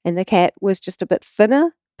and the cat was just a bit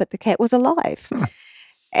thinner, but the cat was alive.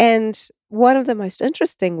 And one of the most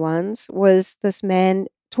interesting ones was this man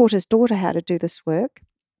taught his daughter how to do this work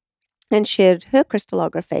and shared her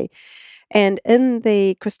crystallography. And in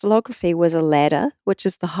the crystallography was a ladder, which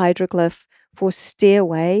is the hydroglyph for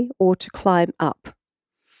stairway or to climb up.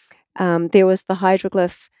 There was the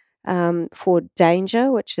hydroglyph for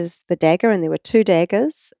danger, which is the dagger, and there were 2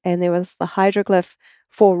 daggers. And there was the hydroglyph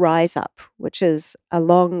for rise up, which is a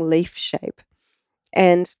long leaf shape.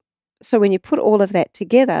 And so when you put all of that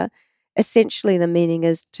together, essentially the meaning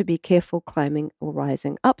is to be careful climbing or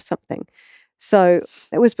rising up something. So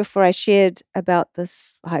it was before I shared about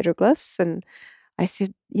this hydroglyphs, and I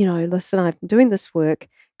said, listen, I've been doing this work.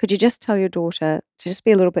 Could you just tell your daughter to just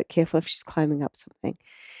be a little bit careful if she's climbing up something?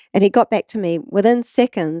 And he got back to me within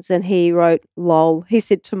seconds and he wrote, lol. He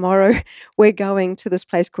said, tomorrow we're going to this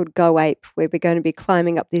place called Go Ape, where we're going to be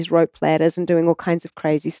climbing up these rope ladders and doing all kinds of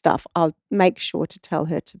crazy stuff. I'll make sure to tell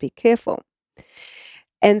her to be careful.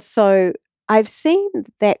 And so I've seen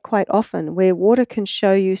that quite often, where water can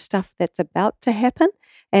show you stuff that's about to happen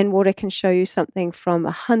and water can show you something from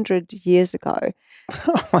 100 years ago.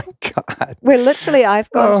 Oh my God. Where literally I've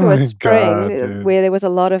gone to a spring where there was a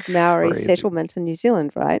lot of Maori Crazy. settlement in New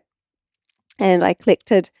Zealand, right? And I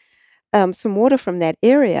collected some water from that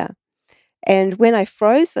area. And when I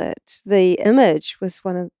froze it, the image was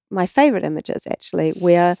one of my favorite images, actually,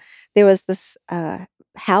 where there was this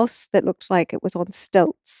house that looked like it was on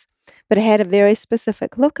stilts, but it had a very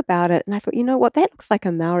specific look about it. And I thought, you know what, that looks like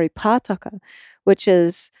a Maori pātaka, which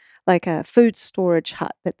is like a food storage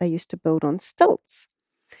hut that they used to build on stilts.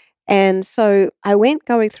 And so I went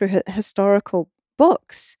going through historical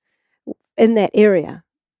books in that area,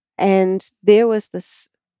 and there was this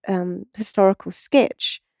historical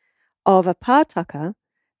sketch of a pātaka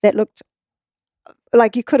that looked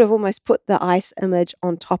like you could have almost put the ice image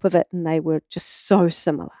on top of it, and they were just so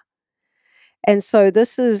similar. And so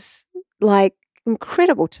this is like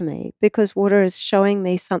incredible to me, because water is showing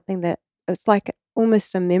me something that it's like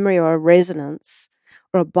almost a memory or a resonance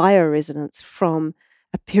or a bioresonance from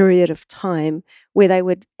a period of time where they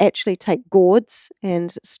would actually take gourds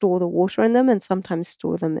and store the water in them, and sometimes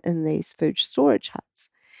store them in these food storage huts.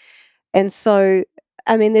 And so,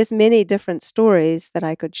 I mean, there's many different stories that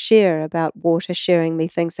I could share about water sharing me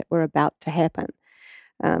things that were about to happen.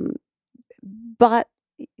 But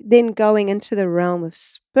then going into the realm of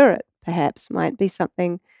spirit perhaps might be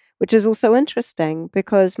something which is also interesting,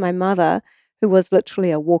 because my mother, who was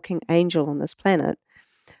literally a walking angel on this planet,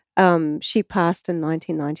 she passed in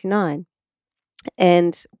 1999.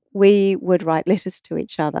 And we would write letters to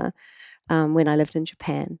each other when I lived in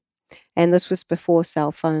Japan. And this was before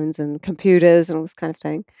cell phones and computers and all this kind of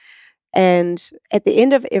thing. And at the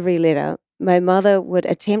end of every letter, my mother would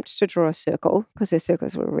attempt to draw a circle because her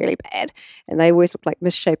circles were really bad and they always looked like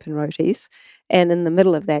misshapen rotis. And in the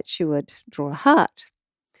middle of that, she would draw a heart.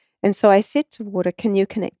 And so I said to water, can you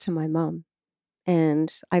connect to my mum?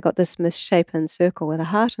 And I got this misshapen circle with a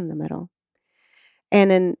heart in the middle.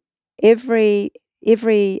 And in every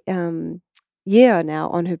year now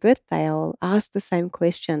on her birthday, I'll ask the same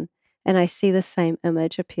question and I see the same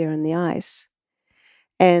image appear in the eyes.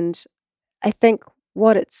 And I think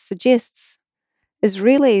what it suggests is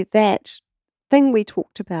really that thing we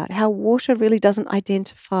talked about, how water really doesn't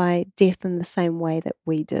identify death in the same way that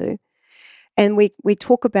we do. And we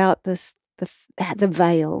talk about this, the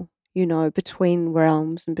veil, between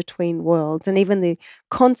realms and between worlds. And even the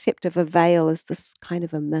concept of a veil is this kind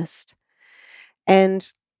of a mist.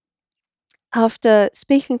 And after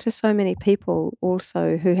speaking to so many people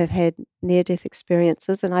also who have had near-death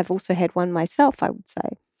experiences, and I've also had one myself, I would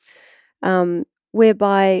say,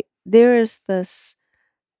 whereby there is this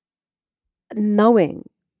knowing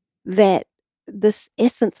that this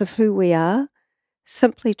essence of who we are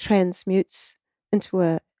simply transmutes into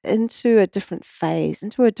a different phase,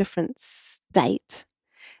 into a different state.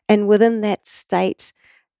 And within that state,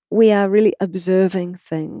 we are really observing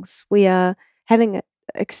things. We are having an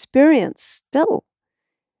experience still.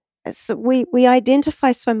 So we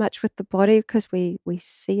identify so much with the body because we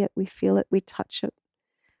see it, we feel it, we touch it.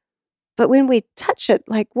 But when we touch it,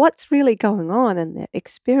 like what's really going on in that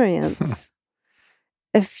experience?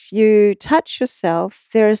 If you touch yourself,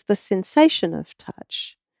 there is the sensation of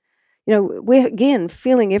touch. We're again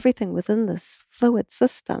feeling everything within this fluid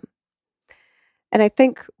system. And I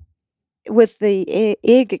think with the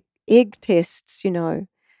egg tests,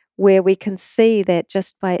 where we can see that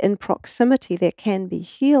just by in proximity there can be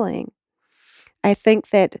healing. I think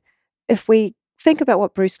that if we think about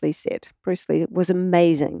what Bruce Lee said, Bruce Lee was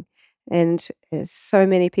amazing. And as so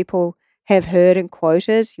many people have heard and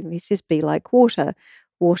quoted, he says, be like water.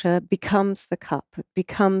 Water becomes the cup, it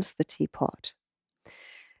becomes the teapot.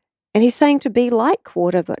 And he's saying to be like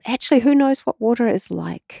water, but actually who knows what water is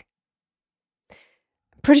like?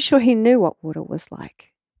 I'm pretty sure he knew what water was like.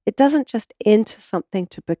 It doesn't just enter something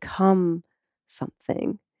to become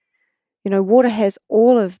something. Water has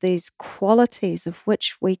all of these qualities of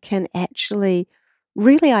which we can actually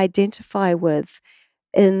really identify with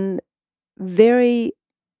in very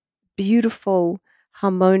beautiful,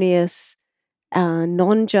 harmonious,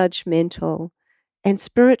 non-judgmental, and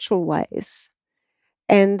spiritual ways.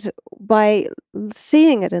 And by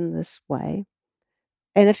seeing it in this way,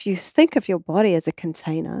 and if you think of your body as a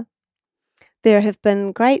container, there have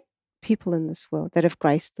been great people in this world that have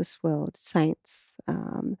graced this world, saints,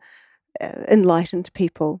 enlightened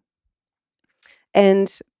people.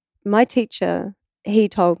 And my teacher, he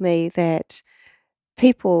told me that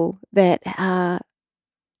people that are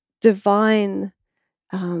divine,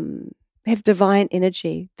 have divine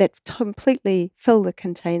energy that completely fill the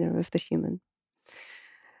container of the human,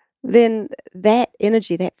 then that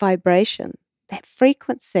energy, that vibration, that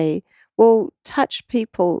frequency will touch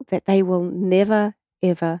people that they will never,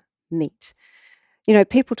 ever meet.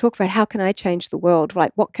 People talk about how can I change the world?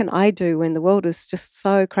 Like, what can I do when the world is just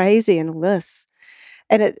so crazy and all this?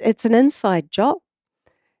 And it's an inside job.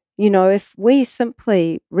 If we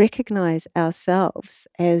simply recognize ourselves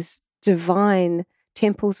as divine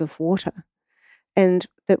temples of water and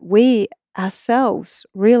that we ourselves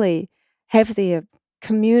really have the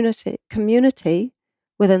community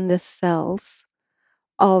within the cells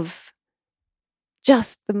of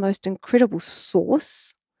just the most incredible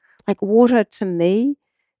source. Like water to me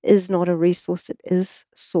is not a resource, it is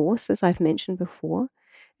source, as I've mentioned before.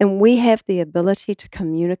 And we have the ability to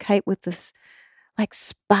communicate with this like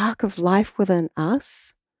spark of life within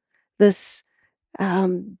us, this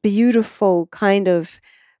beautiful kind of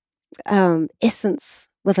essence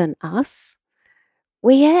within us.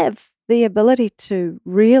 We have the ability to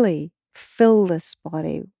really fill this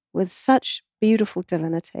body with such beautiful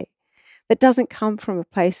divinity that doesn't come from a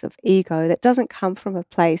place of ego, that doesn't come from a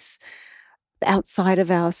place outside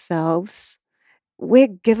of ourselves. We're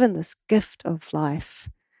given this gift of life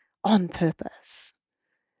on purpose,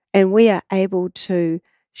 and we are able to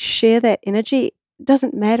share that energy. It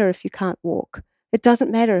doesn't matter if you can't walk. It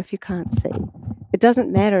doesn't matter if you can't see. It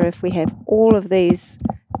doesn't matter if we have all of these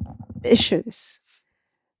issues.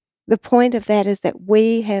 The point of that is that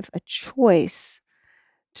we have a choice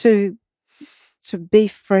to be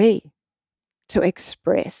free, to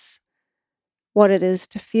express what it is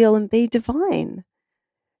to feel and be divine.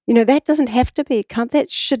 That doesn't have to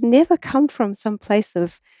that should never come from some place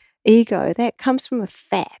of ego. That comes from a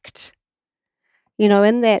fact.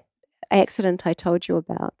 In that accident I told you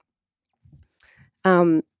about,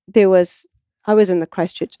 there was I was in the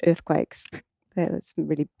Christchurch earthquakes. There was some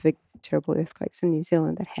really big, terrible earthquakes in New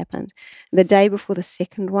Zealand that happened. The day before the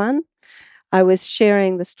second one, I was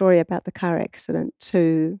sharing the story about the car accident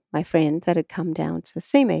to my friend that had come down to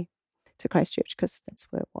see me to Christchurch, because that's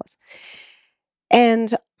where it was.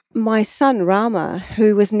 And my son, Rama,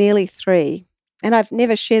 who was nearly 3, and I've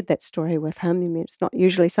never shared that story with him. I mean, it's not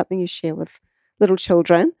usually something you share with little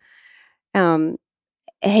children.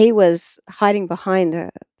 He was hiding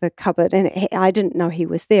behind the cupboard, and I didn't know he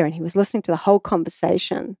was there, and he was listening to the whole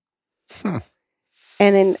conversation. And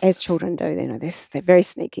then, as children do, they're very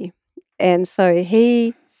sneaky. And so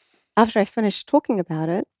after I finished talking about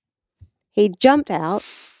it, he jumped out,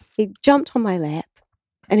 he jumped on my lap,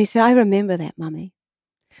 and he said, "I remember that, Mummy."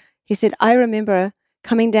 He said, "I remember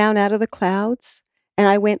coming down out of the clouds, and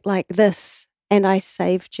I went like this, and I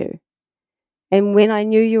saved you. And when I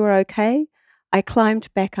knew you were okay, I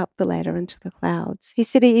climbed back up the ladder into the clouds." He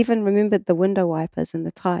said he even remembered the window wipers and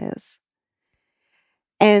the tires.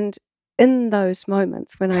 And in those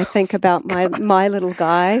moments, when I think about my little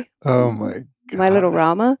guy, Oh my God. my little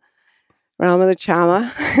Rama the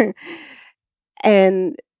charmer,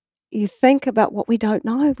 and you think about what we don't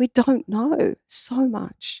know. We don't know so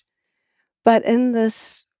much. But in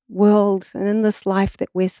this world and in this life that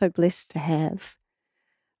we're so blessed to have,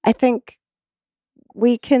 I think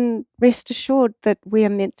we can rest assured that we are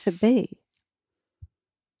meant to be,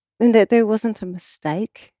 and that there wasn't a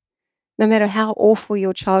mistake. No matter how awful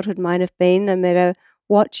your childhood might have been, no matter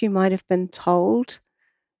what you might have been told,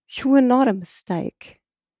 you were not a mistake.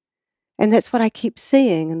 And that's what I keep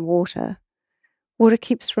seeing in water. Water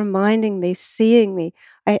keeps reminding me, seeing me.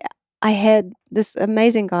 I had this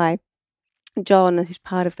amazing guy, John, who's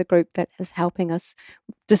part of the group that is helping us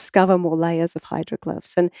discover more layers of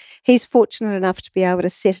hydroglyphs. And he's fortunate enough to be able to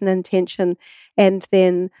set an intention and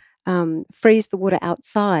then freeze the water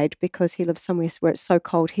outside, because he lives somewhere where it's so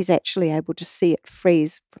cold, he's actually able to see it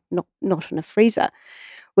freeze, not in a freezer,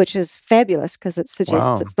 which is fabulous, because it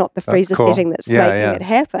suggests it's not the freezer setting that's making it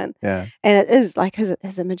happen. Yeah. And it is like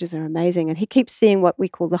his images are amazing. And he keeps seeing what we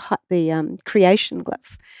call the creation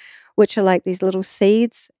glyph, which are like these little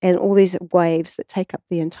seeds and all these waves that take up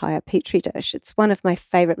the entire petri dish. It's one of my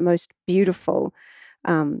favorite, most beautiful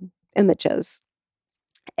images.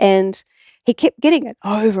 And he kept getting it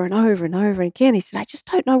over and over and over again. He said, "I just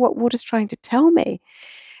don't know what water's trying to tell me."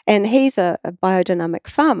 And he's a biodynamic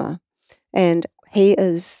farmer, and he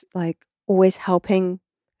is like always helping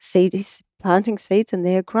seed. He's planting seeds and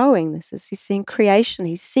they're growing. He's seeing creation.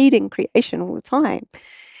 He's seeding creation all the time.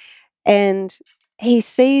 And he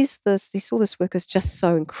sees this, he saw this work as just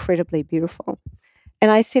so incredibly beautiful. And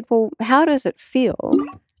I said, "Well, how does it feel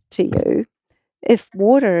to you if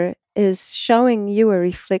water is showing you a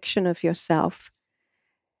reflection of yourself,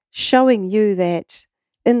 showing you that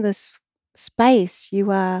in this space you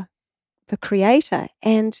are the creator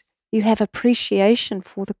and you have appreciation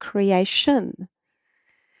for the creation?"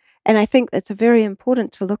 And I think it's very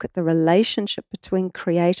important to look at the relationship between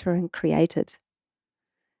creator and created.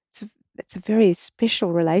 It's a very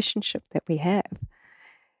special relationship that we have.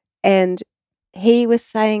 And he was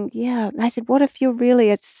saying, "Yeah." I said, "What if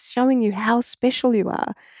it's showing you how special you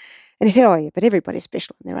are?" And he said, "Oh, yeah, but everybody's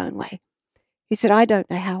special in their own way." He said, "I don't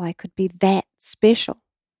know how I could be that special."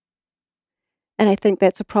 And I think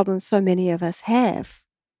that's a problem so many of us have.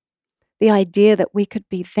 The idea that we could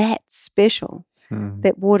be that special,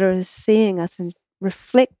 that water is seeing us and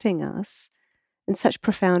reflecting us in such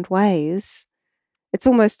profound ways. It's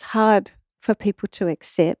almost hard for people to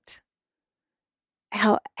accept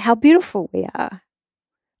how beautiful we are.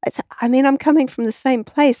 I'm coming from the same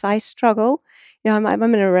place. I struggle. I'm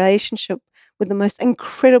in a relationship with the most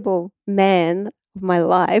incredible man of my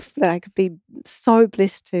life that I could be so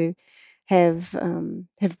blessed to have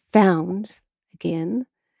found again.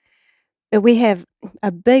 But we have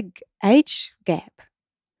a big age gap,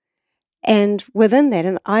 and within that,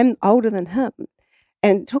 and I'm older than him.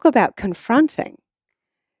 And talk about confronting.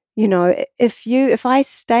 If I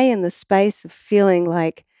stay in the space of feeling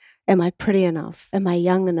like, am I pretty enough? Am I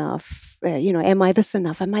young enough? Am I this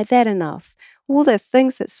enough? Am I that enough? All the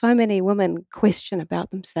things that so many women question about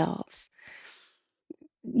themselves.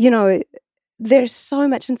 There's so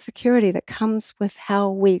much insecurity that comes with how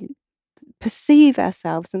we perceive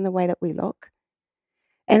ourselves in the way that we look.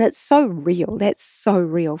 And it's so real. That's so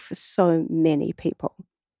real for so many people,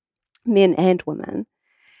 men and women.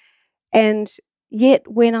 And yet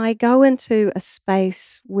when I go into a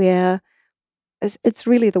space where it's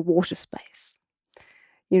really the water space,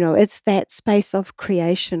 it's that space of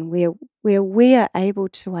creation where we are able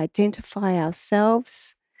to identify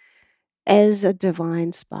ourselves as a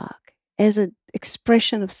divine spark, as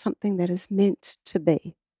expression of something that is meant to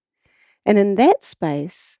be. And in that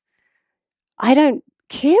space, I don't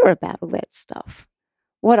care about all that stuff.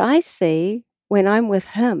 What I see when I'm with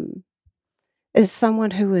him is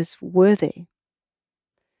someone who is worthy,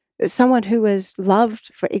 someone who is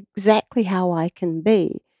loved for exactly how I can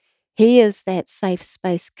be. He is that safe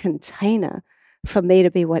space container for me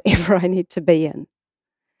to be whatever I need to be in.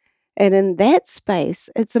 And in that space,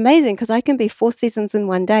 it's amazing because I can be 4 seasons in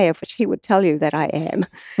one day, of which he would tell you that I am.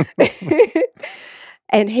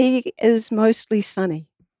 And he is mostly sunny.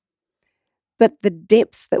 But the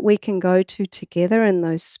depths that we can go to together in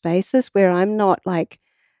those spaces where I'm not like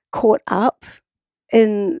caught up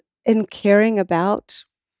in caring about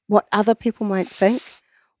what other people might think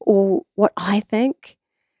or what I think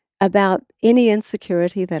about any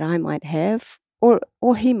insecurity that I might have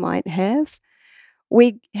or he might have,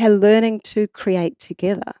 we are learning to create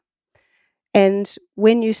together. And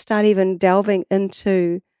when you start even delving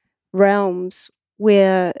into realms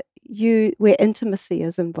where intimacy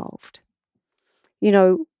is involved, you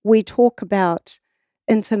know, we talk about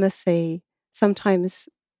intimacy sometimes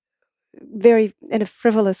very in a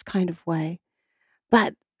frivolous kind of way.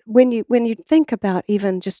 But when you think about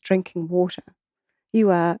even just drinking water, you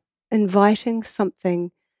are inviting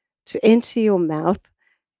something to enter your mouth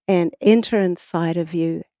and enter inside of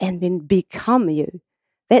you and then become you.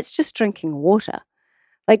 That's just drinking water.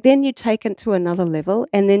 Like then you take it to another level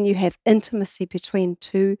and then you have intimacy between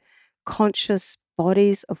two conscious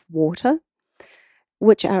bodies of water,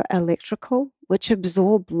 which are electrical, which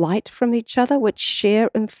absorb light from each other, which share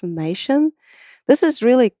information. This is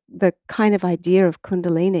really the kind of idea of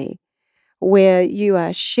Kundalini, where you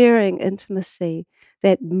are sharing intimacy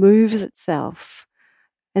that moves itself,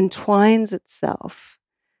 entwines itself,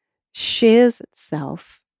 shares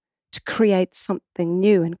itself to create something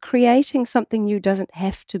new. And creating something new doesn't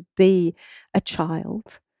have to be a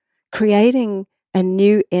child. Creating a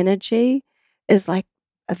new energy is like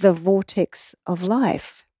the vortex of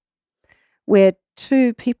life, where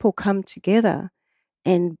two people come together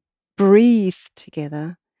and breathe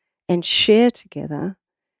together and share together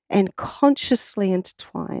and consciously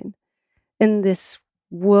intertwine in this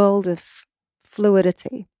world of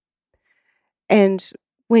fluidity. And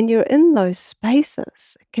when you're in those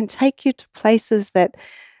spaces, it can take you to places that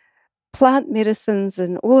plant medicines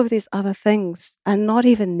and all of these other things are not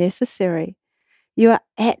even necessary. You are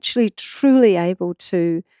actually truly able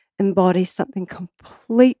to embody something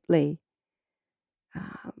completely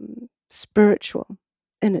spiritual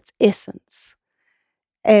in its essence.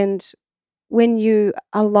 And when you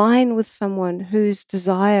align with someone whose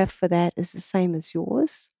desire for that is the same as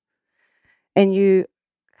yours, and you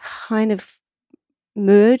kind of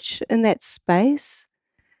merge in that space,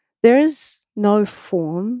 there is no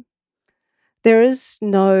form, there is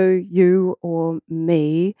no you or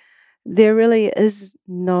me, there really is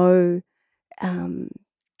no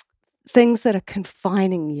things that are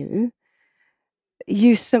confining you.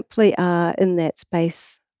 You simply are in that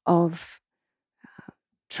space of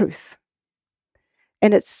truth.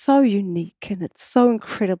 And it's so unique and it's so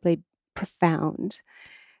incredibly profound.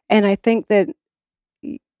 And I think that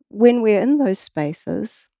when we're in those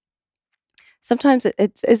spaces, sometimes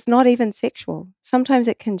it's not even sexual. Sometimes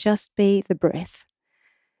it can just be the breath.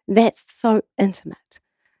 That's so intimate.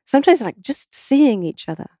 Sometimes, like just seeing each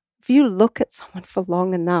other. If you look at someone for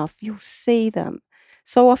long enough, you'll see them.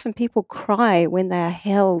 So often people cry when they are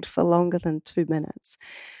held for longer than 2 minutes.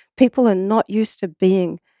 People are not used to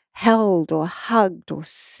being held or hugged or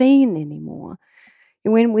seen anymore.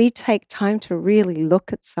 And when we take time to really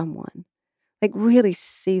look at someone, like really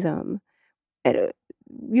see them, uh,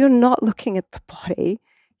 you're not looking at the body,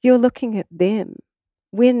 you're looking at them.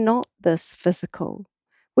 We're not this physical.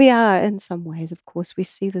 We are in some ways, of course, we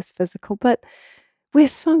see this physical, but we're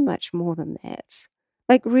so much more than that.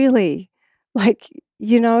 Like, really, like,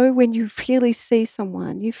 you know, when you really see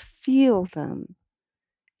someone, you feel them,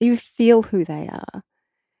 you feel who they are.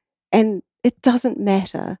 And it doesn't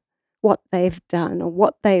matter what they've done or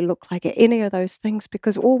what they look like or any of those things,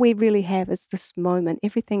 because all we really have is this moment.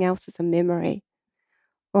 Everything else is a memory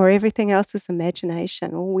or everything else is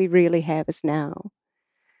imagination. All we really have is now.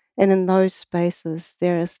 And in those spaces,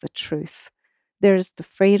 there is the truth, there is the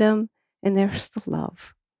freedom, and there is the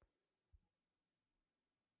love.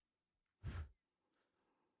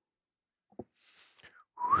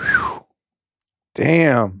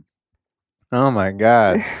 Damn. Oh my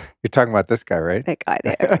God. You're talking about this guy, right? That guy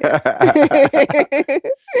there. Yeah.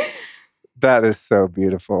 That is so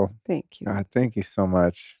beautiful. Thank you. God, thank you so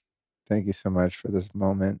much. Thank you so much for this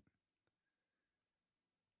moment.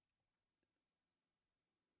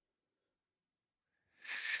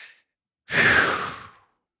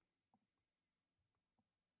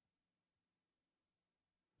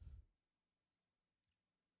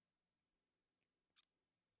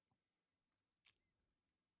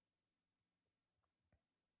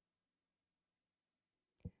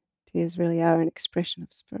 tears really are an expression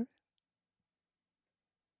of spirit.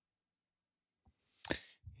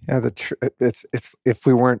 Yeah, it's if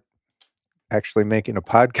we weren't actually making a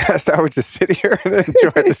podcast, I would just sit here and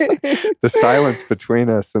enjoy the silence between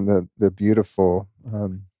us and the beautiful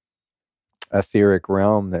etheric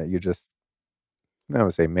realm that you just, I don't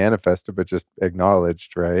want to say manifested, but just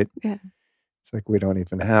acknowledged, right? Yeah. It's like we don't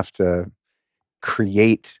even have to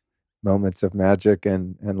create moments of magic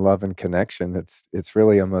and love and connection. It's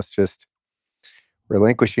really almost just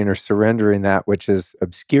relinquishing or surrendering that which is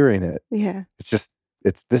obscuring it. Yeah.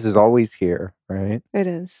 This is always here, right? It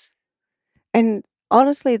is. And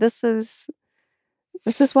honestly, this is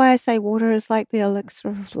why I say water is like the elixir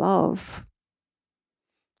of love.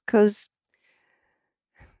 Because,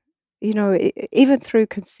 even through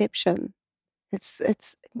conception,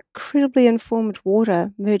 it's incredibly informed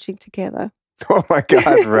water merging together. Oh my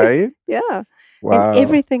God, right? Yeah. And Wow.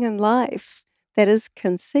 everything in life that is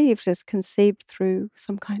conceived through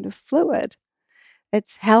some kind of fluid.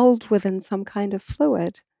 It's held within some kind of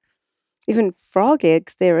fluid. Even frog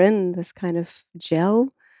eggs, they're in this kind of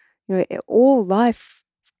gel. All life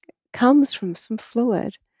comes from some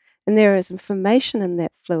fluid. And there is information in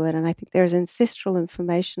that fluid. And I think there is ancestral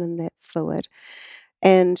information in that fluid.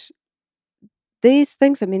 And these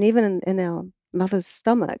things, I mean, even in our mother's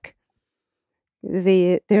stomach,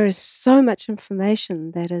 there is so much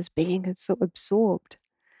information that is being absorbed.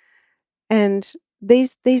 And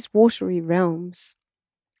these watery realms,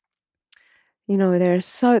 there's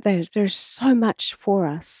so much for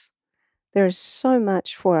us. There is so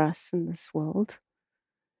much for us in this world.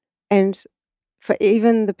 And for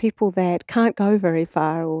even the people that can't go very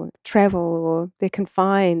far or travel or they're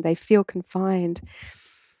confined, they feel confined.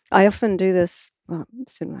 I often do this, well,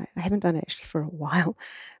 I haven't done it actually for a while,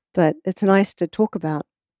 but it's nice to talk about.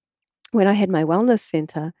 When I had my wellness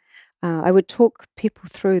center, I would talk people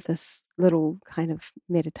through this little kind of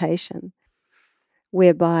meditation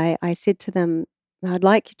whereby I said to them, I'd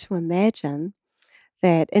like you to imagine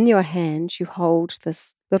that in your hand you hold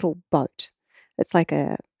this little boat. It's like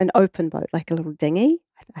an open boat, like a little dinghy.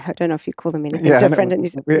 I don't know if you call them anything different in New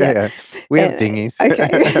Zealand. Yeah. We have dinghies.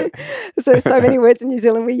 Okay. so many words in New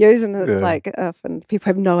Zealand we use, and it's like often people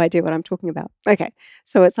have no idea what I'm talking about. Okay.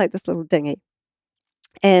 So it's like this little dinghy.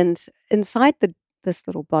 And inside this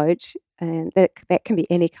little boat, and that can be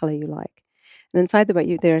any color you like. And inside the boat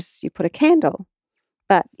you put a candle,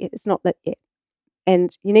 but it's not lit yet.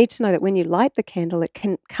 And you need to know that when you light the candle, it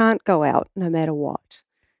can't go out no matter what.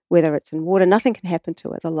 Whether it's in water, nothing can happen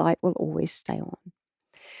to it. The light will always stay on.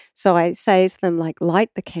 So I say to them, like, light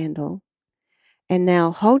the candle and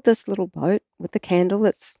now hold this little boat with the candle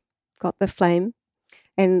that's got the flame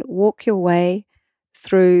and walk your way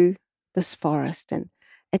through this forest. And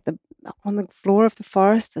on the floor of the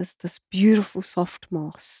forest is this beautiful soft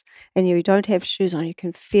moss, and you don't have shoes on. You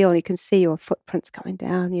can feel and you can see your footprints going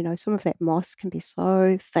down. Some of that moss can be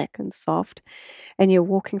so thick and soft, and you're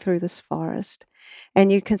walking through this forest,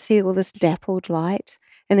 and you can see all this dappled light.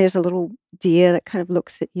 And there's a little deer that kind of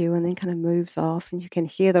looks at you and then kind of moves off, and you can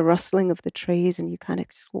hear the rustling of the trees, and you kind of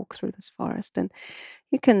just walk through this forest, and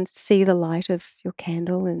you can see the light of your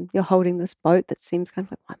candle, and you're holding this boat that seems kind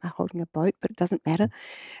of like, why am I holding a boat? But it doesn't matter.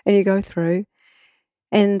 And you go through,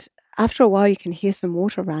 and after a while, you can hear some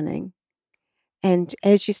water running. And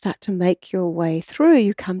as you start to make your way through,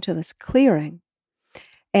 you come to this clearing.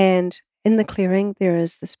 And in the clearing, there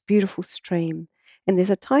is this beautiful stream, and there's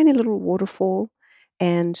a tiny little waterfall,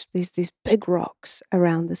 and there's these big rocks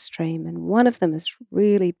around the stream, and one of them is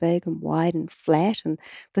really big and wide and flat, and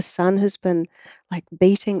the sun has been like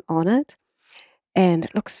beating on it, and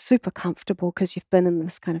it looks super comfortable because you've been in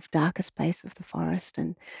this kind of darker space of the forest.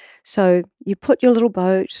 And so you put your little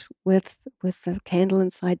boat with the candle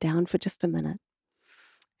inside down for just a minute,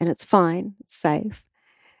 and it's fine, it's safe.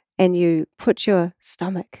 And you put your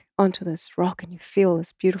stomach onto this rock and you feel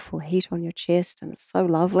this beautiful heat on your chest, and it's so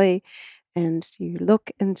lovely. And you look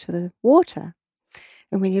into the water.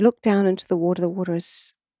 And when you look down into the water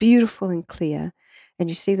is beautiful and clear. And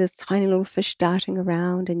you see this tiny little fish darting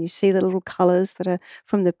around, and you see the little colors that are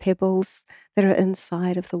from the pebbles that are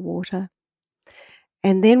inside of the water.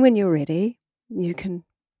 And then when you're ready, you can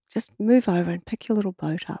just move over and pick your little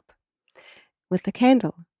boat up with the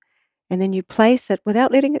candle. And then you place it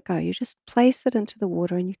without letting it go. You just place it into the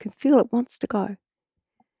water, and you can feel it wants to go.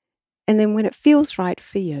 And then when it feels right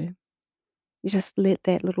for you, you just let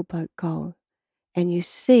that little boat go. And you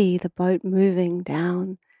see the boat moving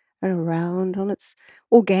down and around on its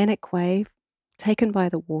organic way, taken by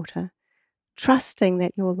the water, trusting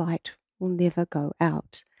that your light will never go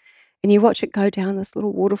out. And you watch it go down this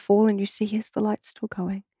little waterfall, and you see, yes, the light's still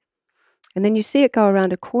going. And then you see it go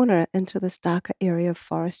around a corner into this darker area of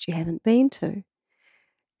forest you haven't been to.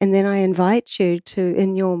 And then I invite you to,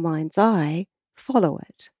 in your mind's eye, follow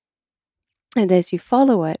it. And as you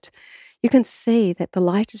follow it, you can see that the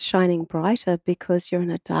light is shining brighter because you're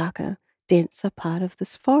in a darker, denser part of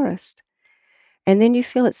this forest. And then you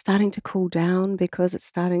feel it starting to cool down because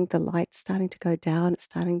the light's starting to go down, it's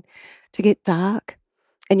starting to get dark.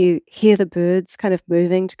 And you hear the birds kind of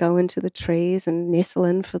moving to go into the trees and nestle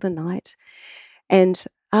in for the night. And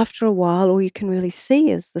after a while, all you can really see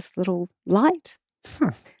is this little light.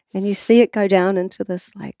 And you see it go down into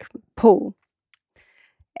this like pool.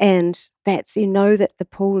 And you know that the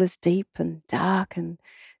pool is deep and dark and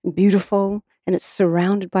beautiful, and it's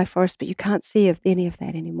surrounded by forest, but you can't see any of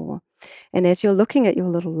that anymore. And as you're looking at your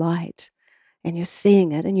little light and you're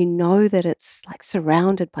seeing it, and you know that it's like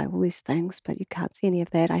surrounded by all these things, but you can't see any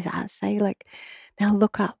of that, I say, like, now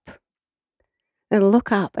look up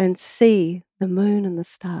and see the moon and the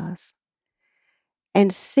stars,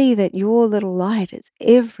 and see that your little light is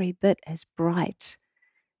every bit as bright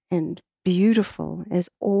and beautiful as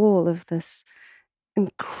all of this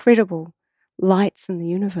incredible lights in the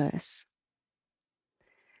universe.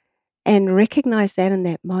 And recognize that in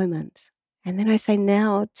that moment. And then I say,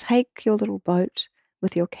 now take your little boat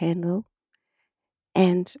with your candle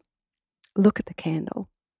and look at the candle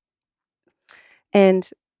and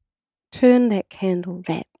turn that candle,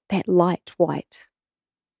 that light white.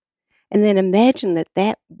 And then imagine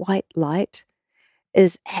that white light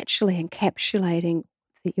is actually encapsulating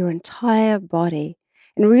your entire body,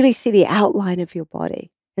 and really see the outline of your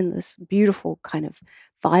body in this beautiful kind of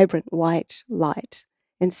vibrant white light,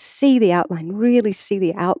 and see the outline, really see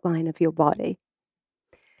the outline of your body.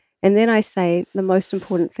 And then I say, the most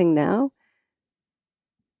important thing now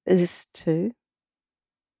is to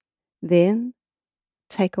then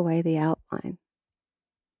take away the outline.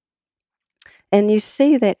 And you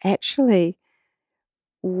see that actually,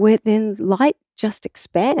 then light just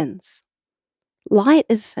expands. Light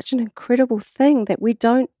is such an incredible thing that we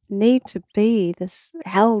don't need to be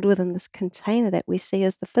held within this container that we see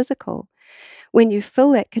as the physical. When you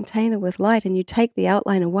fill that container with light and you take the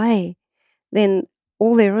outline away, then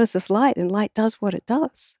all there is light, and light does what it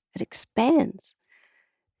does. It expands.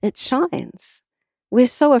 It shines. We're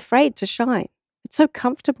so afraid to shine. It's so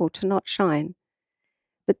comfortable to not shine.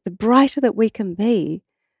 But the brighter that we can be,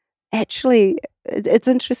 actually, it's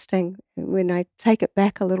interesting when I take it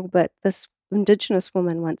back a little bit. This Indigenous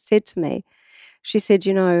woman once said to me, she said,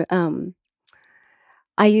 she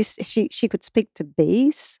could speak to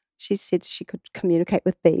bees. She said she could communicate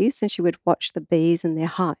with bees, and she would watch the bees in their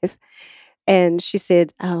hive. And she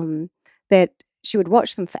said that she would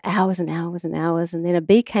watch them for hours and hours and hours, and then a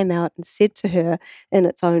bee came out and said to her in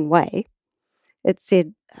its own way, it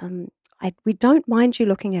said, we don't mind you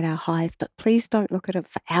looking at our hive, but please don't look at it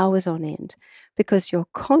for hours on end, because your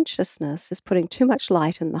consciousness is putting too much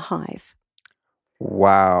light in the hive.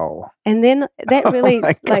 Wow. And then that really Oh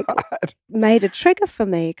my like God. made a trigger for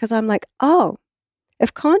me, because I'm like, oh,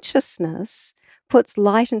 if consciousness puts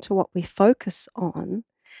light into what we focus on,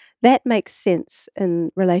 that makes sense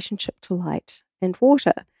in relationship to light and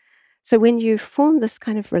water. So when you form this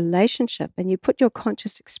kind of relationship and you put your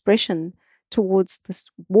conscious expression towards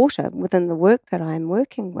this water within the work that I'm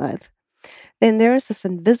working with, then there is this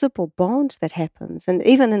invisible bond that happens. And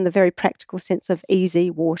even in the very practical sense of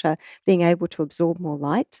easy water being able to absorb more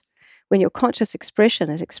light, when your conscious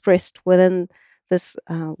expression is expressed within this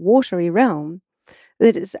watery realm,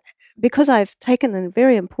 that is because I've taken a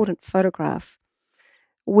very important photograph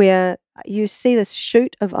where you see this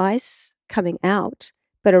shoot of ice coming out,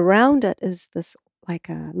 but around it is this like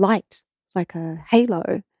a light, like a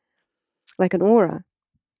halo, like an aura.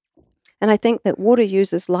 And I think that water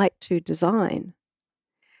uses light to design.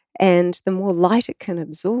 And the more light it can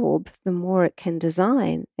absorb, the more it can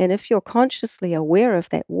design. And if you're consciously aware of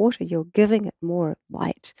that water, you're giving it more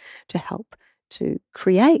light to help to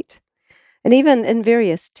create. And even in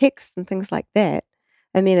various texts and things like that,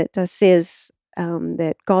 I mean, says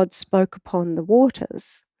that God spoke upon the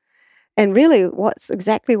waters. And really, what's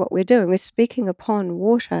exactly what we're doing. We're speaking upon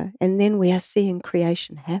water, and then we are seeing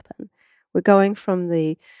creation happen. We're going from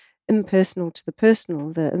the impersonal to the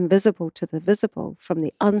personal, the invisible to the visible, from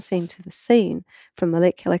the unseen to the seen, from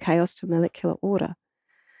molecular chaos to molecular order.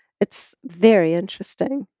 It's very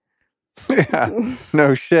interesting. Yeah,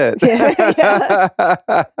 no shit. Yeah.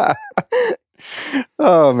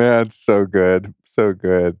 Oh man, so good. So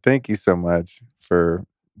good. Thank you so much for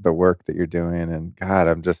the work that you're doing. And God,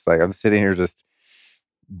 I'm sitting here just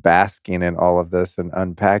basking in all of this and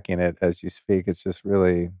unpacking it as you speak. It's just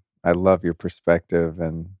really, I love your perspective.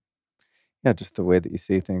 And Yeah, just the way that you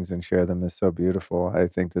see things and share them is so beautiful. I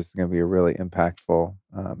think this is going to be a really impactful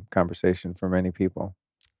conversation for many people.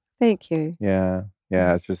 Thank you. Yeah,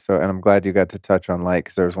 yeah, it's just so, and I'm glad you got to touch on light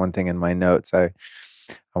because there was one thing in my notes I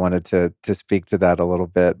wanted to speak to that a little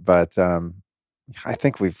bit, but I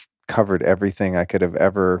think we've covered everything I could have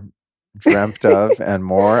ever dreamt of and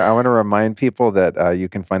more. I want to remind people that you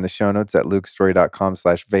can find the show notes at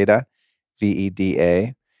lukestory.com/Veda,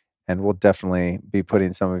 VEDA, and we'll definitely be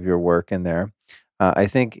putting some of your work in there. I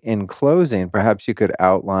think in closing, perhaps you could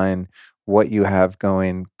outline what you have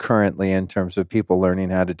going currently in terms of people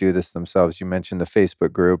learning how to do this themselves. You mentioned the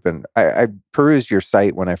Facebook group, and I perused your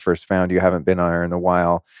site when I first found you. Haven't been on there in a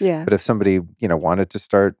while, Yeah. but if somebody wanted to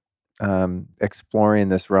start exploring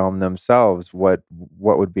this realm themselves, what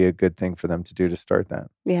would be a good thing for them to do to start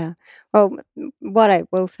that? Yeah. Well, what I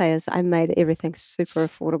will say is I made everything super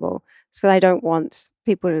affordable. So I don't want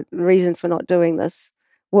people to, the reason for not doing this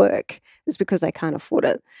work is because they can't afford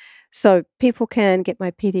it. So people can get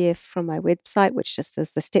my PDF from my website, which just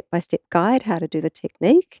is the step-by-step guide how to do the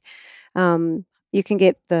technique. You can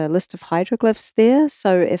get the list of hieroglyphs there.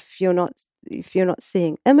 So if you're not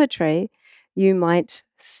seeing imagery, you might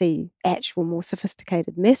see actual more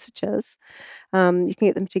sophisticated messages. You can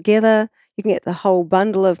get them together. You can get the whole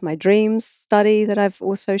bundle of my dreams study that I've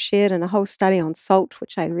also shared, and a whole study on salt,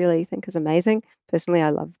 which I really think is amazing. Personally, I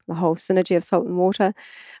love the whole synergy of salt and water.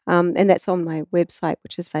 And that's on my website,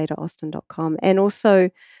 which is vedaustin.com. And also,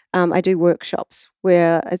 I do workshops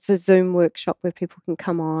where it's a Zoom workshop where people can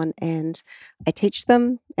come on and I teach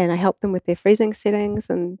them and I help them with their freezing settings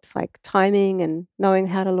and like timing and knowing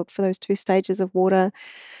how to look for those 2 stages of water.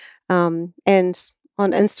 And on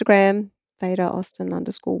Instagram,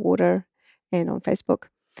 Veda_Austin_water, and on Facebook.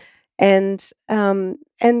 And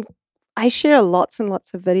I share lots and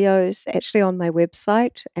lots of videos actually on my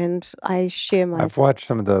website, and I share my I've watched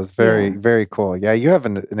some of those. Very, yeah. very cool. Yeah, you have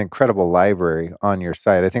an incredible library on your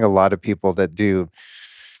site. I think a lot of people that do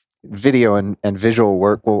video and visual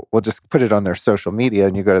work will just put it on their social media,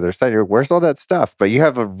 and you go to their site, you're, where's all that stuff? But you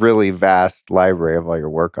have a really vast library of all your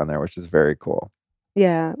work on there, which is very cool.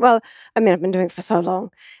 Yeah. Well, I mean, I've been doing it for so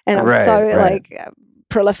long, and I'm Right, so right.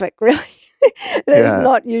 prolific, really. There's Yeah.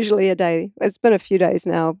 not usually a day. It's been a few days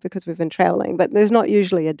now because we've been traveling, but there's not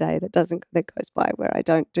usually a day that goes by where I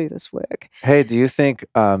don't do this work. Hey, do you think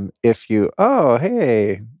if you, oh,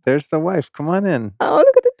 hey, there's the wife. Come on in. Oh,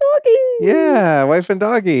 look at the doggy! Yeah, wife and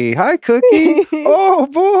doggy. Hi, Cookie. Oh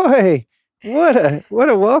boy. What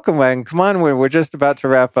a welcome wagon. Come on, we're just about to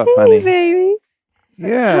wrap up, Hey, honey. baby.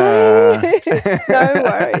 Yeah. No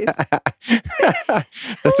worries.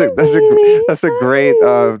 That's a great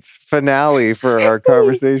finale for our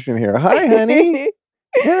conversation here. Hi, honey.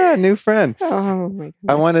 Yeah, new friend. Oh my goodness.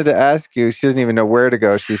 I wanted to ask you, she doesn't even know where to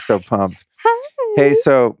go. She's so pumped. Hi. Hey,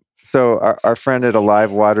 so our friend at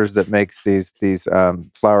Alive Waters that makes these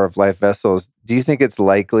Flower of Life vessels, do you think it's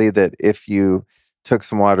likely that if you took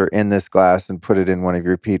some water in this glass and put it in one of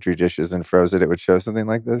your Petri dishes and froze it, it would show something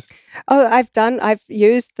like this? Oh, I've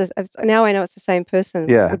used this. Now I know it's the same person.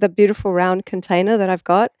 Yeah. With the beautiful round container that I've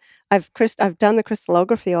got. I've done the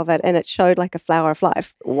crystallography of it and it showed like a flower of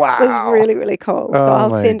life. Wow. It was really, really cool. So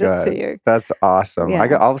I'll send it to you. That's awesome. Yeah.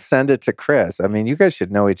 I'll send it to Chris. I mean, you guys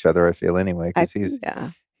should know each other, I feel, anyway, because he's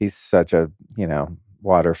such a,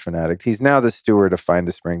 water fanatic. He's now the steward of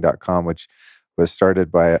findaspring.com, which was started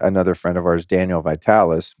by another friend of ours, Daniel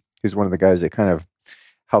Vitalis, who's one of the guys that kind of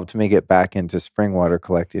helped me get back into spring water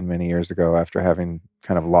collecting many years ago after having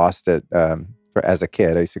kind of lost it as a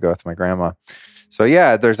kid. I used to go with my grandma. So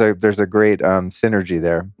yeah, there's a great synergy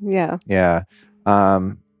there. Yeah. Yeah.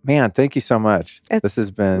 Man, thank you so much. This has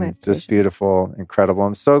been just beautiful, incredible.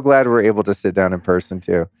 I'm so glad we're able to sit down in person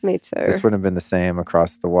too. Me too. This wouldn't have been the same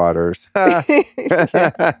across the waters. So thank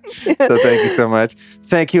you so much.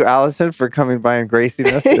 Thank you, Allison, for coming by and gracing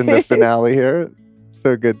us in the finale here.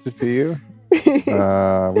 So good to see you.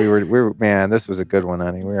 We were man, this was a good one,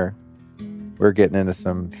 honey. We're getting into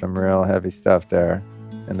some real heavy stuff there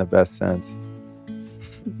in the best sense.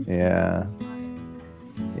 Yeah.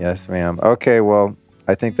 Yes, ma'am. Okay, well,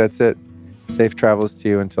 I think that's it. Safe travels to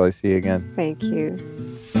you until I see you again. Thank you.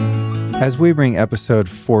 As we bring episode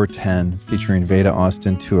 410 featuring Veda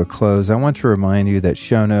Austin to a close, I want to remind you that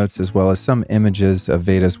show notes as well as some images of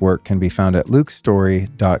Veda's work can be found at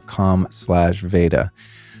lukestory.com/Veda.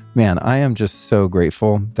 Man, I am just so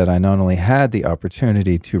grateful that I not only had the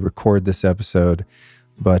opportunity to record this episode,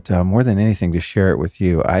 but more than anything to share it with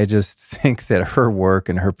you. I just think that her work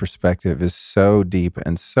and her perspective is so deep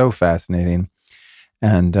and so fascinating.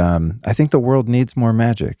 And I think the world needs more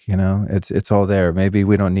magic. It's all there. Maybe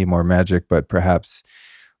we don't need more magic, but perhaps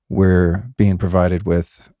we're being provided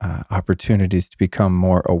with opportunities to become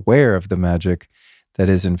more aware of the magic that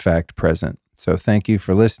is in fact present. So thank you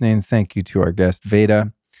for listening. Thank you to our guest,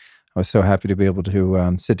 Veda. I was so happy to be able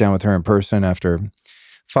to sit down with her in person after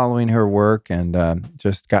following her work, and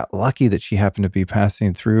just got lucky that she happened to be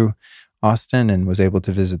passing through Austin and was able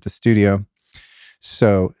to visit the studio.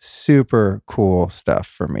 So super cool stuff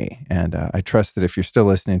for me. And I trust that if you're still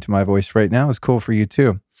listening to my voice right now, it's cool for you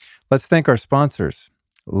too. Let's thank our sponsors,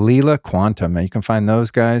 Leela Quantum. And you can find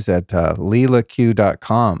those guys at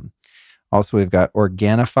leelaq.com. Also, we've got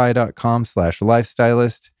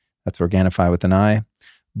Organifi.com/lifestylist. That's Organifi with an I.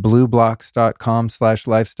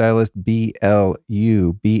 Blueblocks.com/lifestylist,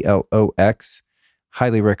 BLUBLOX.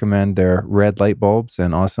 Highly recommend their red light bulbs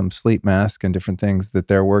and awesome sleep mask and different things that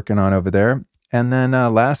they're working on over there. And then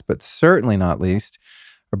last but certainly not least,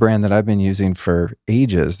 a brand that I've been using for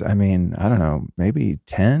ages. I mean, I don't know, maybe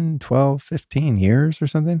 10, 12, 15 years or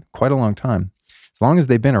something. Quite a long time. As long as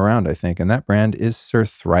they've been around, I think. And that brand is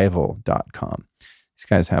SirThrival.com. These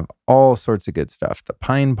guys have all sorts of good stuff. The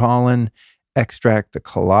pine pollen extract, the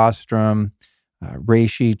colostrum,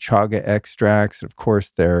 reishi, chaga extracts, of course,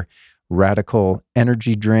 their radical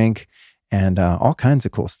energy drink, and all kinds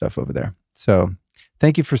of cool stuff over there. So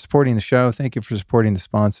thank you for supporting the show. Thank you for supporting the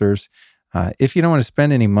sponsors. If you don't want to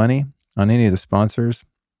spend any money on any of the sponsors,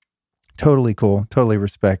 totally cool. Totally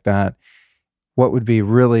respect that. What would be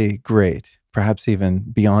really great, perhaps even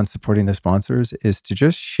beyond supporting the sponsors, is to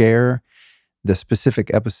just share the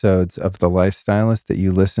specific episodes of The Lifestylist that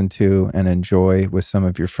you listen to and enjoy with some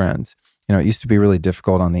of your friends. You know, it used to be really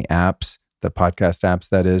difficult on the apps, the podcast apps,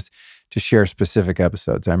 that is, to share specific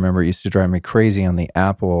episodes. I remember it used to drive me crazy on the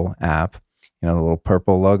Apple app, you know, the little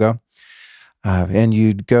purple logo. And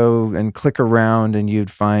you'd go and click around and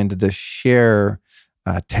you'd find the share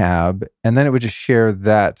tab, and then it would just share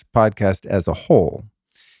that podcast as a whole.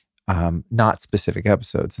 Not specific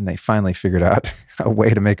episodes. And they finally figured out a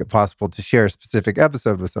way to make it possible to share a specific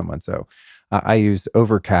episode with someone. So I use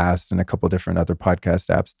Overcast and a couple different other podcast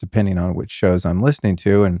apps, depending on which shows I'm listening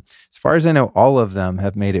to. And as far as I know, all of them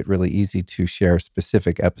have made it really easy to share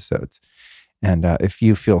specific episodes. And if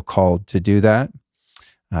you feel called to do that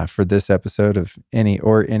for this episode of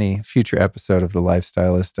any future episode of The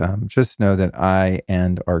Lifestylist, just know that I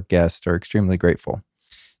and our guest are extremely grateful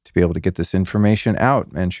to be able to get this information out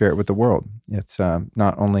and share it with the world. It's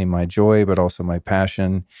not only my joy, but also my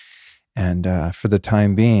passion, and for the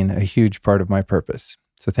time being, a huge part of my purpose.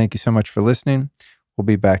 So thank you so much for listening. We'll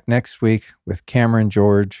be back next week with Cameron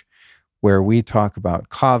George, where we talk about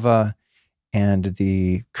kava and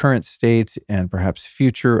the current state and perhaps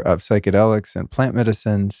future of psychedelics and plant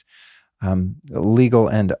medicines, legal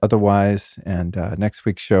and otherwise. And next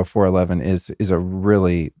week's show, 411, is a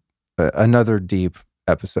really another deep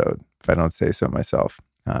episode, if I don't say so myself.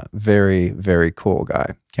 Very, very cool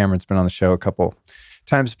guy. Cameron's been on the show a couple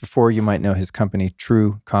times before. You might know his company,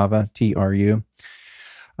 True Kava, TRU.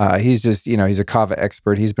 He's just, he's a kava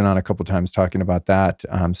expert. He's been on a couple times talking about that.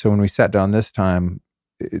 So when we sat down this time,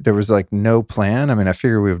 there was like no plan. I mean, I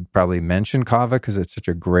figured we would probably mention kava because it's such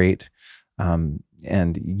a great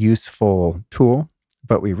and useful tool,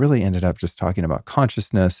 but we really ended up just talking about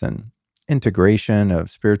consciousness and integration of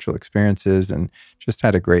spiritual experiences, and just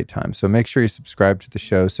had a great time. So make sure you subscribe to the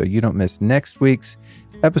show so you don't miss next week's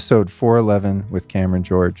episode 411 with Cameron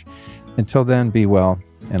George. Until then, be well,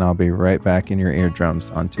 and I'll be right back in your eardrums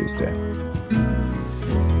on Tuesday.